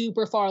swing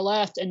super far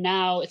left and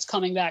now it's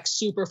coming back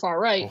super far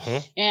right. Mm-hmm.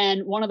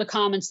 And one of the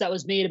comments that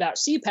was made about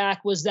CPAC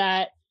was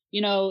that,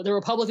 you know, the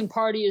Republican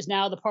Party is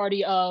now the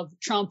party of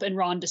Trump and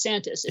Ron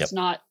DeSantis. It's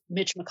not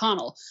Mitch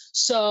McConnell.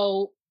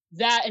 So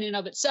that in and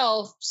of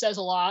itself says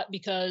a lot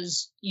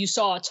because you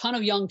saw a ton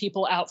of young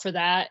people out for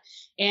that.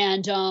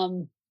 And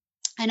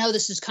I know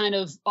this is kind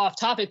of off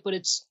topic, but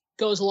it's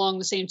goes along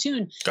the same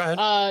tune. Go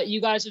ahead.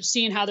 You guys have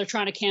seen how they're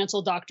trying to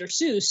cancel Dr.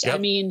 Seuss. Yep. I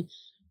mean,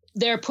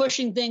 they're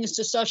pushing things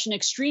to such an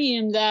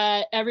extreme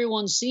that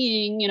everyone's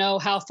seeing, you know,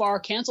 how far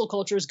cancel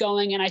culture is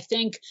going. And I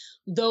think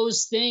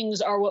those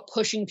things are what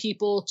pushing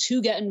people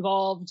to get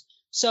involved.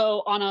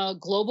 So on a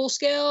global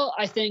scale,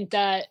 I think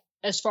that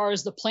as far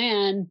as the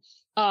plan,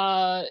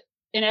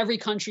 in every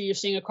country you're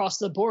seeing across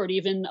the board,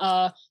 even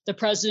the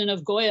president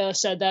of Goya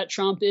said that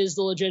Trump is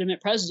the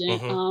legitimate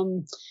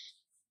president.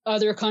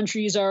 Other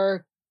countries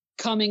are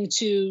coming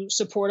to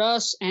support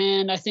us,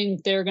 and I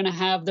think they're going to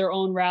have their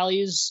own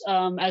rallies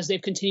as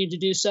they've continued to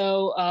do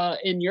so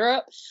in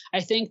Europe.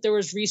 I think there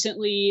was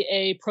recently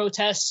a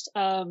protest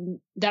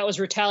that was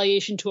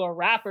retaliation to a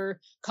rapper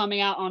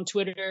coming out on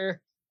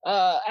Twitter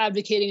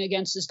advocating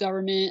against this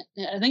government.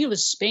 I think it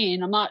was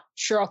Spain. I'm not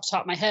sure off the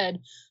top of my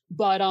head,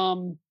 but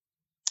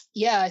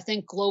yeah, I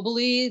think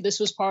globally this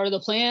was part of the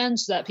plan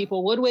so that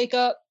people would wake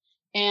up.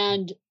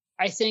 And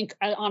I think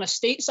on a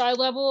stateside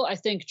level, I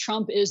think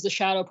Trump is the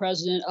shadow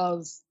president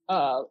of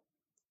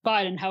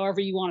Biden,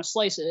 however you want to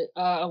slice it,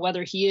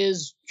 whether he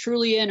is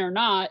truly in or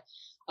not.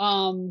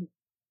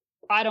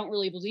 I don't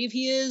really believe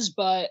he is,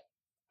 but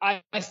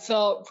I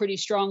felt pretty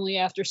strongly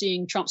after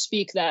seeing Trump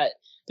speak that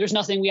there's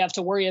nothing we have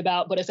to worry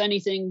about. But if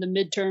anything, the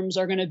midterms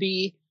are going to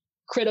be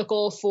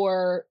critical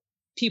for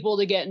people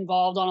to get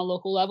involved on a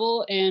local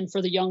level and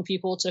for the young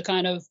people to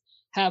kind of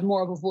have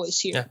more of a voice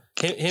here.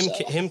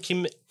 Yeah.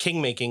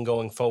 King making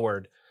going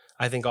forward,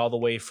 I think all the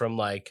way from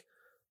like,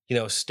 you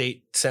know,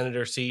 state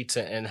senator seats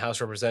and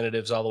House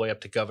representatives all the way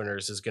up to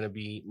governors is going to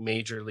be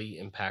majorly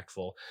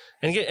impactful.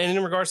 And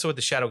in regards to what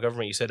the shadow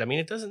government you said, I mean,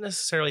 it doesn't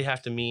necessarily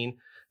have to mean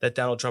that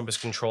Donald Trump is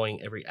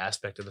controlling every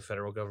aspect of the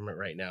federal government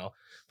right now.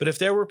 But if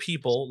there were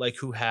people like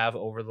who have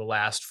over the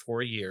last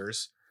 4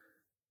 years,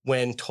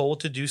 when told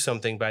to do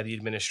something by the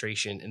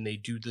administration and they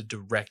do the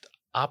direct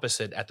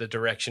opposite at the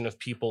direction of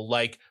people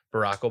like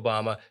Barack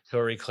Obama,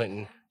 Hillary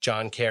Clinton,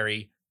 John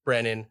Kerry,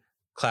 Brennan,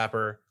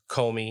 Clapper,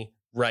 Comey,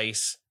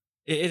 Rice,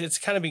 it's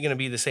kind of going to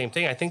be the same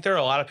thing. I think there are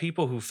a lot of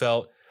people who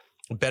felt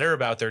better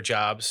about their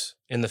jobs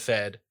in the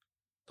Fed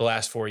the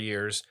last 4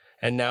 years,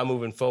 and now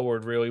moving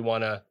forward really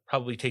want to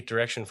probably take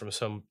direction from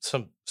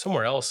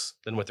somewhere else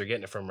than what they're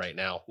getting it from right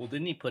now. Well,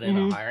 didn't he put in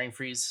a hiring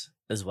freeze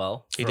as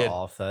well for He did.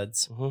 all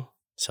feds?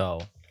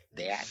 So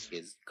that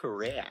is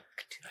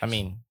correct. I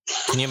mean,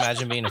 can you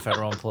imagine being a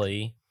federal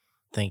employee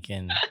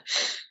thinking,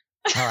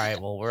 all right,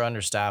 well, we're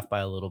understaffed by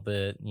a little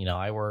bit. You know,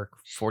 I work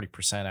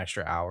 40%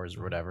 extra hours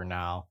or whatever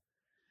now.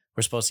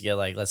 We're supposed to get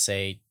like, let's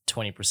say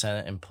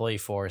 20% employee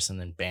force, and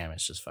then bam,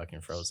 it's just fucking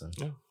frozen.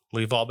 Yeah.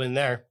 We've all been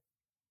there.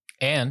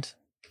 And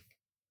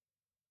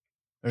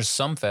there's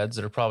some feds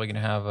that are probably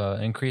going to have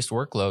an increased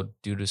workload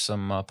due to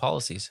some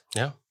policies.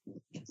 Yeah.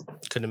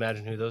 Couldn't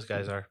imagine who those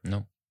guys are.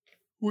 No.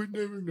 We'd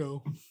never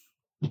know.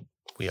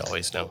 We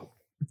always know.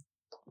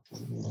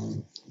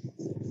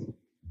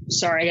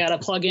 Sorry, I got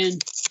to plug in.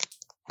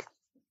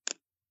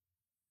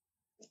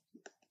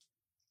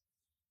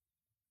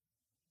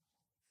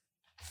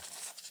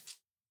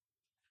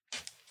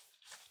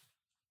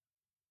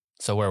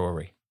 So where were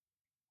we?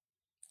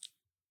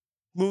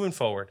 Moving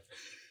forward,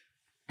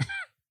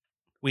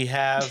 we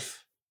have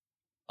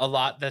a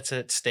lot that's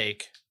at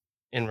stake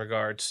in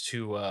regards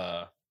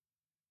to,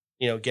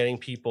 getting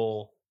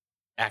people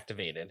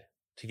activated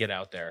to get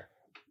out there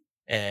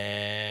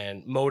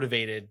and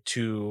motivated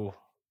to,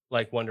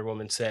 like Wonder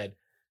Woman said,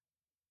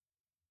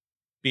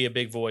 be a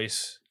big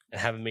voice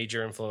and have a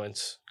major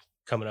influence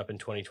coming up in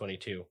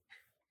 2022.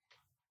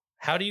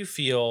 How do you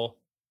feel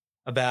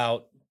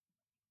about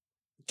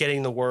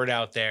getting the word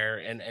out there,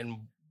 and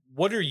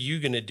what are you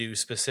going to do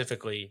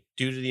specifically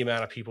due to the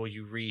amount of people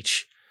you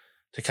reach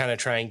to kind of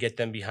try and get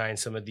them behind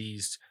some of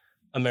these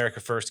America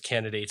First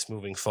candidates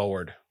moving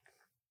forward?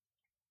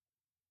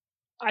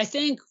 I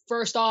think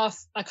first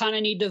off, I kind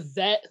of need to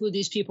vet who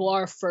these people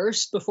are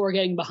first before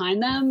getting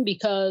behind them,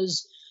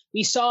 because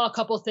we saw a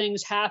couple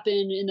things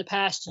happen in the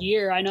past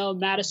year. I know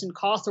Madison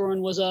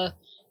Cawthorn was a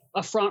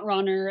front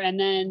runner, and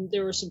then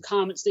there were some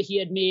comments that he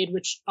had made,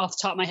 which off the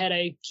top of my head,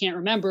 I can't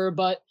remember,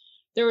 but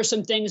there were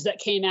some things that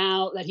came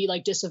out that he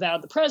like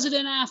disavowed the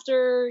president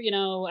after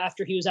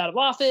he was out of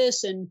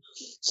office. And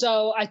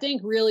so I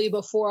think really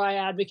before I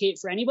advocate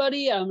for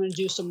anybody, I'm going to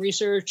do some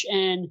research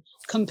and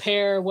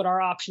compare what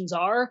our options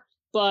are,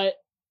 but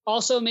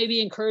also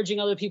maybe encouraging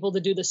other people to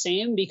do the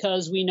same,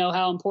 because we know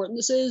how important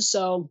this is.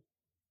 So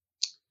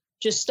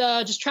just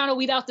trying to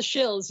weed out the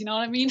shills, you know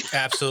what I mean?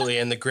 Absolutely.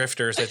 And the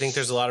grifters, I think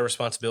there's a lot of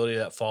responsibility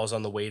that falls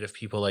on the weight of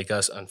people like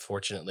us,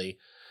 unfortunately.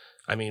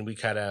 I mean, we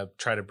kind of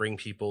try to bring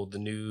people the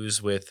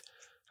news with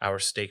our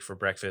steak for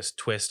breakfast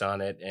twist on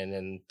it. And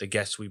then the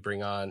guests we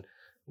bring on,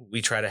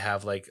 we try to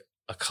have like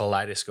a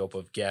kaleidoscope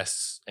of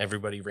guests,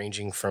 everybody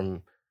ranging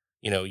from,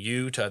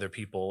 you to other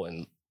people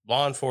in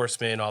law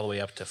enforcement, all the way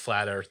up to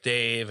Flat Earth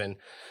Dave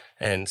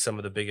and some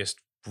of the biggest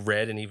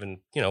red. And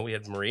even, we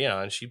had Maria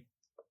on, she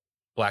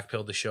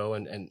blackpilled the show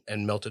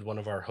and melted one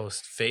of our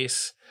hosts'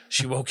 face.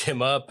 She woke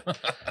him up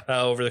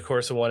over the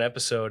course of one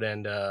episode.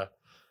 And,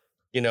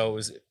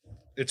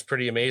 it's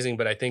pretty amazing.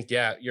 But I think,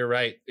 yeah, you're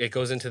right. It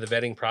goes into the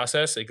vetting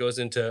process. It goes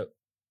into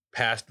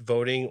past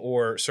voting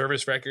or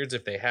service records,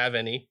 if they have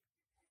any.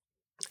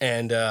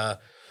 and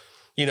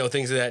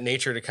things of that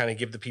nature to kind of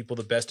give the people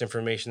the best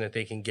information that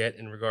they can get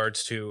in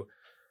regards to.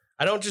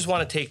 I don't just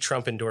want to take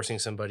Trump endorsing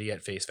somebody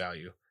at face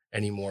value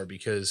anymore,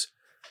 because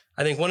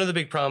I think one of the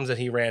big problems that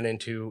he ran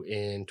into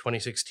in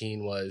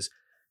 2016 was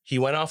he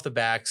went off the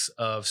backs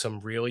of some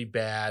really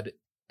bad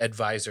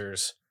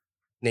advisors,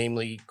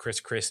 namely Chris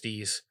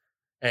Christie's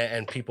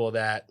and people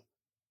that,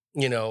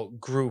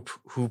 group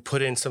who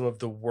put in some of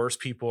the worst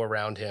people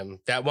around him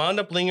that wound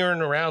up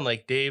lingering around,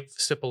 like Dave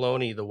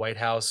Cipollone, the White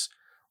House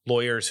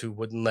lawyers who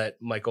wouldn't let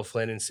Michael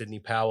Flynn and Sidney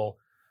Powell,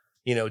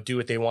 do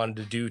what they wanted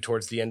to do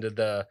towards the end of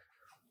the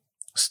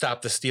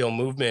Stop the Steal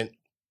movement.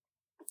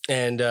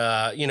 And,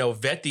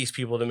 vet these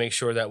people to make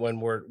sure that when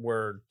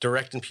we're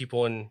directing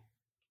people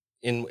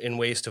in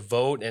ways to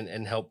vote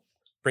and help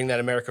bring that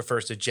America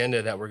First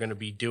agenda, that we're going to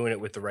be doing it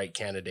with the right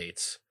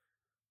candidates.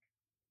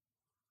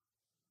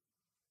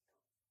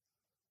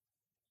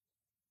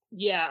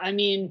 Yeah, I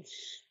mean,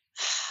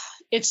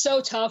 it's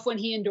so tough when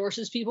he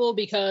endorses people,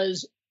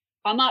 because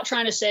I'm not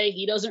trying to say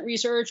he doesn't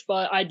research,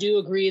 but I do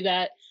agree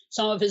that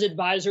some of his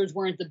advisors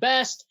weren't the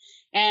best.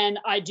 And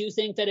I do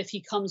think that if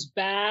he comes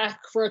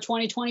back for a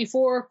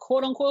 2024,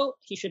 quote unquote,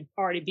 he should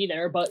already be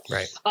there. But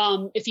right.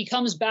 If he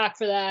comes back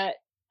for that,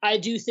 I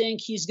do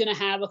think he's going to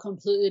have a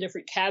completely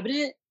different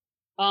cabinet.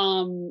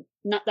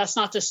 That's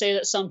not to say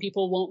that some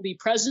people won't be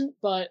present,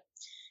 but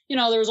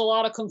there was a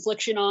lot of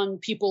confliction on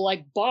people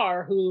like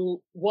Barr,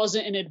 who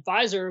wasn't an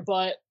advisor,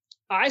 but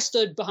I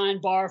stood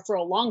behind Barr for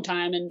a long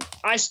time, and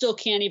I still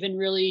can't even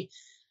really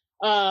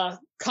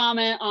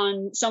comment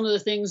on some of the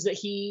things that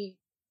he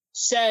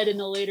said in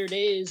the later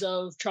days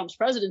of Trump's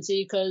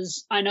presidency,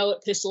 because I know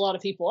it pissed a lot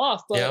of people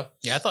off. But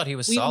yeah, I thought he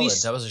was solid.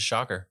 That was a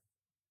shocker.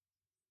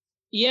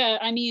 Yeah,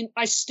 I mean,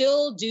 I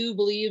still do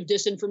believe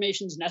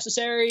disinformation is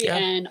necessary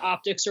and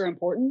optics are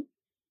important.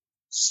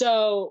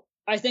 So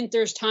I think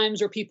there's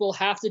times where people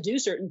have to do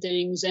certain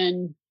things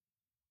and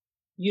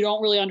you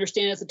don't really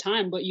understand at the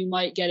time, but you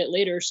might get it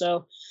later.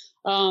 So,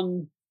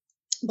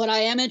 but I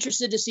am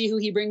interested to see who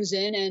he brings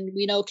in. And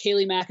we know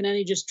Kayleigh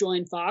McEnany just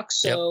joined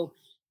Fox. So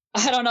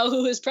I don't know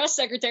who his press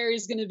secretary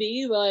is going to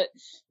be, but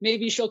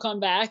maybe she'll come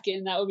back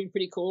and that would be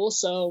pretty cool.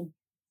 So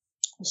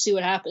we'll see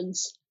what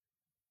happens.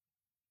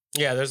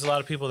 Yeah, there's a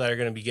lot of people that are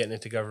going to be getting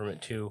into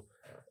government too.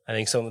 I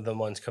think some of the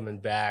ones coming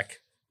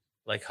back,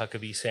 like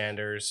Huckabee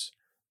Sanders,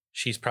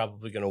 she's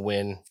probably going to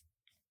win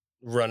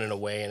running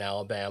away in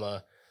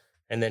Alabama.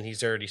 And then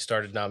he's already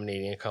started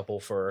nominating a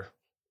couple for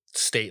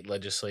state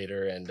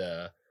legislator. And,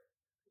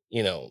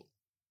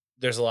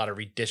 there's a lot of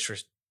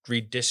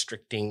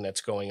redistricting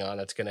that's going on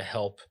that's going to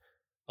help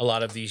a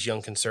lot of these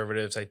young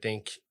conservatives. I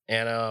think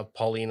Anna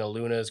Paulina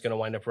Luna is going to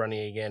wind up running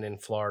again in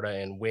Florida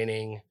and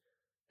winning.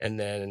 And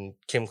then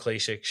Kim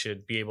Klacik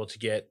should be able to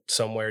get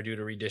somewhere due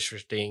to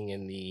redistricting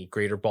in the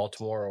greater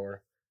Baltimore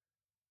or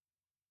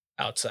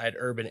outside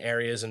urban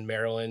areas in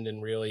Maryland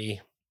and really,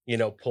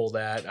 pull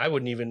that. I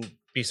wouldn't even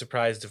be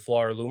surprised if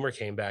Laura Loomer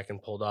came back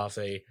and pulled off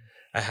a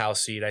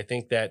House seat. I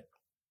think that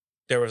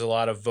there was a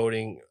lot of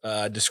voting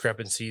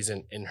discrepancies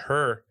in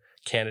her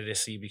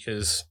candidacy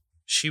because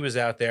she was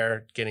out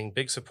there getting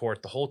big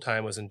support the whole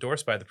time, was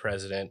endorsed by the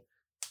president,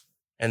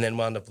 and then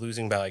wound up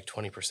losing by like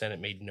 20%. It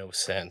made no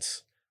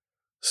sense.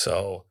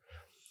 So,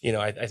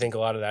 I think a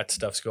lot of that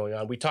stuff's going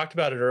on. We talked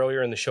about it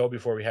earlier in the show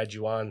before we had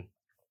you on.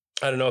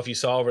 I don't know if you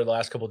saw over the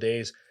last couple of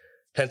days,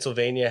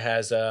 Pennsylvania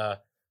has the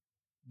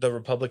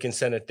Republican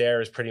Senate there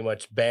is pretty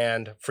much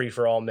banned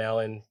free-for-all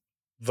mail-in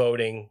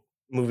voting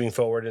moving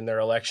forward in their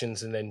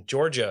elections. And then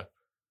Georgia,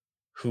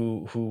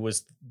 who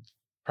was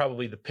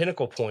probably the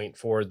pinnacle point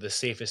for the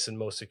safest and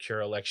most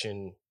secure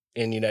election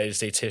in United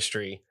States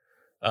history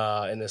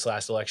in this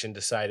last election,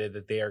 decided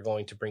that they are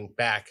going to bring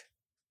back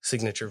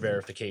signature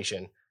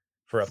verification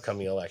for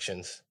upcoming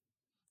elections.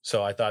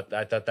 So I thought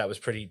that was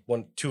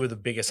two of the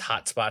biggest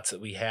hot spots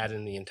that we had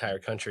in the entire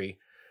country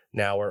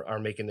now are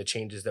making the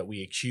changes that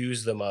we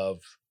accuse them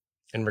of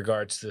in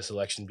regards to this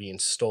election being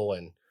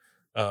stolen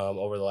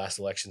over the last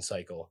election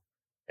cycle.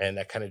 And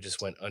that kind of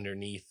just went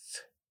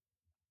underneath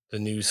the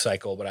news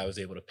cycle, but I was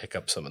able to pick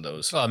up some of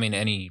those. Well, I mean,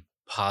 any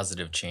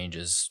positive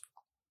changes,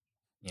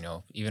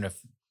 even if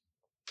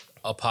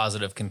a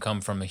positive can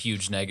come from a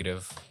huge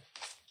negative,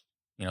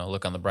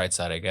 look on the bright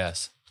side, I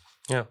guess.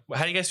 Yeah.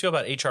 How do you guys feel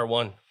about HR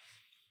 1?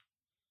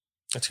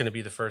 That's going to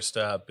be the first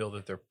bill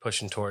that they're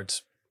pushing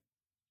towards.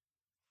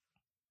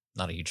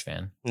 Not a huge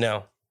fan.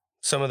 No.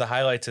 Some of the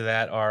highlights of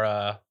that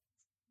are,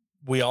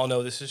 we all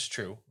know this is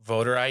true.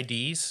 Voter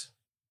IDs,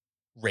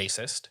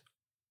 racist.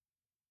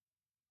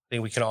 I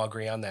think we can all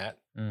agree on that.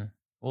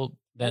 Well,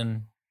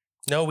 then.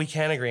 No, we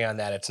can't agree on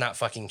that. It's not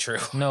fucking true.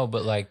 No,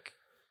 but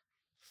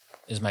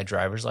is my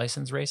driver's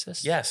license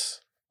racist?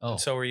 Yes. Oh. And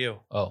so are you.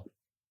 Oh.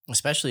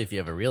 Especially if you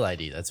have a real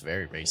ID, that's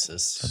very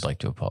racist. I'd like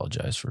to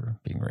apologize for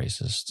being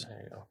racist.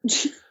 There you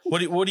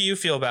go. What do you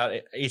feel about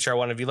HR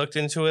 1? Have you looked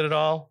into it at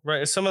all?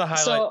 Right. Some of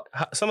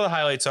the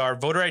highlights are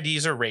voter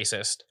IDs are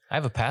racist. I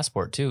have a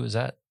passport too. Is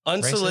that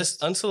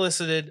racist?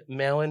 Unsolicited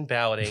mail-in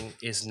balloting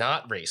is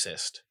not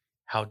racist.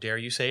 How dare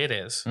you say it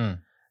is?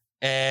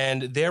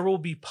 And there will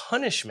be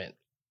punishment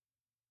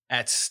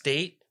at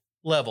state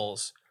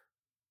levels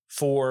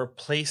for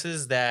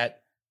places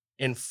that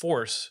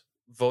enforce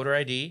voter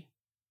ID,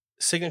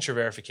 signature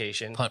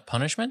verification,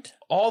 punishment,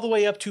 all the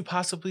way up to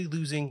possibly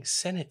losing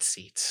Senate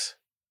seats.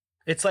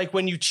 It's like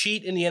when you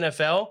cheat in the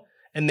NFL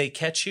and they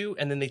catch you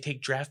and then they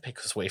take draft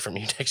picks away from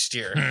you next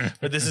year.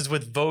 But this is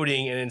with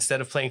voting, and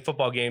instead of playing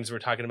football games, we're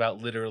talking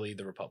about literally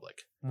the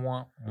Republic.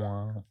 Wah,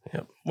 wah.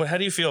 Yep. Well, how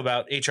do you feel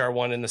about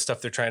HR1 and the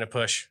stuff they're trying to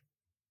push?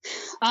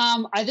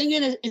 I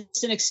think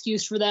it's an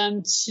excuse for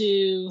them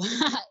to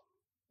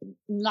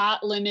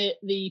not limit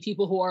the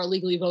people who are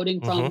illegally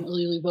voting from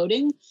illegally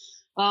voting.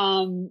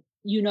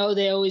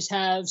 They always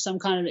have some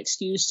kind of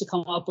excuse to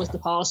come up with the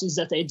policies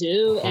that they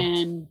do.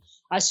 And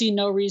I see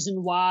no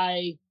reason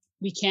why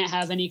we can't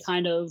have any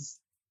kind of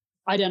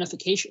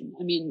identification.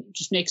 I mean, it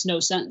just makes no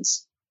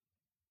sense.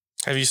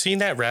 Have you seen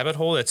that rabbit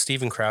hole that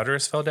Steven Crowder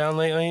has fell down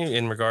lately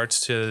in regards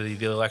to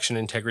the election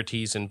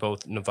integrities in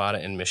both Nevada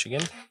and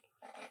Michigan?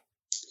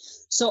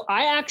 So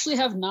I actually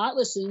have not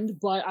listened,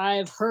 but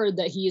I've heard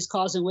that he is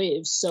causing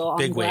waves. So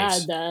I'm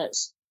glad that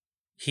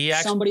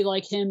somebody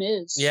like him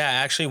is. Yeah,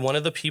 actually, one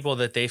of the people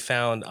that they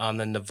found on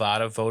the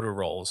Nevada voter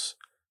rolls,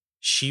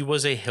 she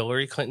was a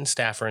Hillary Clinton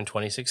staffer in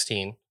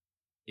 2016.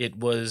 It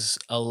was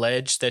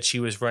alleged that she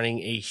was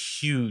running a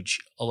huge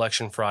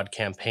election fraud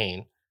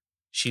campaign.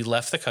 She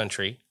left the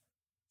country,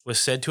 was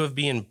said to have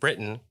been in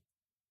Britain,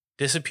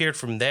 disappeared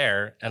from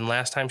there, and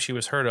last time she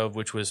was heard of,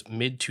 which was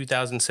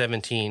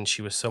mid-2017,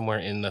 she was somewhere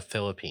in the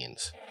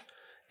Philippines.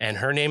 And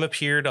her name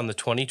appeared on the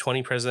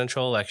 2020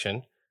 presidential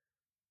election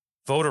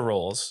voter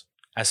rolls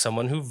as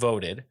someone who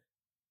voted.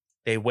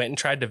 They went and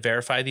tried to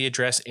verify the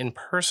address in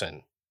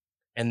person.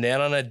 And then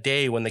on a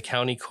day when the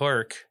county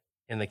clerk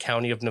in the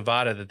county of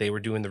Nevada that they were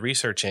doing the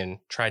research in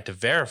tried to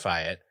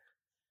verify it,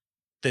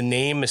 the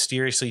name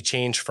mysteriously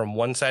changed from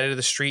one side of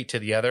the street to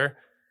the other.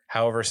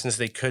 However, since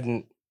they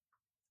couldn't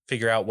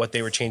figure out what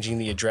they were changing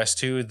the address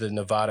to, the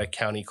Nevada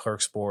County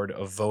Clerk's Board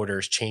of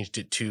Voters changed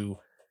it to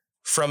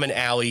from an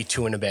alley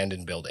to an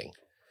abandoned building.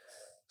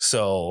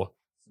 So,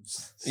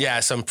 yeah,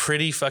 some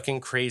pretty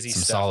fucking crazy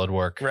stuff. Some solid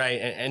work. Right.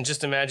 And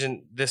just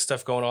imagine this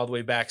stuff going all the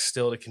way back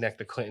still to connect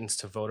the Clintons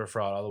to voter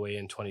fraud all the way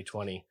in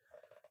 2020.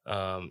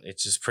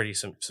 It's just pretty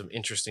some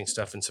interesting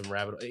stuff and some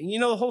rabbit.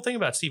 The whole thing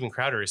about Steven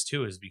Crowder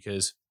is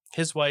because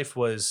his wife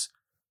was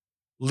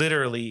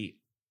literally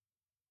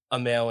a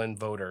mail-in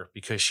voter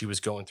because she was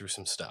going through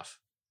some stuff.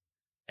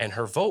 And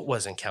her vote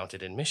wasn't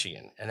counted in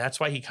Michigan. And that's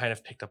why he kind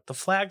of picked up the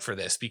flag for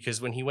this,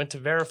 because when he went to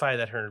verify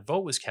that her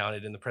vote was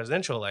counted in the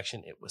presidential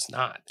election, it was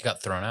not. It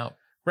got thrown out.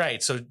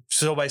 Right.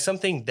 So by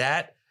something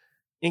that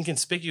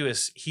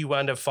inconspicuous, he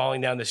wound up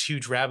falling down this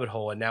huge rabbit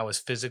hole and now is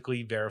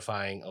physically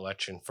verifying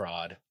election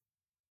fraud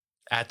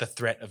at the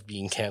threat of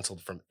being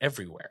canceled from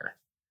everywhere.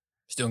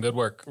 He's doing good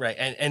work. Right.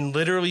 And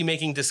literally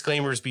making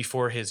disclaimers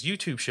before his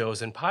YouTube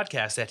shows and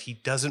podcasts that he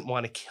doesn't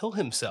want to kill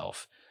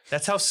himself.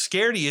 That's how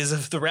scared he is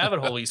of the rabbit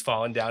hole he's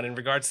fallen down in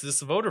regards to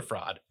this voter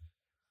fraud.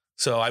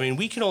 So, I mean,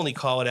 we can only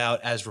call it out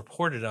as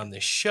reported on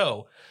this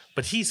show,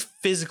 but he's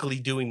physically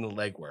doing the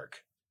legwork.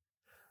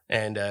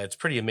 And it's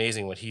pretty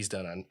amazing what he's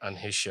done on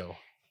his show.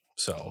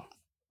 So...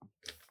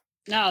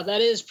 No, that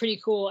is pretty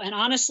cool. And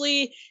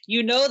honestly,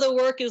 the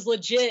work is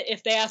legit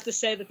if they have to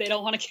say that they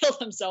don't want to kill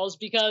themselves,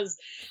 because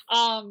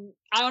I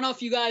don't know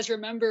if you guys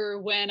remember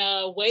when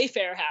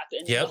Wayfair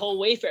happened, the whole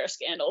Wayfair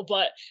scandal,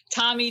 but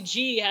Tommy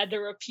G had to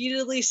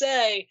repeatedly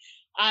say,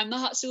 I'm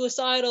not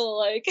suicidal.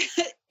 Like,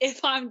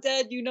 if I'm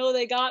dead,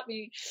 they got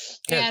me.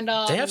 Yeah, and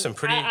they have some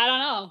pretty, I don't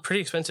know,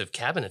 pretty expensive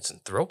cabinets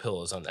and throw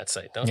pillows on that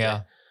site, don't they?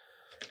 Yeah.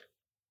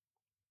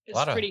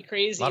 It's pretty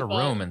crazy. A lot of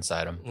room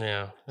inside them.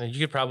 Yeah. You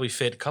could probably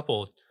fit a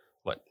couple...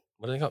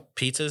 What do they call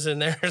pizzas in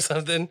there or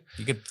something?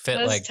 You could fit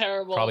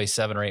probably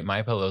 7 or 8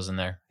 MyPillows in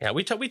there. Yeah,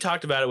 we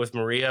talked about it with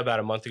Maria about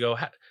a month ago.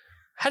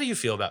 How do you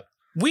feel about it?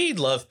 We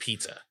love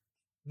pizza.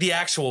 The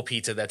actual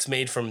pizza that's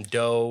made from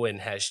dough and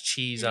has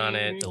cheese on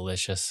it.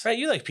 Delicious. Right,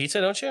 you like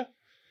pizza, don't you?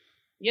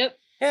 Yep.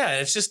 Yeah,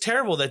 it's just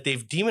terrible that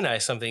they've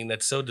demonized something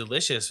that's so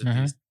delicious with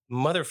these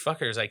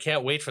motherfuckers. I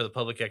can't wait for the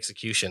public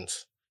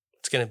executions.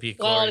 It's going to be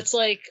glorious. Well, it's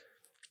like,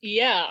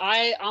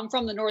 I'm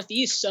from the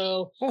Northeast,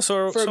 so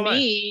for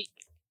me...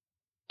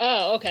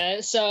 Oh,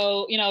 okay.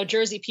 So,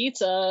 Jersey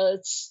pizza,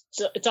 it's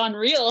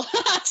unreal.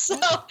 So,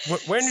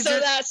 where in New Jersey?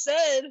 That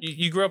said,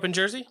 you grew up in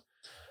Jersey?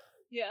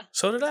 Yeah.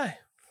 So did I.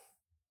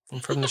 I'm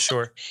from the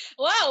shore.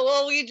 Wow.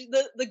 Well,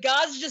 the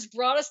gods just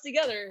brought us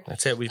together.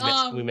 That's it. We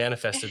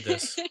manifested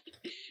this.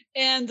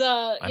 And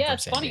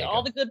it's funny. Diego.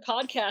 All the good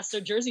podcasts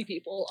are Jersey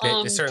people.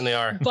 They certainly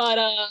are. But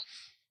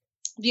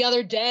the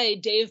other day,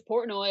 Dave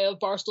Portnoy of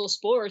Barstool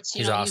Sports,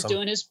 he's awesome. He's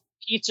doing his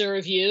pizza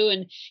review,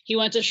 and he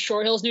went to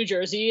Short Hills, New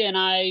Jersey, and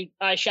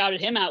I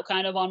shouted him out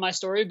kind of on my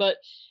story. But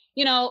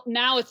now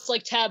it's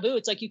like taboo.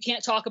 It's like you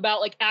can't talk about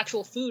like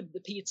actual food,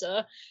 the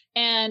pizza,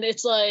 and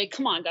it's like,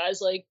 come on,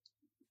 guys, like,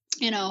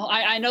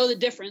 I know the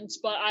difference,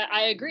 but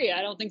I agree.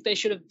 I don't think they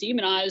should have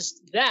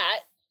demonized that.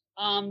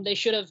 They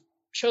should have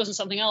chosen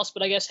something else.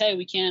 But I guess, hey,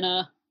 we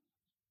can't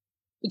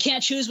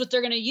choose what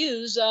they're going to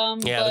use.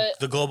 But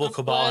the global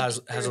cabal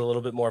has a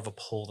little bit more of a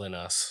pull than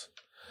us.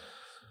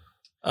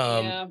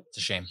 It's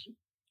a shame.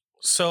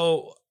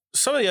 So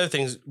some of the other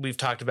things we've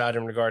talked about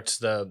in regards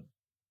to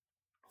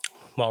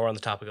while we're on the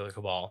topic of the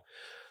cabal,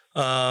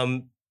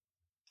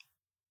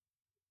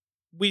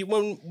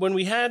 when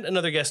we had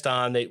another guest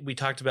on, we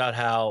talked about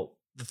how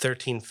the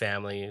 13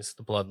 families,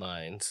 the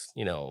bloodlines,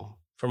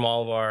 from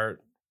all of our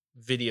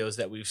videos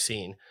that we've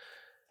seen,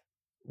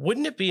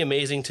 wouldn't it be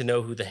amazing to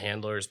know who the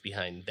handlers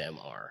behind them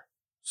are?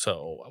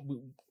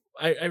 So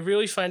I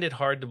really find it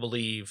hard to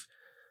believe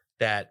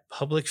that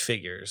public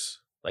figures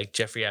like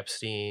Jeffrey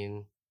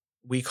Epstein,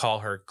 we call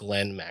her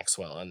Glenn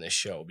Maxwell on this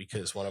show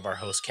because one of our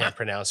hosts can't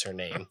pronounce her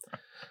name.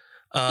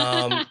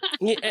 And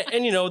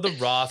the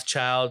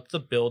Rothschilds, the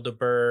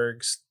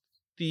Bilderbergs,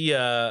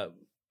 the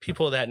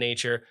people of that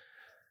nature,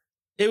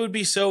 it would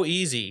be so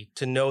easy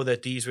to know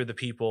that these were the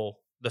people,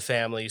 the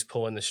families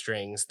pulling the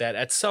strings, that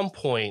at some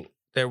point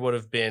there would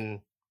have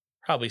been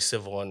probably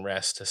civil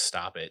unrest to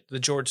stop it. The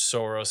George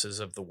Soroses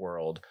of the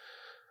world.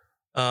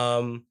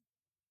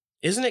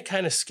 Isn't it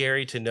kind of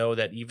scary to know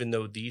that even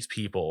though these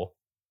people,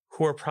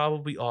 who are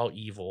probably all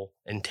evil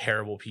and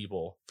terrible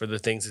people for the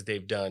things that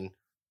they've done,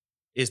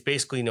 is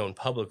basically known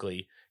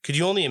publicly, could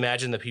you only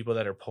imagine the people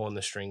that are pulling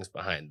the strings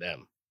behind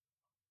them?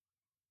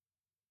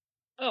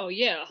 Oh,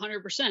 yeah,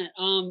 100%. I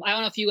don't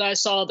know if you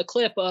guys saw the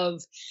clip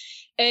of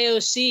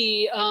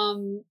AOC.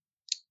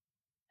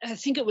 I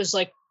think it was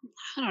like,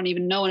 I don't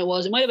even know when it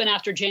was. It might have been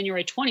after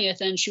January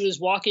 20th, and she was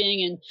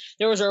walking, and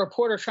there was a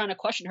reporter trying to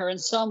question her, and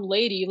some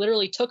lady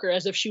literally took her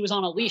as if she was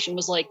on a leash and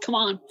was like, come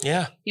on.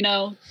 Yeah.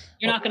 You're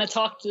not going to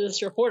talk to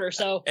this reporter.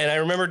 So, and I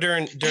remember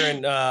during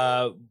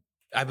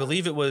I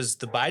believe it was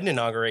the Biden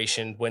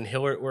inauguration when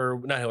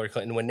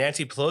when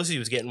Nancy Pelosi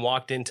was getting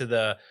walked into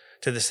the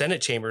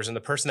Senate chambers, and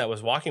the person that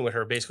was walking with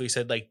her basically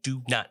said, like,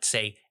 do not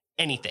say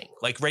anything,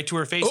 like right to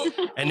her face.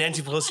 And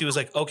Nancy Pelosi was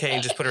like, okay,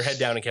 and just put her head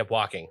down and kept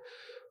walking.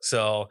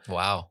 So,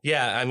 wow.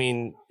 Yeah. I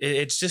mean,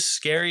 it's just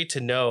scary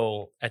to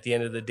know at the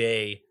end of the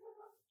day,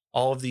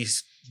 all of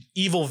these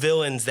evil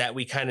villains that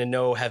we kind of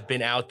know have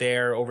been out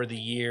there over the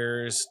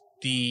years,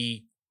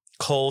 the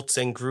cults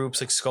and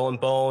groups like Skull and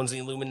Bones, the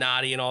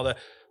Illuminati, and all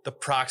the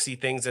proxy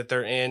things that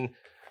they're in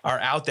are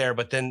out there.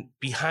 But then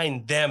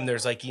behind them,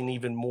 there's like an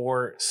even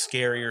more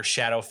scarier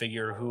shadow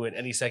figure who at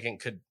any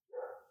second could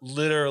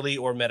literally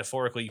or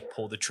metaphorically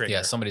pull the trigger.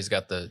 Yeah, somebody's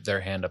got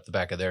their hand up the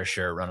back of their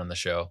shirt running the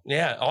show.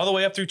 Yeah, all the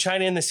way up through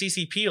China and the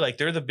CCP. Like,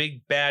 they're the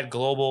big bad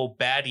global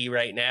baddie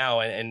right now,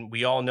 and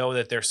we all know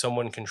that there's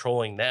someone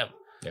controlling them.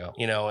 Yeah,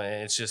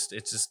 and it's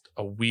just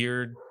a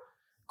weird,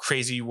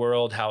 crazy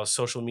world how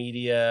social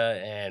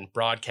media and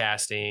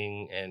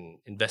broadcasting and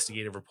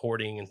investigative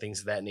reporting and things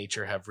of that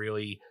nature have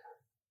really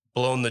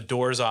blown the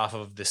doors off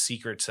of the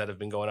secrets that have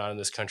been going on in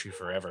this country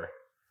forever.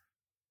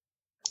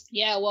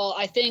 Yeah, well,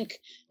 I think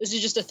this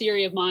is just a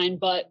theory of mine,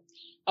 but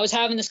I was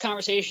having this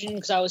conversation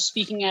because I was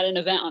speaking at an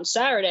event on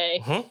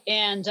Saturday,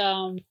 and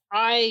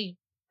I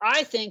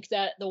think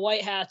that the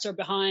white hats are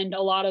behind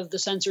a lot of the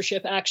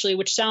censorship, actually,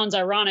 which sounds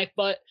ironic,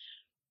 but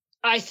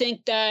I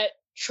think that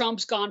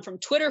Trump's gone from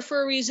Twitter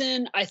for a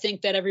reason. I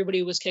think that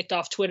everybody was kicked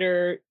off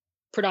Twitter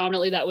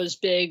predominantly that was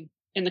big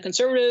in the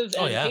conservative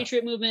and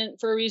patriot movement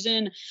for a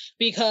reason,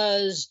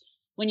 because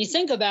when you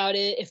think about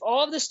it, if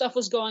all of this stuff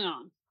was going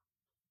on,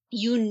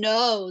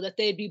 that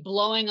they'd be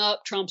blowing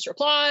up Trump's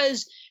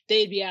replies,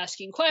 they'd be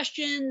asking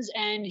questions,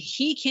 and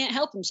he can't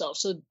help himself.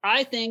 So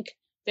I think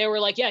they were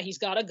like, yeah, he's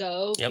got to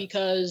go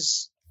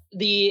because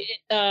the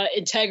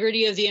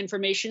integrity of the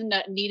information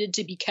that needed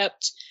to be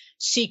kept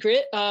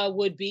secret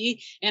would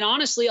be. And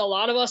honestly, a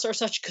lot of us are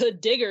such good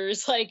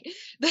diggers. Like,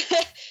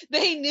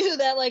 they knew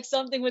that like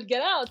something would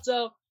get out.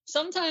 So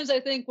sometimes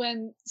I think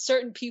when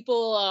certain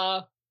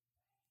people,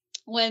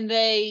 when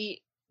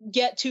they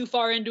get too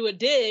far into a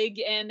dig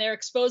and they're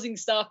exposing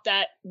stuff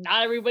that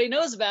not everybody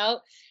knows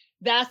about,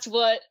 that's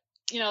what,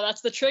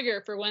 that's the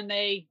trigger for when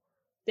they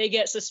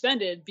get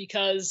suspended,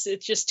 because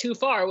it's just too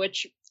far,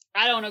 which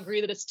I don't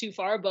agree that it's too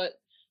far, but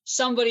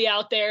somebody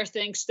out there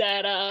thinks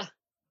that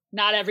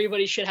not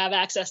everybody should have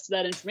access to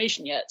that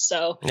information yet.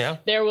 So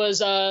there was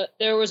a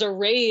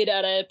raid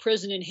at a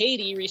prison in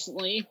Haiti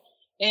recently,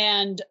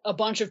 and a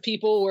bunch of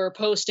people were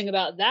posting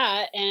about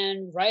that.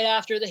 And right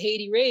after the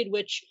Haiti raid,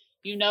 which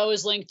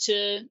is linked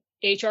to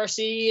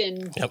HRC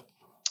and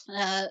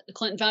the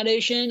Clinton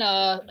Foundation,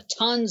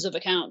 tons of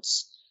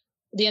accounts.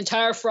 The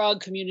entire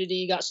frog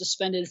community got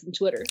suspended from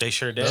Twitter. They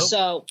sure did.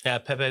 So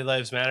Pepe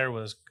Lives Matter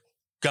was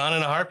gone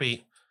in a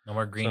heartbeat. No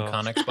more green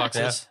Connex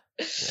boxes.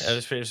 Yeah,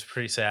 it was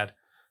pretty sad.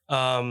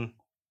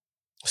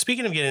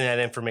 Speaking of getting that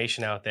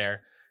information out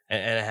there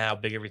and how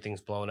big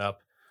everything's blown up,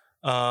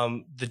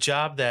 the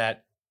job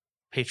that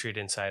Patriot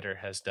Insider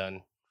has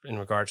done in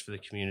regards for the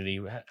community,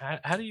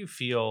 how do you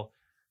feel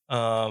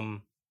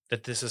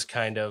that this is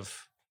kind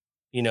of,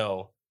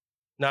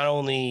 not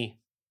only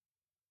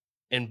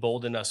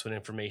emboldened us with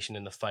information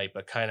in the fight,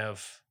 but kind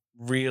of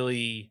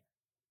really,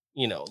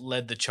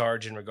 led the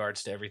charge in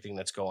regards to everything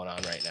that's going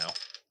on right now?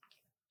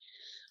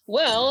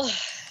 Well,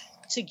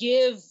 to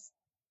give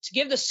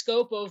the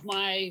scope of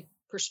my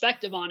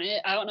perspective on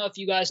it, I don't know if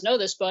you guys know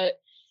this, but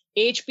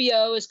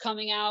HBO is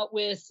coming out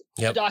with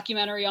a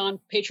documentary on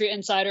Patriot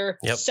Insider.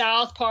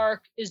 South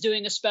Park is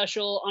doing a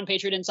special on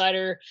Patriot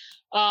Insider.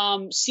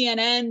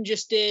 CNN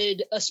just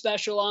did a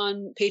special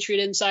on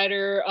Patriot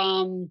Insider.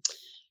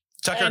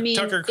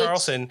 Tucker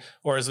Carlson,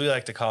 or as we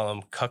like to call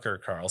him,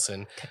 Cucker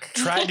Carlson,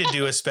 tried to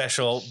do a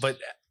special, but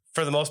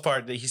for the most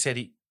part, he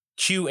said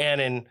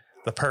QAnon,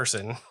 the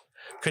person,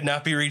 could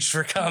not be reached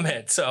for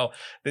comment. So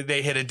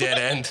they hit a dead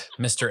end.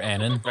 Mr.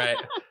 Annan. Right.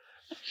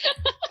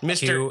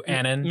 Mr.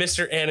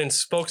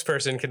 Annan's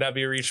spokesperson could not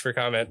be reached for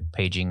comment.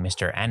 Paging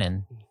Mr.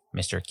 Annan.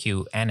 Mr.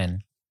 Q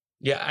Annan.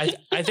 Yeah,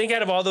 I think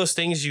out of all those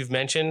things you've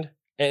mentioned,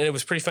 and it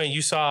was pretty funny,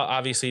 you saw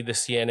obviously the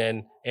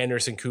CNN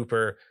Anderson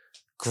Cooper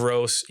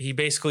gross. He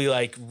basically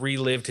like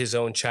relived his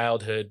own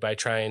childhood by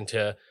trying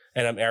to,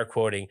 and I'm air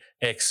quoting,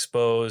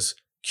 expose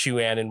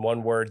QAnon,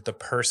 one word, the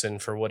person,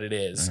 for what it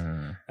is.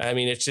 I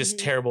mean, it's just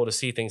terrible to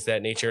see things of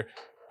that nature.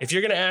 If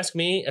you're going to ask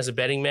me as a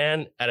betting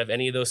man, out of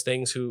any of those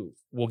things who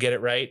will get it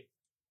right,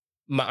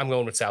 I'm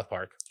going with South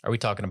Park. Are we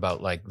talking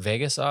about like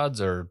Vegas odds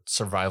or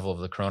survival of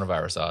the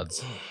coronavirus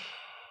odds?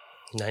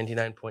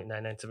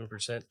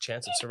 99.997%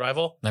 chance of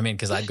survival. I mean,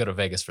 because I'd go to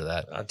Vegas for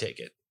that. I'll take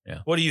it. Yeah.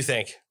 What do you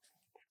think?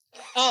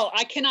 Oh,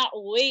 I cannot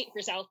wait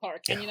for South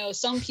Park. And,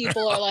 some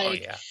people are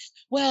like,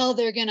 well,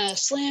 they're going to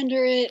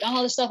slander it,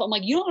 all this stuff. I'm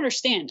like, you don't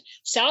understand.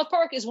 South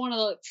Park is one of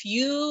the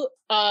few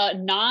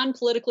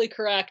non-politically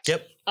correct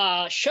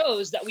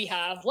shows that we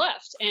have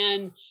left.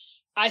 And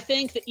I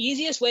think the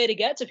easiest way to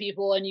get to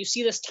people, and you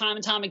see this time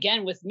and time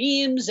again with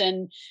memes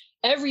and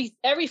every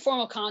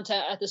form of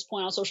content at this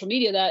point on social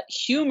media, that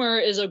humor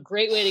is a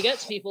great way to get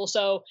to people.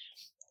 So,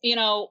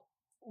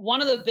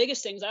 one of the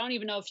biggest things, I don't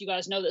even know if you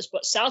guys know this,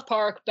 but South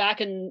Park back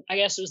in, I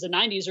guess it was the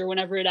 90s or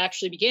whenever it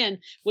actually began,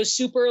 was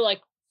super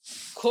like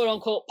quote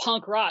unquote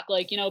punk rock.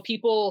 Like,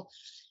 people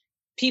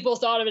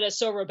thought of it as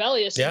so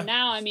rebellious. And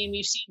now, I mean,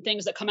 we've seen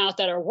things that come out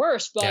that are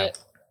worse, but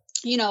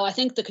I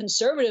think the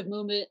conservative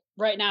movement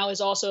right now is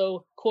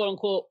also quote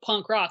unquote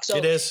punk rock. So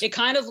it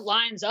kind of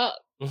lines up.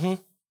 Well,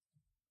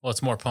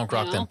 it's more punk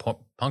rock than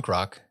punk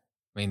rock.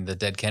 I mean, the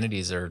Dead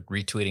Kennedys are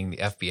retweeting the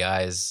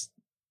FBI's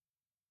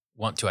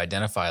want to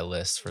identify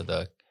lists for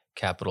the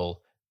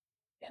Capitol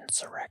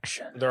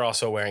insurrection. They're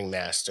also wearing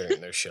masks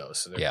during their shows,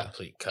 so they're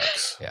complete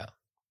cucks.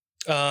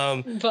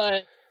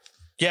 But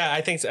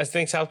I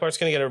think South Park's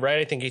going to get it right.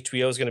 I think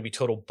HBO is going to be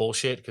total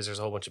bullshit because there's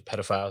a whole bunch of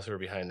pedophiles who are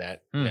behind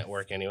that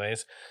network,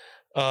 anyways.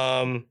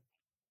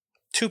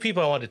 Two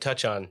people I wanted to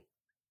touch on,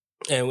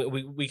 and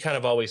we kind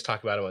of always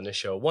talk about them on this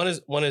show. One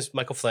is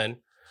Michael Flynn.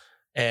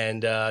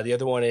 And the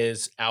other one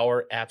is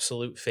our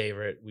absolute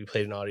favorite. We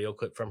played an audio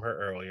clip from her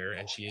earlier,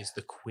 and she is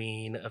the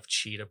queen of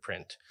cheetah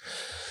print,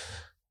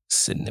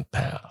 Sidney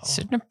Powell.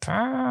 Sidney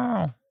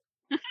Powell.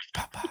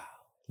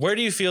 Where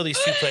do you feel these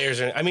two players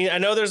are? I mean, I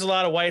know there's a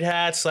lot of white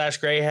hats /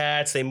 gray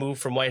hats. They move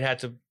from white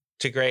hat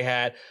to gray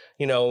hat.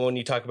 When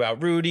you talk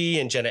about Rudy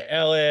and Jenna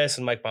Ellis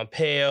and Mike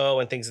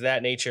Pompeo and things of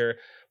that nature.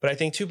 But I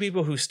think two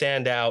people who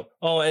stand out.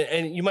 Oh,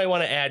 and you might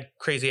want to add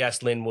crazy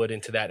ass Linwood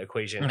into that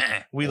equation.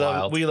 We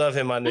love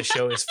him on this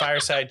show. His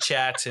fireside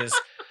chats,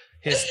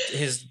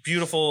 his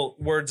beautiful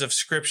words of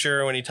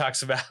scripture when he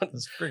talks about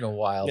it's freaking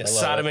wild.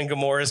 Sodom and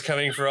Gomorrah is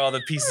coming for all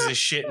the pieces of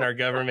shit in our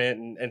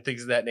government and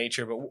things of that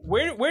nature. But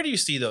where do you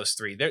see those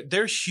three?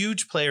 They're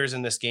huge players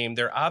in this game.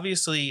 They're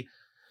obviously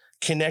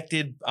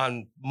connected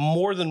on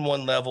more than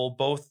one level,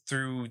 both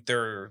through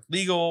their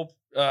legal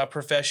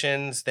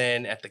professions,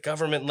 then at the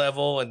government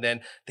level, and then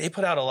they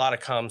put out a lot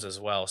of comms as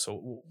well.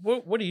 So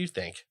what do you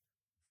think?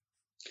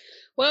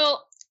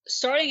 Well,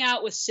 starting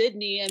out with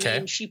Sydney, I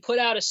mean, she put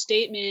out a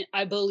statement,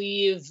 I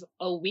believe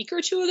a week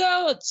or two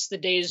ago. It's the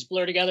days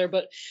blur together,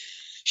 but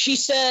she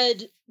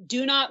said,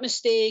 do not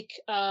mistake,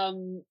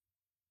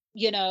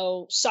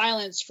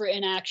 silence for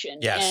inaction.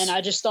 Yes. And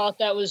I just thought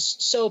that was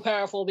so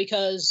powerful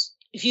because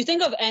if you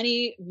think of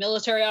any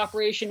military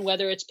operation,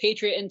 whether it's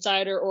Patriot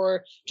Insider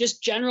or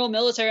just general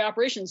military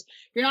operations,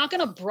 you're not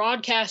going to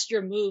broadcast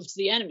your move to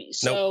the enemy.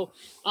 Nope.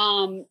 So,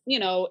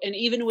 and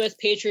even with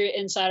Patriot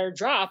Insider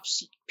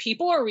drops,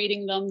 people are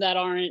reading them that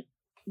aren't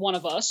one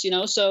of us,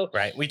 so.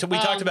 Right. We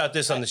talked about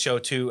this on the show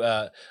too.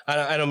 I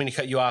don't mean to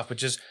cut you off, but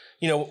just,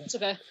 it's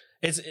okay.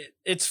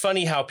 It's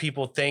funny how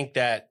people think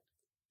that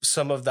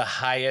some of the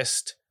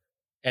highest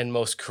and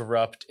most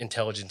corrupt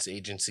intelligence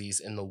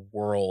agencies in the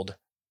world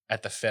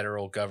at the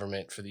federal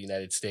government for the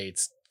United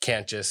States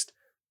can't just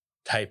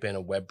type in a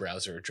web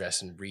browser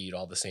address and read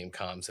all the same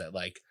comms that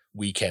like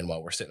we can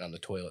while we're sitting on the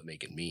toilet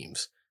making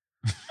memes.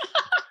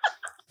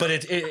 But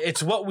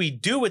it's what we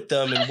do with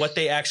them and what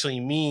they actually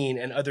mean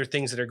and other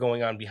things that are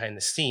going on behind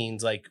the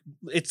scenes. Like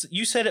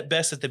you said it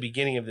best at the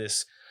beginning of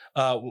this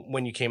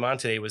when you came on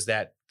today, was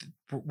that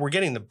we're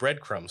getting the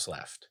breadcrumbs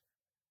left,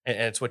 and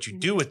it's what you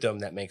do with them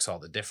that makes all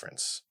the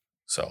difference.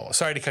 So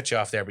sorry to cut you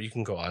off there, but you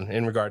can go on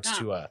in regards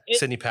to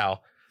Sidney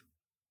Powell.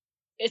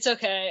 It's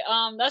okay.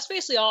 That's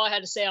basically all I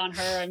had to say on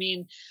her. I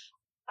mean,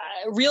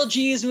 real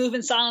G's move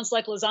in silence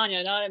like lasagna.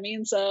 You know what I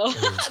mean? So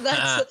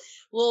that's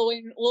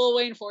Lil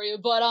Wayne for you.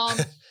 But I'm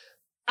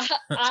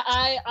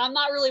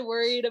not really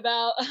worried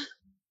about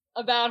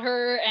about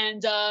her.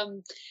 And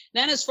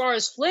then as far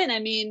as Flynn, I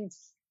mean,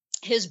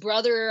 his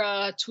brother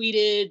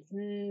tweeted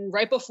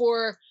right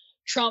before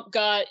Trump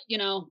got,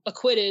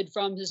 acquitted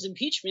from his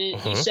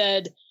impeachment. He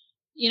said,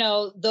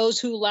 those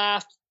who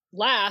laughed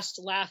last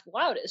laughed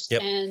loudest.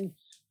 Yep. And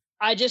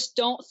I just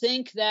don't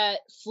think that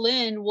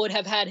Flynn would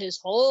have had his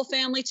whole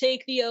family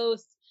take the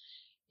oath.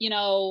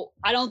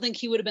 I don't think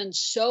he would have been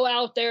so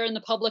out there in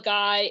the public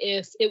eye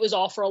if it was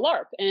all for a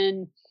LARP.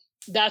 And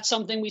that's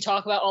something we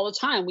talk about all the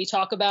time. We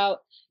talk about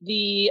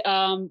the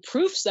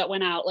proofs that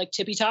went out, like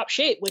Tippy Top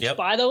Shape, which,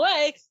 by the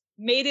way,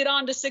 made it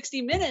onto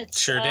 60 Minutes.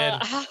 Sure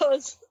did.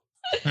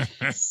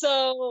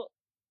 So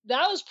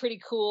that was pretty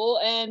cool.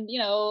 And,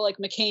 like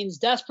McCain's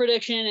death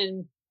prediction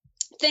and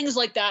things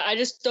like that. I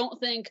just don't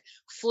think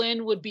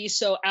Flynn would be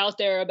so out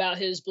there about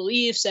his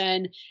beliefs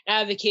and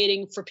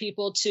advocating for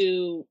people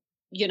to,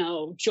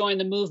 join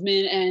the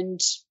movement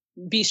and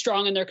be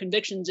strong in their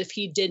convictions if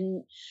he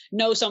didn't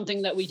know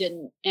something that we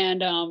didn't.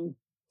 And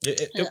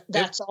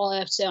that's all I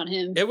have to say on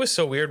him. It was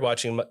so weird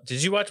watching.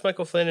 Did you watch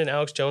Michael Flynn and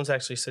Alex Jones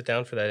actually sit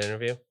down for that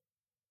interview?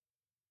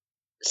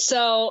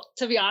 So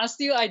to be honest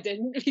with you, I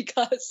didn't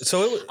because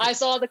I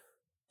saw the.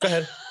 Go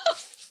ahead.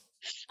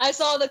 I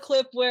saw the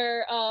clip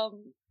where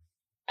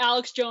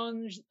Alex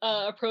Jones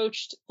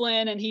approached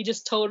Flynn and he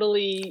just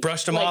totally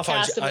brushed him off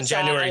on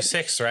January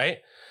 6th, right?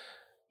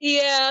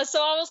 Yeah,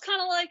 so I was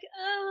kind of like,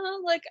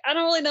 I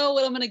don't really know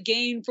what I'm going to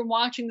gain from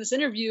watching this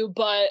interview,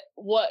 but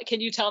what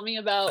can you tell me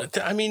about?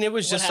 I mean, it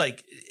was just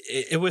like,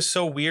 it was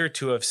so weird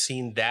to have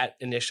seen that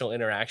initial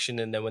interaction.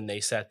 And then when they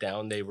sat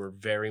down, they were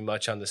very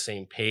much on the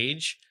same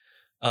page.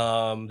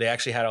 They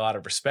actually had a lot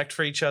of respect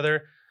for each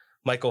other.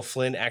 Michael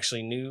Flynn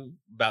actually knew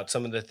about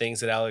some of the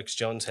things that Alex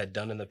Jones had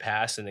done in the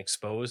past and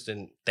exposed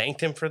and thanked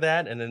him for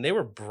that. And then they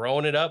were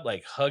broing it up,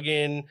 like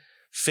hugging,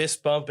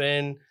 fist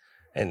bumping,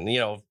 and,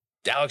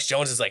 Alex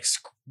Jones is like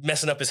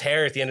messing up his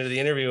hair at the end of the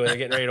interview when they're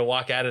getting ready to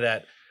walk out of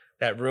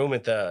that room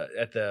at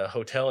the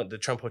hotel, at the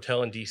Trump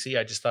Hotel in DC.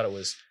 I just thought it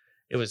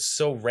was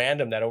so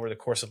random that over the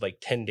course of like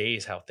 10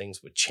 days, how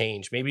things would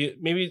change.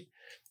 Maybe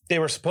they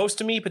were supposed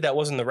to meet, but that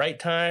wasn't the right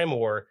time,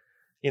 or,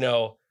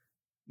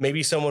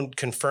 maybe someone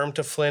confirmed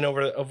to Flynn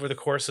over the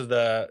course of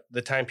the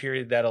time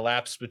period that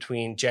elapsed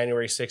between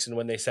January 6th and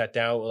when they sat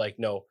down. Like,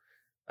 no,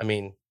 I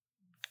mean,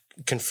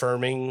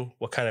 confirming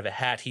what kind of a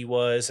hat he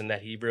was and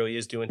that he really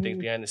is doing things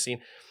behind the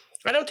scene.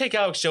 I don't take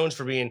Alex Jones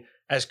for being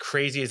as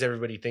crazy as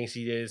everybody thinks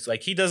he is.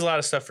 Like, he does a lot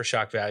of stuff for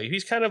shock value.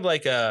 He's kind of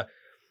like a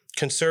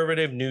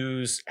conservative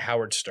news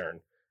Howard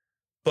Stern.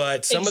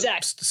 But some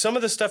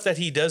of the stuff that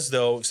he does,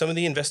 though, some of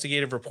the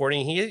investigative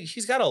reporting,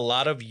 he's got a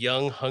lot of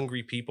young,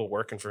 hungry people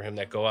working for him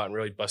that go out and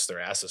really bust their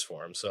asses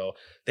for him. So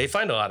they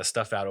find a lot of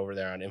stuff out over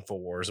there on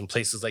InfoWars and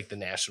places like the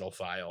National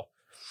File.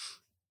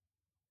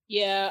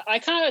 Yeah, I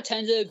kind of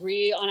tend to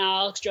agree on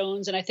Alex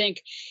Jones. And I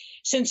think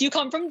since you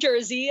come from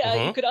Jersey,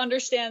 you could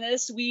understand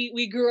this.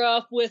 We grew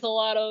up with a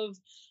lot of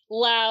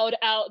loud,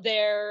 out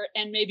there,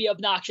 and maybe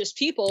obnoxious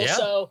people. Yeah.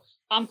 So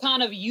I'm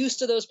kind of used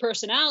to those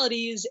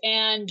personalities.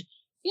 And,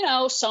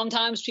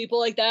 sometimes people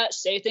like that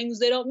say things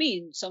they don't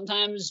mean.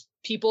 Sometimes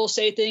people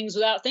say things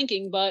without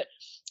thinking. But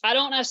I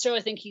don't necessarily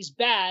think he's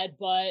bad.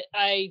 But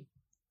I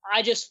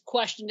just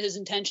questioned his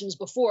intentions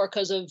before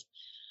because of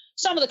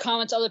some of the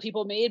comments other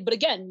people made, but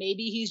again,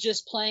 maybe he's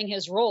just playing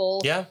his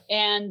role. Yeah.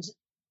 And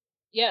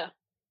yeah.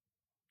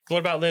 What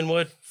about Lin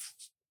Wood?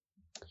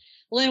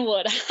 Lin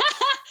Wood.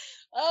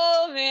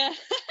 Oh man.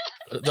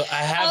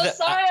 I'm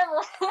sorry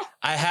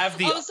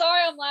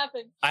I'm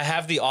laughing. I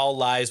have the All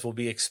Lies Will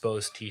Be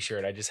Exposed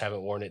t-shirt. I just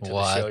haven't worn it to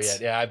the show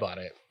yet. Yeah, I bought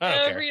it. I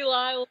don't Every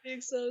lie will be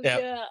exposed.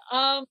 Yep.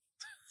 Yeah.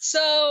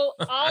 So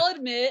I'll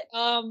admit,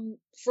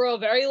 for a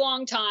very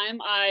long time,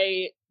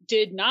 I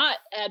did not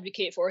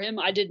advocate for him.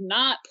 I did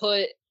not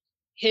put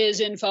his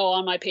info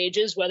on my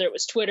pages, whether it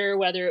was Twitter,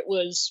 whether it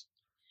was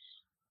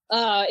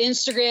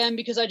Instagram,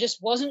 because I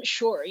just wasn't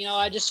sure.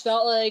 I just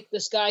felt like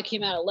this guy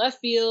came out of left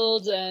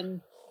field, and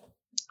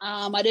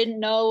I didn't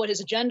know what his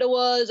agenda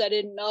was. I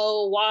didn't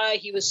know why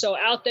he was so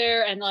out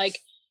there. And I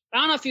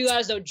don't know if you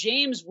guys know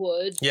James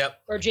Wood.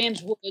 Yep. Or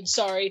James Wood,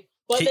 sorry.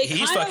 But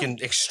he's fucking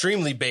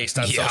extremely based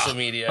on social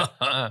media.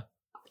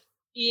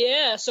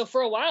 Yeah, so for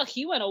a while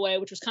he went away,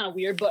 which was kind of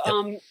weird. But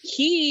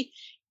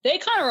they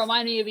kind of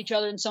remind me of each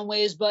other in some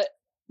ways. But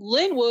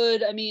Lin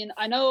Wood, I mean,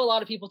 I know a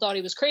lot of people thought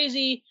he was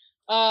crazy.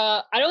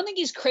 I don't think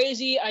he's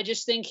crazy. I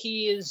just think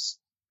he is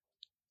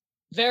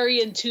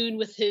very in tune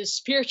with his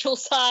spiritual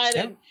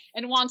side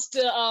and wants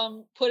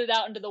to put it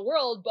out into the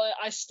world. But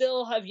I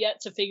still have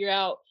yet to figure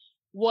out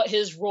what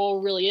his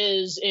role really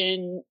is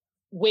in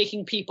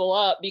waking people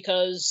up,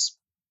 because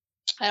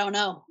I don't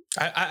know.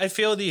 I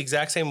feel the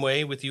exact same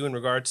way with you in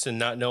regards to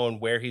not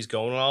knowing where he's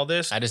going with all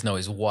this. I just know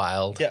he's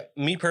wild. Yeah,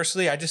 me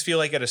personally, I just feel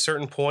like at a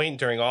certain point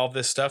during all of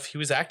this stuff, he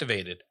was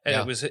activated,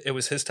 and it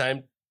was his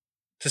time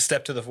to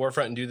step to the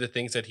forefront and do the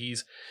things that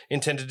he's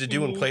intended to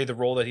do and play the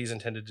role that he's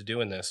intended to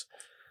do in this.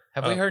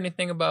 Have we heard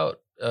anything about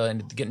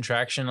getting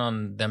traction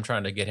on them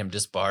trying to get him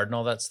disbarred and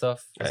all that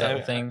stuff? Is that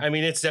a thing? I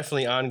mean, it's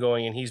definitely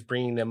ongoing, and he's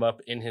bringing them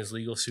up in his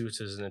legal suits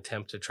as an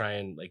attempt to try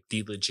and like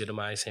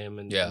delegitimize him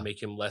and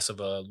make him less of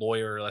a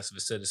lawyer, less of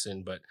a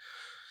citizen. But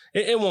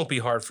it won't be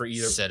hard for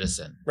either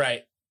citizen,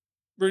 right?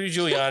 Rudy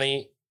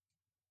Giuliani,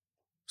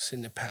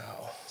 Sidney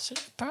Powell,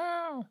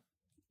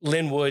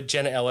 Lynn Wood,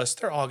 Jenna Ellis,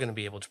 they're all going to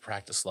be able to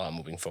practice law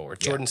moving forward.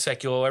 Jordan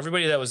Sekulow,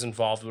 everybody that was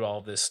involved with all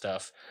of this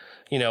stuff,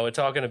 it's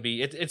all going to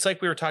be, it's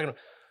like we were talking, what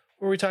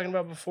were we talking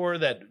about before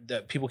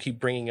that people keep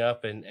bringing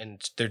up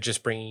and they're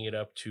just bringing it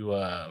up to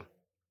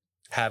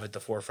have at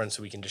the forefront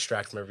so we can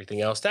distract from everything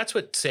else. That's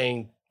what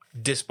saying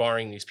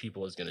disbarring these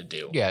people is going to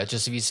do. Yeah,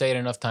 just if you say it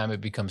enough time,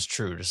 it becomes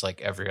true, just like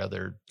every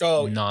other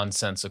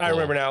nonsensical. I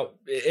remember now,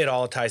 it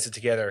all ties it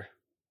together.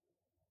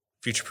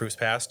 Future Proof's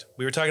past.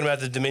 We were talking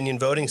about the Dominion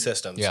voting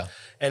systems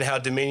and how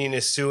Dominion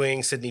is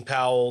suing Sidney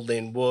Powell,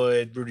 Lynn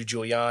Wood, Rudy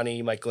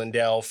Giuliani, Mike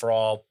Lindell for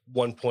all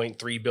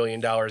 $1.3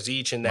 billion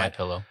each. And that,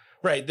 MyPillow.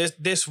 Right.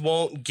 This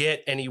won't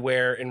get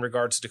anywhere in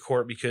regards to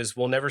court because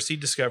we'll never see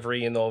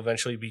discovery and they'll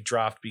eventually be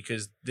dropped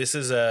because this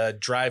is a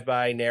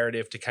drive-by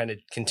narrative to kind of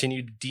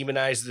continue to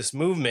demonize this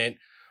movement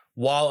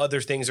while other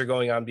things are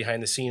going on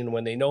behind the scene. And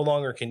when they no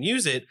longer can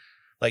use it,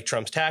 like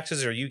Trump's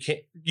taxes or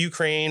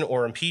Ukraine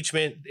or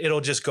impeachment, it'll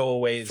just go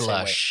away the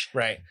same way.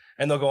 Right.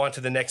 And they'll go on to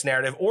the next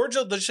narrative or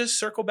they'll just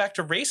circle back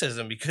to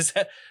racism because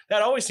that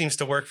always seems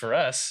to work for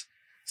us.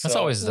 That's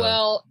always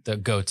the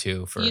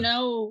go-to for...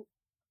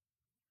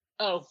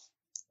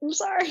 I'm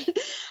sorry.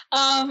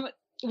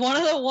 One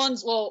of the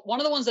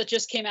ones that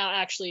just came out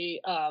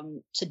actually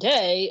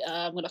today,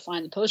 I'm going to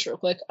find the post real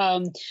quick.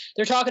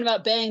 They're talking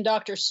about banning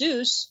Dr.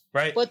 Seuss.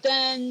 Right. But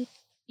then...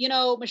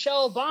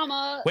 Michelle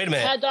Obama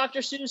had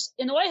Dr. Seuss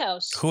in the White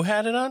House. Who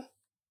had it on?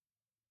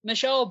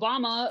 Michelle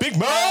Obama. Big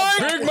Mike!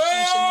 Big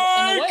Mike!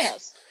 In the White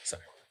House.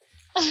 Sorry.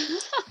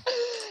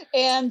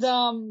 And,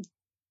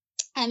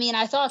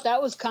 I thought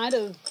that was kind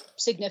of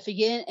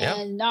significant. Yeah.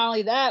 And not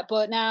only that,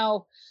 but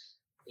now,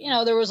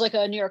 there was like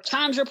a New York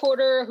Times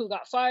reporter who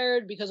got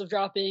fired because of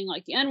dropping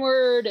like the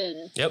N-word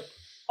and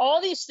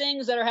all these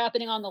things that are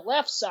happening on the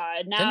left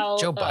side. Now,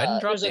 didn't Joe Biden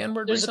drop the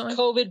N-word recently? There's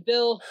a COVID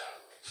bill.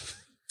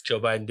 Joe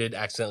Biden did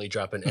accidentally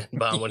drop an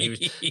N-bomb when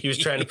he was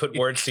trying to put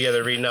words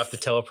together, reading off the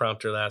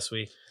teleprompter last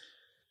week.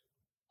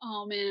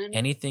 Oh, man.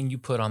 Anything you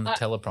put on the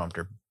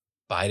teleprompter,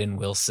 Biden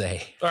will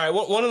say. All right.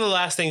 Well, one of the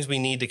last things we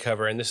need to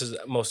cover, and this is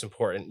most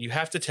important, you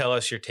have to tell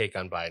us your take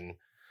on Biden.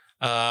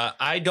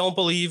 I don't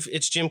believe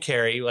it's Jim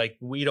Carrey. Like,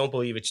 we don't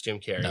believe it's Jim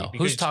Carrey. No,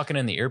 who's talking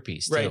in the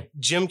earpiece, too? Right.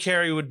 Jim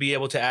Carrey would be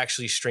able to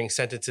actually string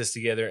sentences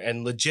together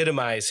and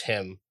legitimize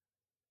him.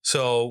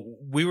 So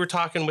we were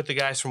talking with the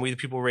guys from We the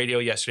People Radio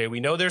yesterday. We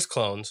know there's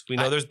clones. We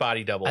know there's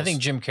body doubles. I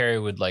think Jim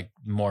Carrey would like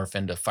morph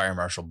into Fire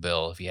Marshal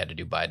Bill if he had to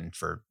do Biden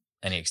for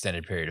any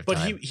extended period of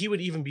time. But he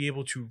would even be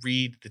able to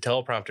read the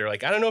teleprompter.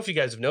 Like, I don't know if you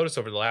guys have noticed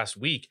over the last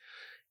week,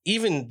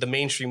 even the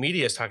mainstream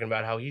media is talking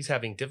about how he's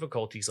having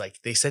difficulties.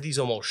 Like, they said he's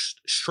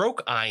almost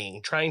stroke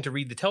eyeing, trying to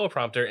read the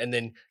teleprompter and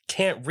then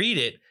can't read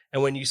it.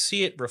 And when you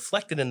see it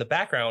reflected in the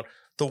background,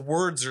 the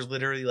words are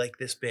literally like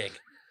this big.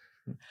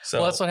 So,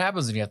 well, that's what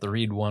happens when you have to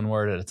read one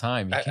word at a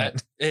time. You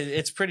can't.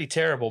 It's pretty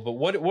terrible. But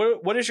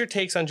what is your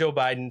takes on Joe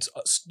Biden?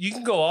 You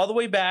can go all the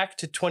way back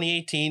to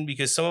 2018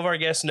 because some of our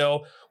guests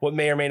know what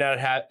may or may not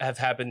have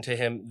happened to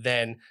him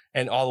then,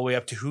 and all the way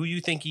up to who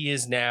you think he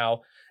is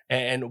now,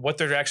 and what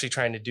they're actually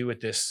trying to do with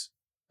this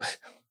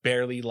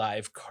barely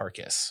live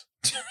carcass.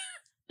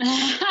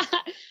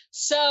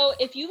 So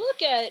if you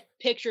look at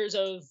pictures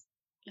of,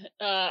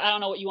 I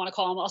don't know what you want to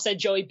call him. I'll say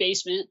Joey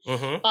Basement.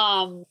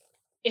 Mm-hmm.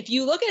 If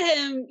you look at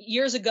him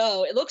years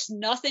ago, it looks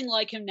nothing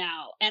like him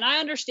now. And I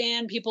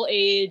understand people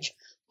age,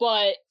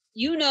 but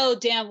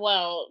damn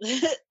well,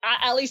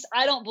 at least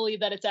I don't believe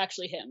that it's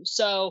actually him.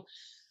 So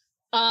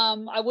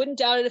I wouldn't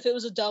doubt it if it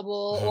was a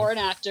double or an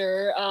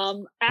actor.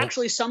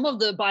 Actually, some of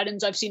the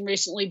Bidens I've seen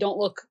recently don't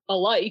look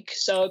alike.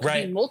 So it could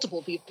be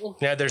multiple people.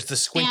 Yeah, there's the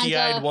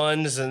squinty-eyed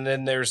ones, and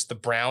then there's the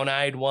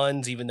brown-eyed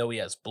ones, even though he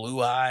has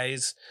blue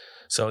eyes.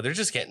 So they're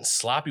just getting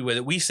sloppy with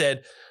it. We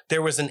said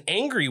there was an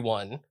angry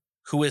one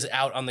who was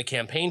out on the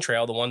campaign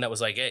trail, the one that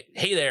was like,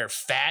 hey there,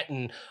 fat,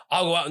 and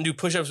I'll go out and do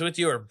push-ups with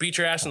you or beat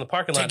your ass in the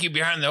parking lot. Take you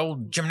behind the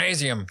old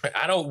gymnasium.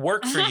 I don't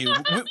work for you.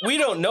 we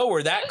don't know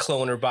where that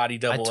clone or body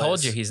double is. I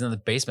told you he's in the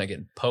basement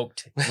getting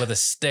poked with a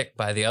stick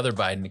by the other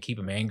Biden to keep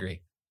him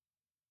angry.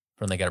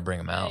 When they got to bring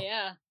him out.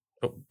 Yeah.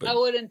 I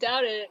wouldn't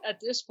doubt it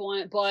at this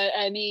point, but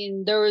I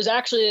mean, there was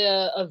actually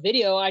a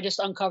video I just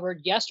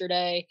uncovered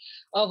yesterday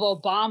of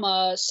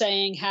Obama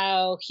saying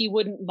how he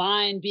wouldn't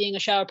mind being a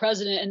shadow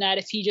president, and that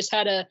if he just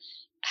had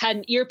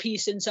an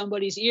earpiece in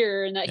somebody's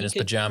ear and that he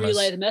could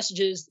relay the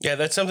messages. Yeah,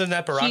 that's something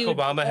that Barack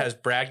Obama has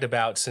bragged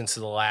about since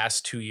the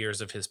last 2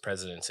 years of his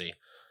presidency.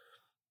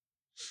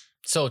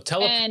 So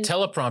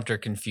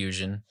teleprompter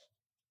confusion.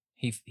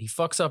 He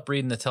fucks up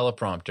reading the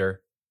teleprompter,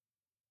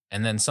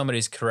 and then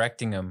somebody's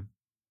correcting him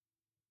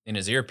in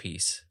his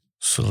earpiece.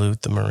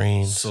 Salute the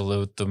Marines.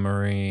 Salute the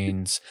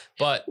Marines.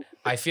 But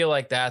I feel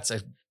like that's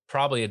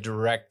probably a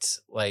direct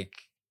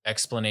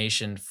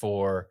explanation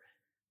for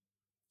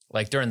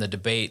like during the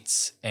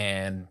debates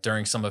and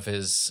during some of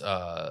his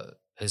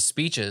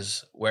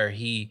speeches where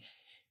he,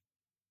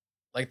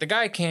 like the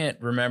guy can't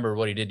remember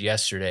what he did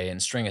yesterday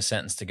and string a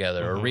sentence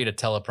together or read a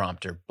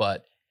teleprompter,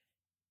 but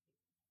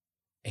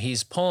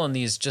he's pulling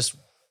these just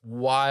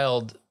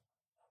wild,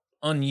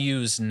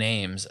 unused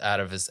names out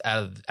of his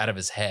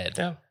head.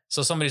 Yeah.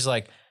 So somebody's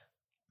like,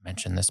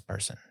 mention this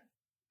person,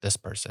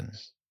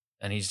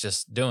 and he's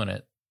just doing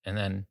it. And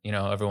then, you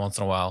know, every once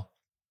in a while,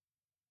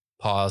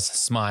 pause,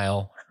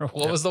 smile.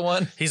 What was the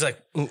one? He's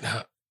like,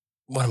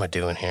 what am I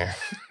doing here?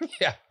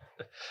 Yeah.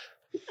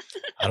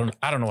 I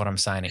don't know what I'm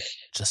signing.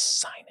 Just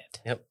sign it.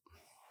 Yep.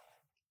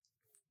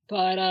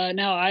 But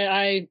no,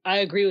 I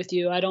agree with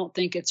you. I don't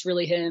think it's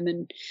really him,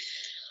 and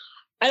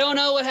I don't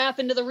know what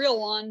happened to the real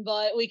one,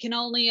 but we can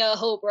only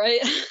hope, right?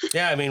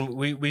 Yeah, I mean,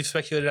 we've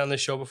speculated on this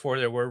show before.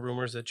 There were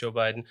rumors that Joe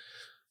Biden,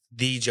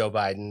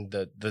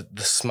 the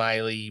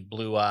smiley,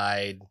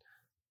 blue-eyed,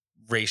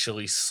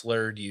 racially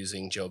slurred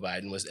using Joe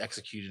Biden was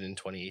executed in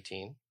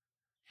 2018.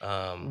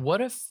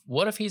 What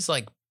if he's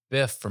like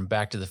Biff from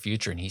Back to the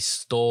Future and he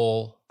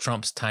stole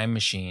Trump's time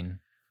machine?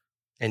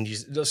 And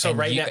he's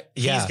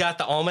got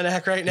the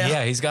almanac right now.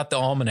 Yeah, he's got the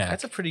almanac.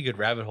 That's a pretty good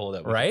rabbit hole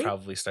that we could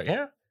probably start.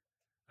 Yeah,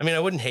 I mean, I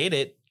wouldn't hate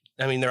it.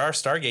 I mean, there are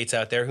Stargates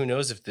out there. Who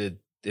knows if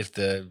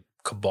the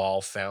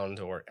cabal found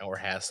or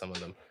has some of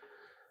them.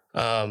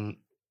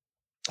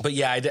 But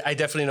yeah, I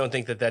definitely don't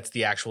think that that's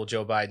the actual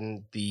Joe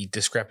Biden. The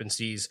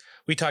discrepancies,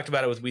 we talked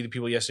about it with We the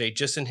People yesterday,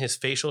 just in his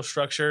facial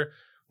structure.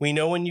 We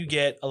know when you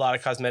get a lot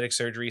of cosmetic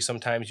surgery,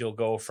 sometimes you'll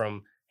go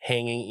from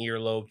hanging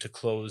earlobe to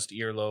closed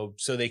earlobe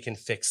so they can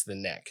fix the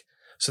neck.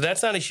 So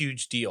that's not a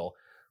huge deal.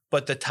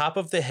 But the top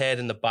of the head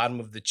and the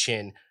bottom of the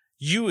chin,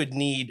 you would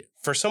need,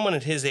 for someone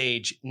at his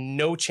age,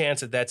 no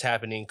chance that that's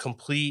happening,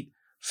 complete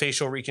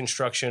facial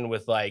reconstruction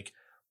with like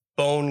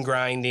bone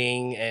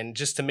grinding, and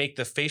just to make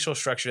the facial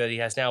structure that he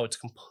has now, it's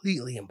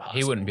completely impossible.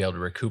 He wouldn't be able to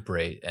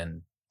recuperate,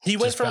 and he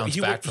went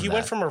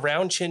from a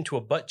round chin to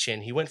a butt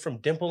chin. He went from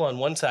dimple on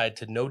one side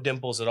to no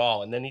dimples at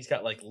all, and then he's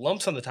got like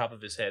lumps on the top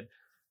of his head,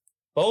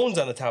 bones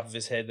on the top of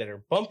his head that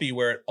are bumpy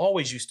where it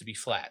always used to be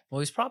flat. Well,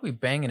 he's probably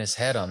banging his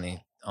head on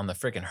the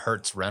freaking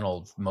Hertz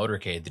Reynolds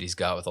motorcade that he's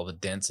got with all the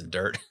dents and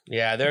dirt.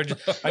 Yeah, they're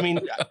just, I mean,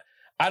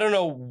 I don't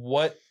know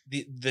what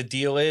the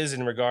deal is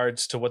in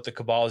regards to what the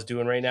cabal is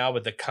doing right now,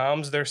 but the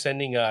comms they're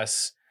sending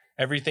us,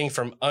 everything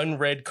from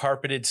unred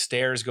carpeted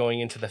stairs going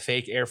into the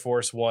fake Air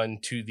Force One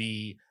to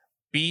the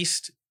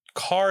beast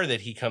car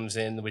that he comes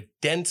in with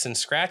dents and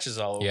scratches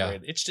all over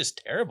it. It's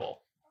just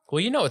terrible.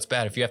 Well, you know it's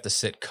bad if you have to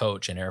sit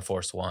coach in Air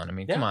Force One. I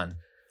mean, come on.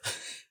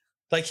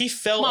 Like he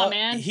fell up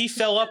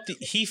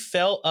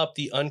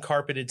the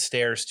uncarpeted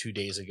stairs 2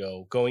 days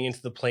ago, going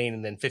into the plane,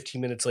 and then 15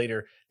 minutes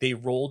later, they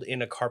rolled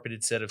in a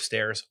carpeted set of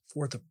stairs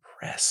for the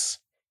press.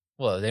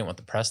 Well, they didn't want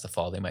the press to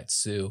fall. They might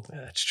sue.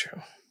 Yeah, that's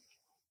true.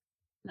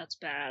 That's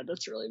bad.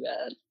 That's really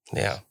bad.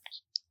 Yeah.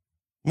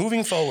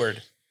 Moving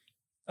forward,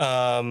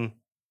 and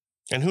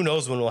who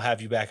knows when we'll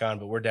have you back on,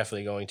 but we're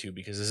definitely going to,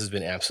 because this has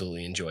been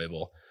absolutely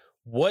enjoyable.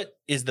 What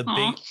is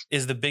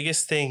the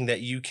biggest thing that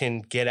you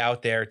can get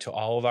out there to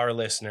all of our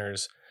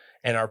listeners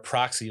and our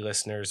proxy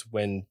listeners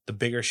when the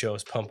bigger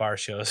shows pump our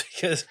shows?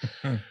 Because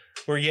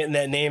we're getting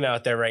that name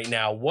out there right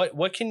now.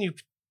 What can you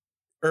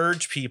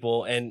urge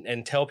people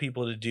and tell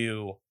people to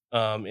do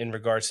in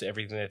regards to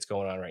everything that's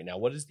going on right now?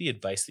 What is the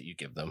advice that you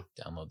give them?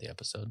 Download the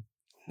episode.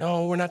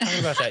 No, we're not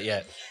talking about that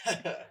yet.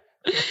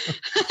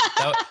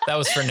 that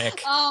was for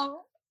Nick.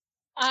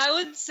 I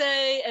would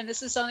say, and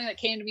this is something that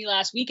came to me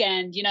last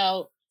weekend, you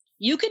know,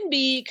 you can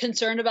be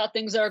concerned about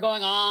things that are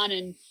going on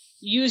and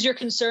use your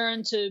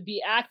concern to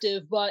be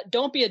active, but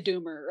don't be a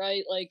doomer,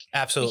 right? Like,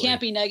 absolutely, you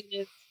can't be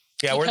negative.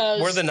 Yeah,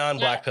 we're the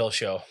non-black pill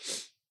show.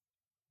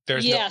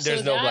 There's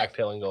no black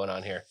pilling going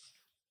on here.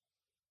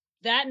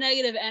 That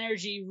negative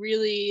energy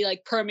really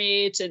like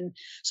permeates, and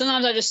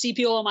sometimes I just see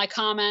people in my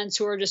comments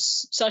who are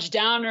just such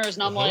downers,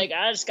 and I'm like,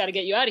 I just got to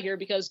get you out of here,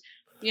 because,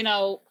 you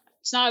know,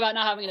 it's not about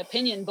not having an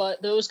opinion,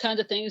 but those kinds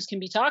of things can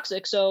be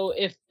toxic. So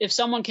if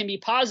someone can be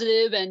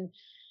positive and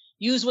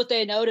use what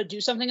they know to do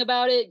something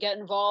about it, get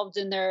involved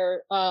in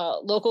their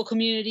local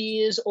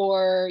communities,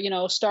 or, you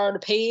know, start a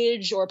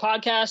page or a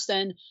podcast,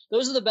 then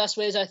those are the best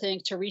ways, I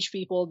think, to reach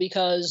people,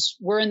 because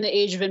we're in the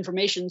age of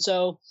information.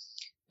 So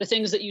the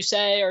things that you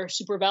say are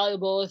super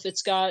valuable if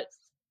it's got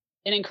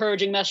an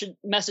encouraging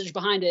message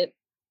behind it.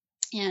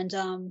 And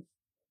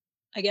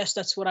I guess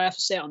that's what I have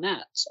to say on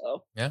that.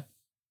 So yeah,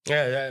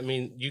 I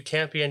mean, you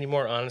can't be any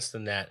more honest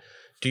than that.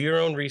 Do your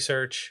own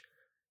research,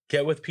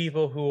 get with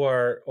people who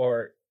are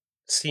or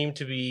seem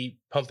to be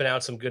pumping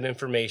out some good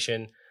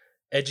information,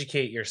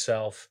 educate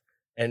yourself,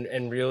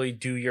 and really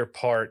do your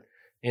part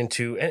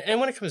into, and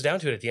when it comes down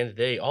to it, at the end of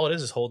the day, all it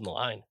is holding the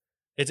line.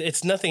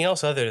 It's nothing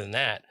else other than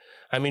that.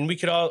 I mean, we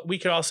could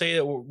all say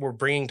that we're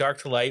bringing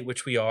dark to light,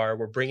 which we are.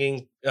 We're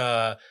bringing,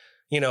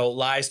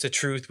 lies to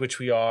truth, which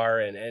we are.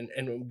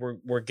 And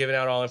we're giving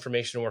out all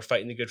information, and we're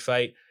fighting the good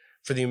fight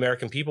for the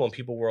American people and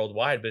people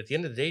worldwide. But at the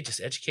end of the day, just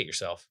educate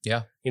yourself.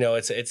 Yeah. You know,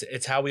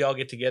 it's how we all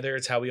get together.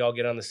 It's how we all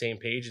get on the same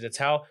page. And it's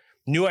how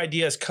new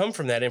ideas come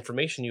from that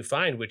information you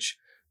find, which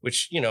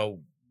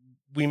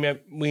we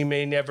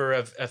may never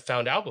have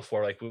found out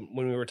before. Like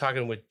when we were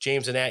talking with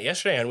James and Nat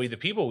yesterday on We the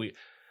People,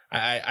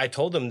 I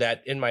told them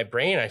that in my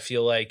brain, I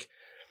feel like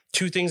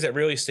two things that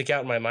really stick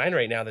out in my mind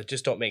right now that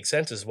just don't make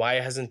sense is why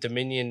hasn't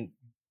Dominion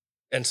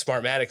and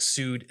Smartmatic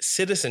sued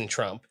Citizen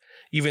Trump,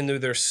 even though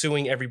they're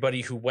suing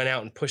everybody who went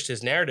out and pushed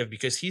his narrative,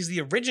 because he's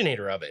the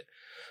originator of it.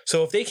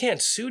 So if they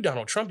can't sue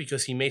Donald Trump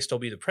because he may still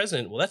be the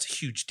president, well, that's a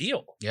huge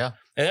deal. Yeah.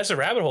 And that's a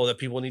rabbit hole that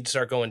people need to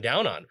start going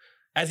down on.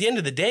 At the end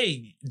of the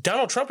day,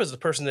 Donald Trump is the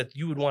person that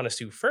you would want to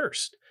sue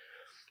first.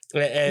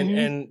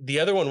 And the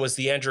other one was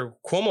the Andrew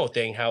Cuomo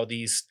thing, how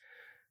these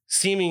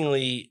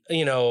seemingly,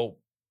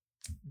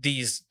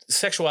 these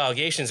sexual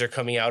allegations are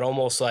coming out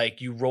almost like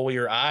you roll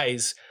your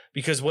eyes,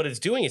 because what it's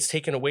doing, it's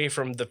taken away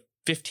from the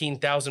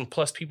 15,000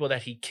 plus people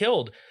that he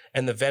killed,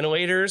 and the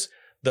ventilators,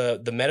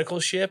 the medical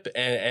ship,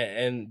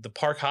 and the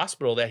Park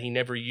Hospital that he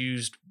never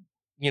used,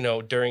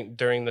 during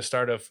the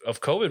start of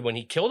COVID when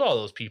he killed all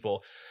those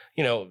people,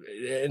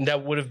 and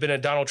that would have been a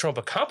Donald Trump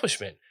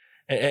accomplishment.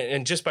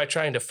 And just by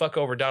trying to fuck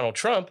over Donald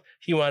Trump,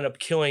 he wound up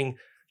killing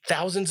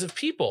thousands of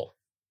people.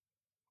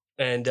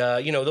 And,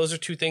 those are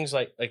two things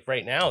like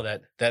right now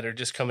that are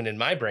just coming in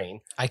my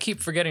brain. I keep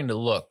forgetting to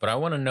look, but I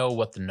want to know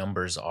what the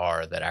numbers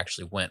are that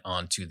actually went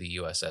on to the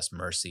USS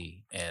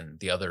Mercy and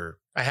the other.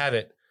 I have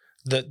it.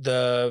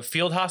 The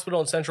field hospital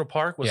in Central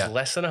Park was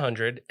less than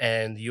 100,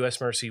 and the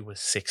US Mercy was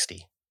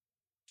 60.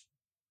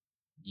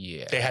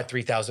 Yeah. They had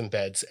 3,000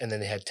 beds, and then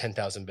they had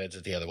 10,000 beds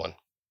at the other one.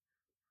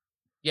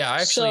 Yeah,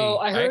 I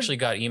actually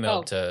got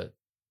emailed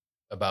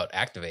about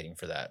activating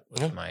for that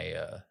with my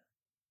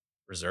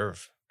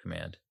reserve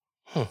command.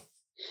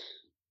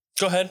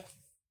 Go ahead.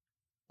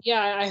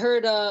 Yeah, I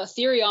heard a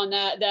theory on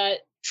that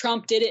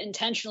Trump did it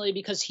intentionally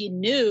because he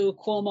knew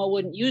Cuomo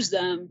wouldn't use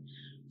them.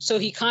 So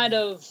he kind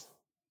of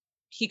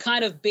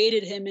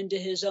baited him into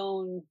his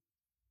own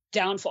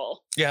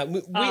downfall. Yeah,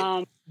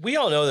 we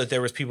all know that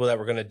there was people that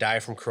were going to die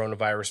from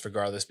coronavirus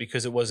regardless,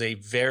 because it was a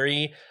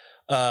very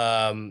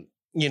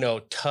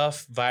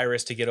tough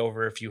virus to get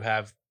over if you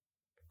have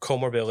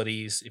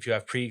comorbidities, if you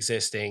have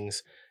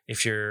pre-existings,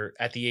 if you're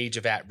at the age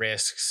of at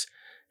risks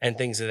and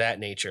things of that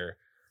nature.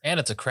 And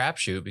it's a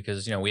crapshoot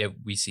because,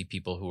 we see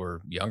people who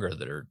are younger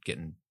that are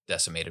getting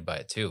decimated by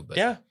it too. But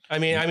yeah, I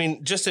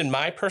mean, just in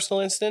my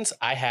personal instance,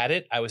 I had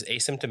it. I was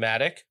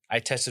asymptomatic. I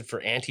tested for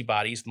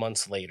antibodies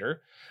months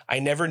later. I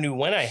never knew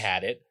when I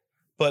had it,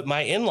 but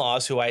my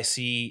in-laws, who I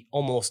see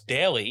almost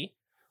daily,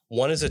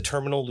 one is a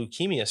terminal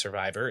leukemia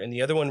survivor, and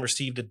the other one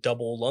received a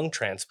double lung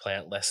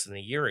transplant less than a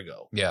year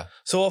ago. Yeah.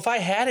 So if I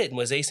had it and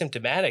was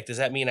asymptomatic, does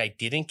that mean I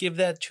didn't give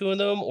that to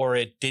them, or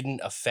it didn't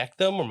affect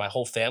them, or my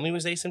whole family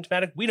was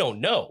asymptomatic? We don't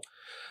know.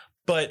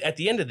 But at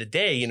the end of the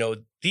day,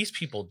 these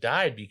people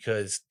died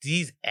because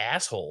these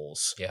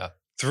assholes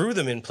threw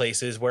them in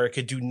places where it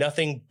could do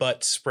nothing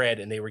but spread,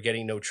 and they were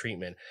getting no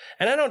treatment.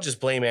 And I don't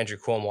just blame Andrew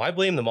Cuomo. I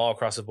blame them all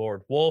across the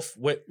board. Wolf,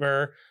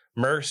 Whitmer,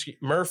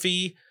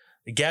 Murphy,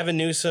 Gavin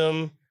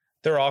Newsom.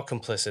 They're all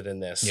complicit in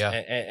this. Yeah.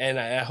 And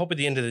I hope at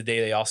the end of the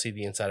day, they all see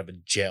the inside of a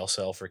jail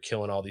cell for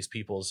killing all these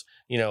people's,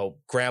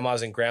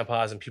 grandmas and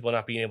grandpas, and people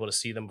not being able to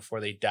see them before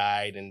they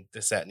died, and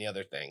this, that, and the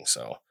other thing.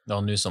 So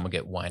they'll Newsom will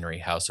get winery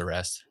house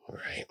arrest.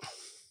 Right.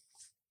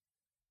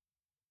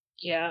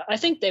 Yeah, I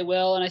think they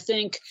will. And I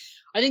think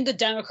the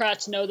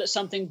Democrats know that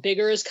something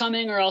bigger is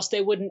coming, or else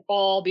they wouldn't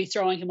all be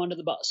throwing him under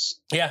the bus.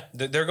 Yeah,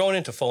 they're going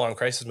into full-on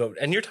crisis mode.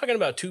 And you're talking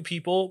about two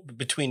people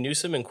between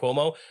Newsom and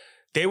Cuomo.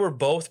 They were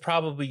both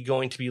probably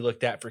going to be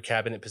looked at for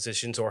cabinet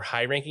positions or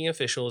high-ranking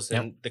officials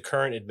in the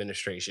current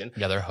administration.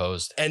 Yeah, they're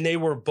hosed. And they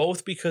were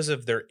both, because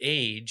of their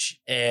age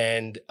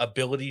and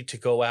ability to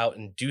go out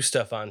and do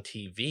stuff on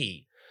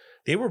TV,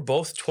 they were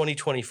both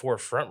 2024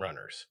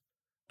 frontrunners,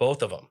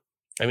 both of them.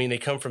 I mean, they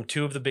come from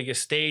two of the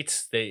biggest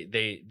states.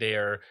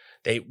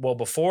 Well,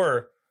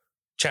 before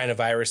China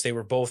virus, they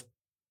were both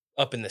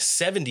up in the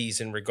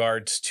 70s in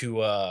regards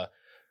to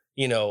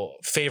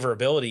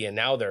favorability. And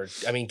now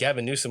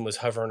Gavin Newsom was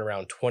hovering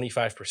around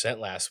 25%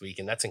 last week,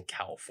 and that's in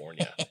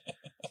California.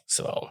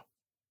 So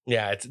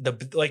yeah, it's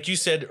like you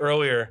said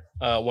earlier,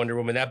 Wonder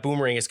Woman, that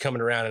boomerang is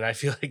coming around, and I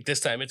feel like this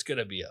time it's going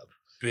to be a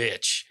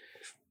bitch.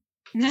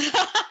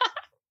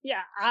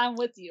 Yeah, I'm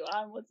with you.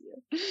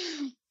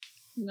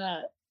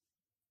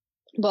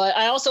 But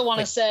I also want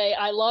to say,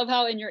 I love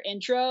how in your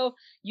intro,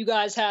 you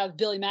guys have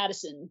Billy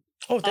Madison.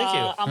 Oh, thank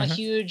you. I'm a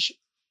huge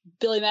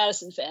Billy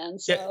Madison fan.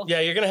 So yeah,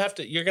 you're gonna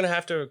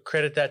have to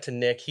credit that to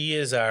Nick. He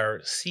is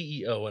our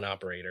CEO and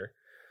operator.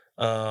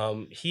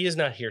 He is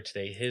not here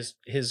today.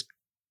 His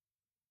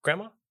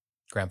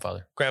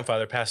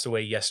grandfather passed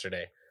away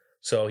yesterday,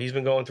 so he's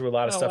been going through a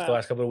lot of stuff the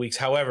last couple of weeks.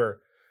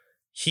 However,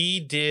 he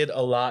did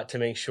a lot to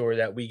make sure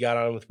that we got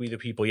on with We the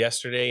People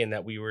yesterday, and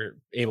that we were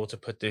able to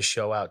put this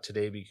show out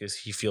today, because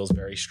he feels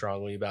very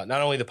strongly about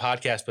not only the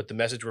podcast but the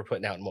message we're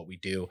putting out and what we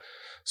do.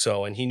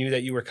 So, and he knew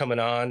that you were coming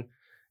on,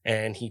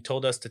 and he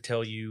told us to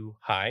tell you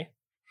hi.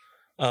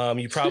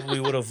 You probably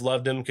would have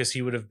loved him because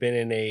he would have been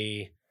in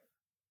a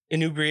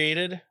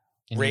inebriated.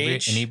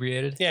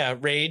 Inebriated? Yeah,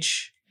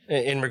 rage.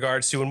 in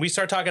regards to when we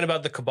start talking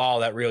about the cabal,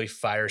 that really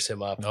fires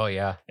him up. Oh,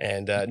 yeah.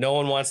 And no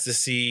one wants to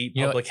see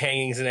public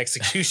hangings and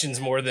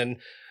executions more than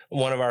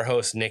one of our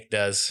hosts, Nick,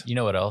 does. You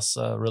know what else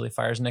really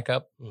fires Nick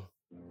up?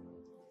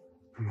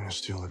 I'm going to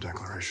steal the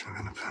Declaration of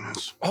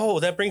Independence.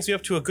 Oh, that brings me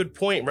up to a good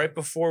point right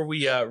before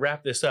we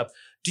wrap this up.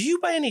 Do you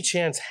by any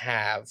chance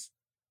have,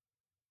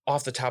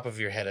 off the top of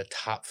your head, a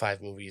top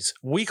 5 movies?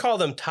 We call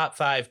them top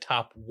 5,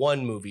 top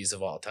 1 movies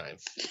of all time.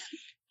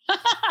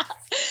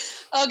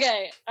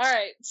 Okay. All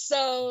right.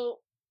 So,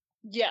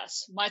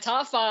 yes, my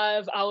top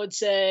 5, I would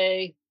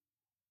say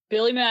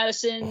Billy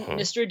Madison,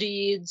 Mr.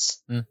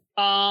 Deeds,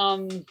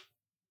 Back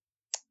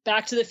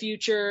to the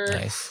Future,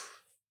 nice.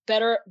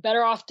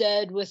 Better Off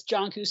Dead with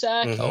John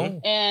Cusack,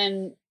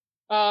 and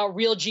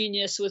Real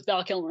Genius with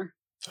Val Kilmer.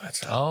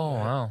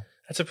 Wow.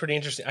 That's a pretty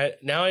interesting.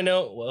 Now I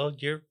know. Well,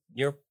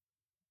 you're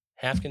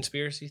half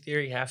conspiracy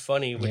theory, half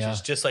funny, which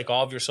is just like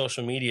all of your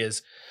social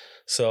medias.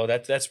 So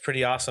that's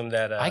pretty awesome.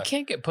 That I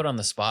can't get put on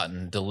the spot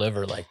and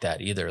deliver like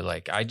that either.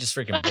 Like I just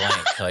freaking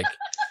blank.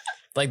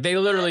 Like they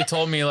literally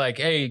told me like,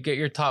 hey, get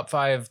your top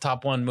 5,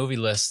 top 1 movie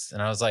lists.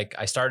 And I was like,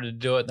 I started to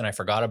do it, then I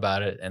forgot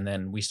about it. And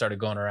then we started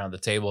going around the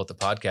table at the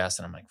podcast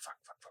and I'm like, fuck.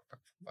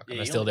 Yeah,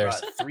 Am I still there?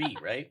 3,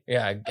 right?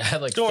 Yeah, I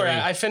had like Don't 3. worry,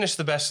 I finished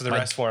the best of the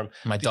rest for him.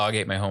 My dog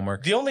ate my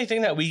homework. The only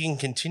thing that we can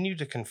continue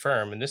to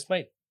confirm, and this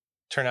might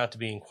turn out to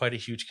being quite a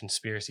huge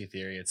conspiracy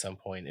theory at some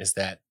point, is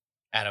that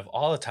out of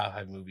all the top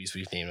 5 movies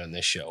we've named on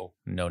this show,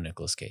 no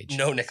Nicolas Cage.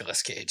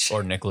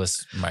 Or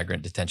Nicholas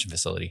Migrant Detention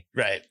Facility.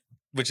 Right.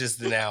 Which is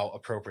the now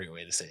appropriate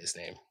way to say his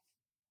name.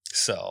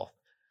 So,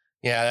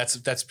 yeah,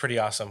 that's pretty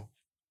awesome.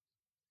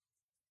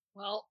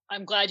 Well,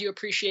 I'm glad you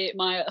appreciate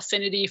my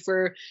affinity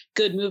for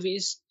good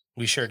movies.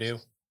 We sure do.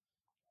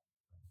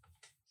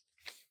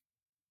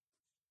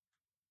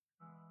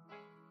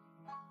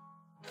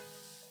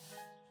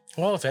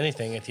 Well, if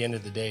anything, at the end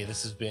of the day,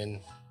 this has been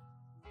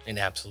an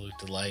absolute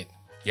delight.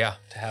 Yeah.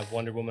 To have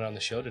Wonder Woman on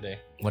the show today.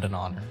 What an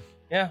honor.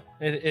 Yeah,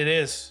 it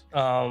is.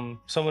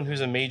 Someone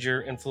who's a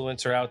major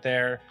influencer out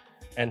there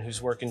and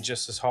who's working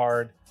just as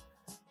hard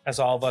as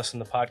all of us in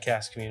the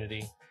podcast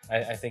community.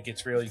 I think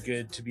it's really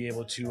good to be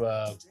able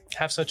to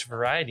have such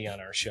variety on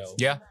our show.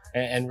 Yeah.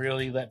 And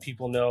really let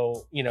people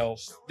know,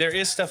 there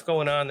is stuff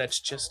going on that's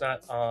just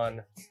not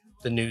on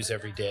the news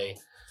every day,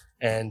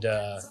 and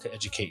to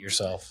educate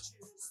yourself.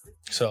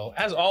 So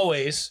as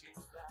always,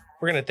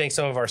 we're going to thank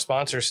some of our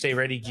sponsors, Stay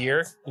Ready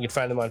Gear. You can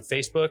find them on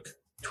Facebook,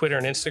 Twitter,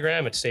 and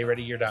Instagram at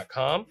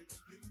stayreadygear.com.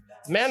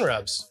 Man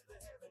Rubs.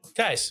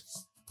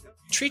 Guys,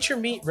 treat your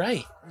meat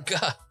right.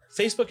 God.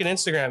 Facebook and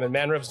Instagram and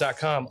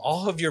manrubs.com.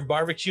 All of your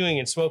barbecuing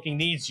and smoking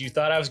needs. You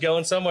thought I was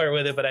going somewhere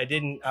with it, but I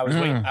didn't. I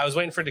was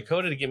waiting for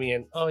Dakota to give me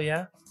an, oh,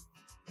 yeah?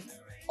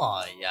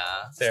 Oh,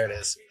 yeah. There it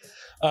is.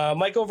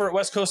 Mike over at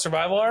West Coast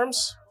Survival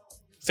Arms,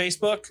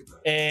 Facebook,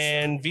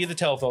 and via the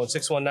telephone,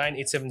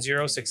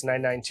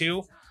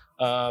 619-870-6992.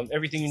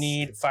 Everything you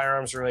need,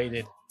 firearms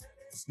related.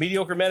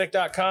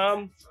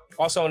 MediocreMedic.com,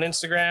 also on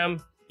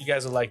Instagram. You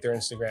guys will like their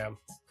Instagram.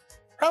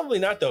 Probably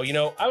not, though.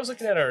 I was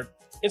looking at our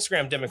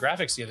Instagram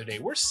demographics the other day.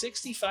 We're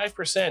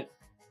 65%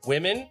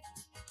 women,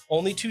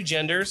 only 2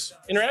 genders,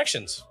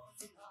 interactions.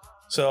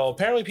 So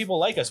apparently people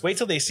like us. Wait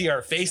till they see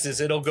our faces.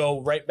 It'll go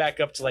right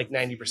back up to like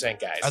 90%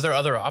 guys. Are there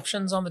other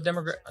options on the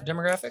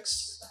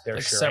demographics? There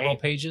like sure several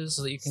ain't. pages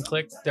that you can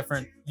click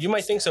different. You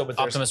might think so, but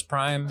Optimus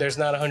Prime. There's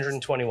not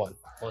 121.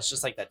 Well, it's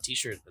just like that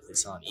t-shirt that they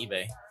sell on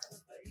eBay.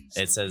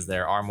 It says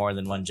there are more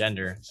than one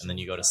gender, and then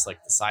you go to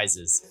select the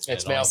sizes.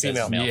 It's male,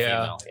 female.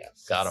 Female.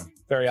 Got them.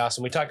 Very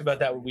awesome. We talked about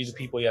that with We the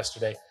People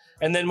yesterday.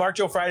 And then Mark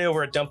Joe Friday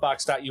over at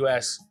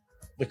dumpbox.us.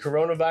 The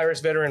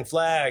coronavirus veteran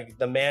flag,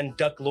 the Man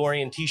Duck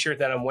Lorian t-shirt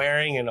that I'm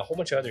wearing, and a whole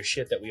bunch of other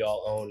shit that we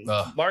all own.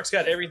 Mark's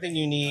got everything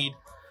you need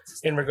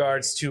in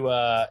regards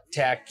to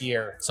tack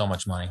gear. So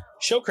much money.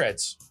 Show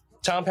creds.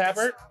 Tom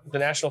Pappert, The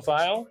National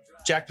File.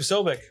 Jack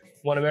Posobiec,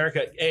 One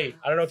America. Hey,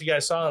 I don't know if you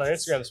guys saw on our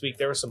Instagram this week,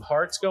 there were some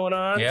hearts going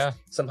on. Yeah.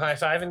 Some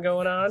high-fiving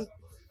going on.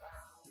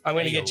 I'm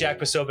going to get Jack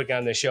Posobiec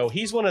on this show.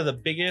 He's one of the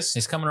biggest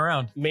He's coming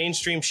around.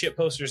 mainstream shit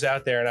posters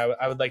out there, and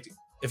I would like to,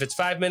 if it's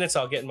 5 minutes,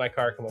 I'll get in my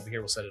car, come over here,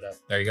 we'll set it up.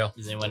 There you go.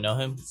 Does anyone know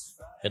him?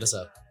 Hit us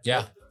up.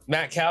 Yeah.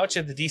 Matt Couch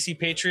at the DC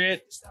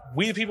Patriot,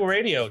 We the People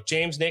Radio,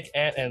 James, Nick,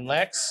 Ant, and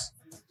Lex.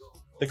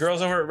 The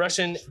girls over at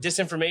Russian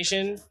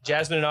Disinformation,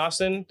 Jasmine and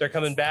Austin, they're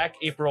coming back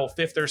April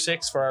 5th or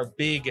 6th for our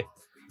big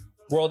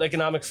World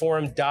Economic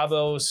Forum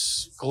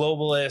Davos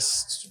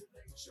Globalist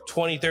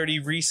 2030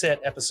 Reset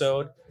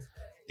episode.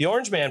 The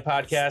Orange Man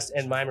podcast,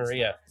 and My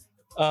Maria.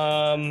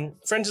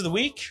 Friends of the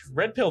Week,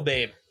 Red Pill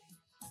Babe,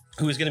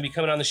 who is going to be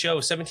coming on the show,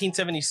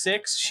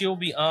 1776. She'll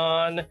be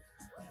on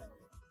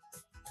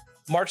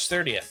March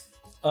 30th.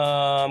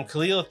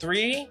 Kalila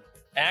 3,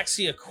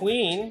 Axia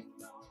Queen,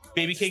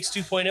 Baby Cakes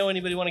 2.0.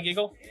 Anybody want to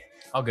giggle?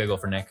 I'll giggle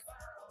for Nick.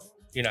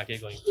 You're not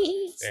giggling.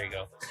 There you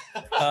go.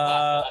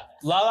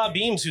 Lala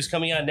Beams, who's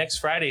coming on next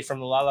Friday from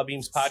the Lala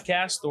Beams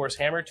podcast. Thor's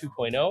Hammer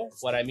 2.0.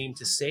 What I mean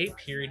to say,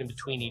 period in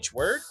between each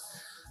word.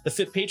 The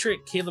Fit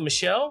Patriot, Kayla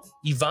Michelle.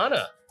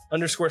 Ivana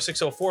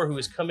 _604, who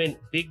has come in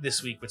big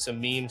this week with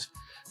some memes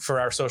for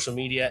our social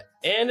media,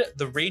 and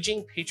the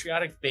Raging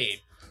Patriotic Babe,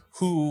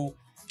 who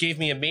gave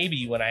me a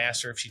maybe when I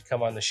asked her if she'd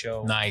come on the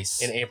show.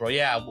 Nice. In April.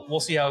 Yeah, we'll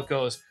see how it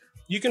goes.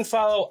 You can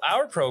follow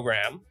our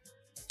program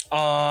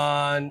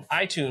on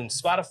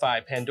iTunes,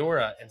 Spotify,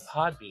 Pandora, and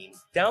Podbean.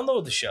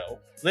 Download the show,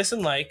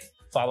 listen, like,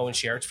 follow, and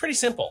share. It's pretty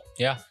simple.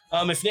 Yeah.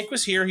 If Nick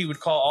was here, he would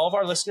call all of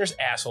our listeners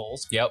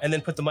assholes. Yep. And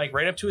then put the mic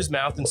right up to his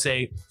mouth and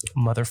say,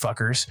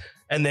 motherfuckers.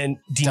 And then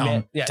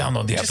download the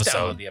just episode.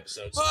 Download the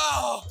episodes.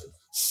 Oh,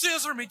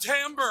 scissor me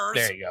timbers.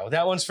 There you go.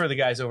 That one's for the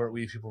guys over at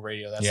We People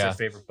Radio. That's their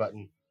favorite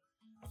button.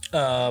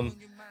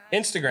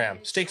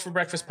 Instagram, Steak for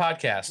Breakfast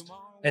Podcast,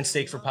 and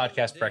Steak for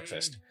Podcast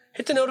Breakfast.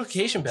 Hit the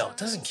notification bell. It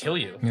doesn't kill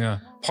you. Yeah.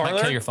 Parler,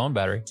 might kill your phone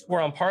battery.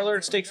 We're on Parler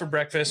at Steak for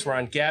Breakfast. We're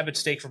on Gab at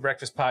Steak for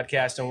Breakfast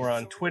Podcast. And we're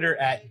on Twitter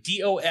at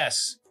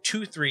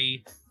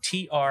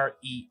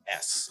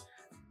DOS23TRES.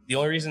 The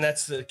only reason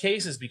that's the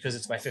case is because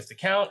it's my 5th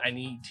account. I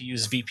need to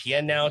use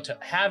VPN now to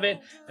have it.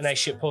 And I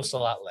shitpost a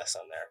lot less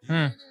on there.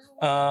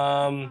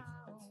 I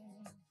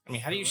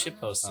mean, how do you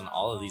shitpost on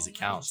all of these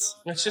accounts?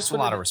 It's just a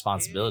lot of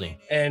responsibility.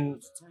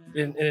 And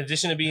in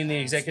addition to being the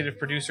executive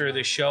producer of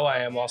this show, I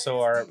am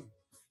also our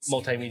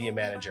multimedia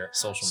manager.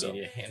 Social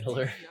media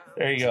handler.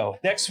 There you go.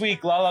 Next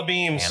week, Lala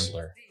Beams.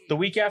 Handler. The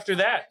week after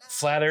that,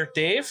 Flat Earth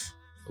Dave.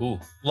 Ooh.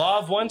 Law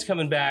of One's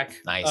coming back.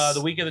 Nice. The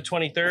week of the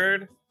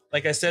 23rd.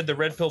 Like I said, the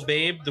Red Pill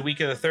Babe, the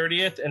week of the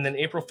 30th. And then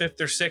April 5th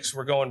or 6th,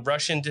 we're going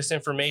Russian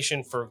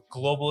disinformation for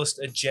Globalist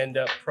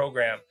Agenda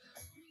program.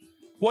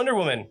 Wonder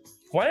Woman,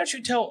 why don't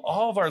you tell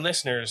all of our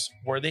listeners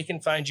where they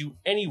can find you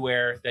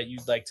anywhere that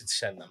you'd like to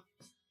send them?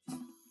 All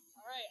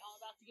right, I'm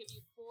about to give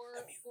you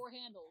four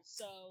handles.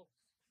 So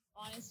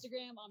on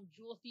Instagram, I'm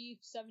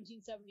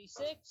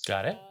JewelThief1776.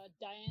 Got it.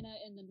 Diana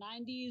in the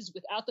 90s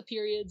without the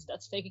periods.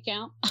 That's fake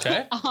account.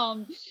 Okay.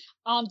 On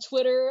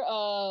Twitter,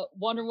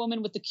 Wonder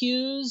Woman with the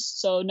Q's.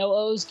 So no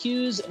O's,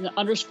 Q's, and the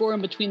underscore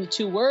in between the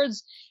two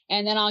words.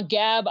 And then on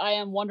Gab, I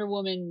am Wonder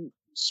Woman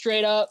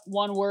straight up,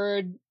 one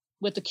word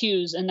with the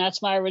Q's. And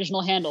that's my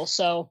original handle.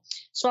 So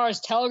as far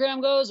as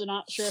Telegram goes, I'm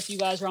not sure if you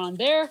guys are on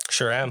there.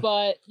 Sure am.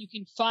 But you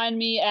can find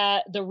me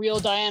at The Real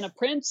Diana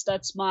Prince.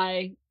 That's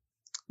my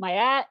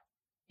 @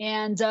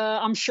 And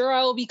I'm sure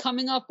I will be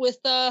coming up with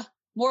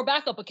more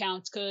backup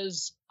accounts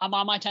because I'm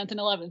on my 10th and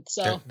 11th.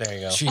 So there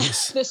you go.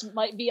 Jeez. This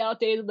might be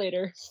outdated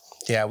later.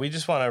 Yeah, we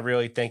just want to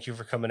really thank you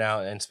for coming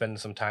out and spending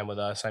some time with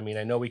us. I mean,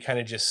 I know we kind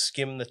of just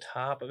skimmed the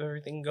top of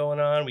everything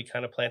going on. We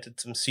kind of planted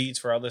some seeds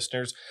for our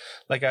listeners.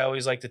 Like I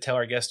always like to tell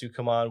our guests who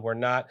come on, you're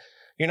not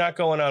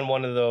going on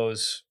one of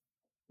those,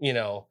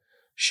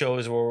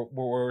 shows where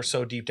we're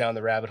so deep down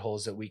the rabbit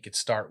holes that we could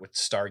start with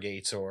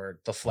Stargates or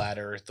the Flat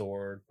Earth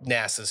or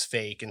NASA's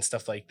fake and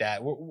stuff like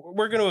that.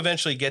 We're going to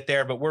eventually get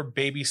there, but we're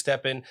baby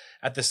stepping.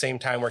 At the same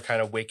time, we're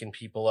kind of waking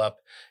people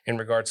up in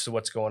regards to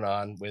what's going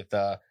on with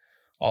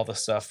all the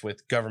stuff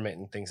with government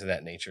and things of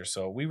that nature.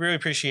 So we really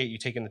appreciate you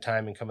taking the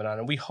time and coming on,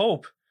 and we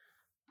hope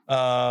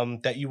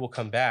that you will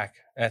come back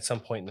at some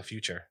point in the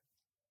future.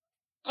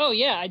 Oh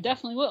yeah, I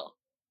definitely will.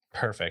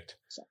 Perfect.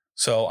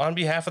 So on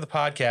behalf of the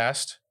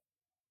podcast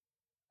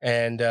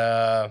and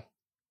all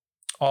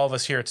of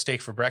us here at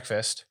Steak for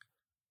Breakfast,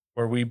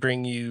 where we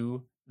bring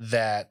you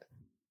that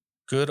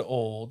good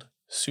old,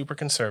 super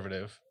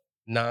conservative,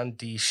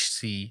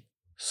 non-DC,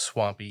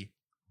 swampy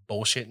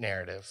bullshit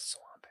narrative.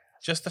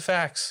 Just the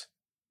facts.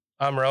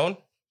 I'm Roan.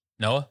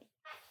 Noah.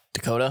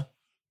 Dakota.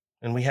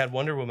 And we had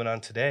Wonder Woman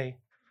on today.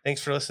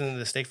 Thanks for listening to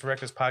the Steak for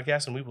Breakfast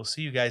podcast, and we will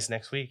see you guys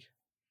next week.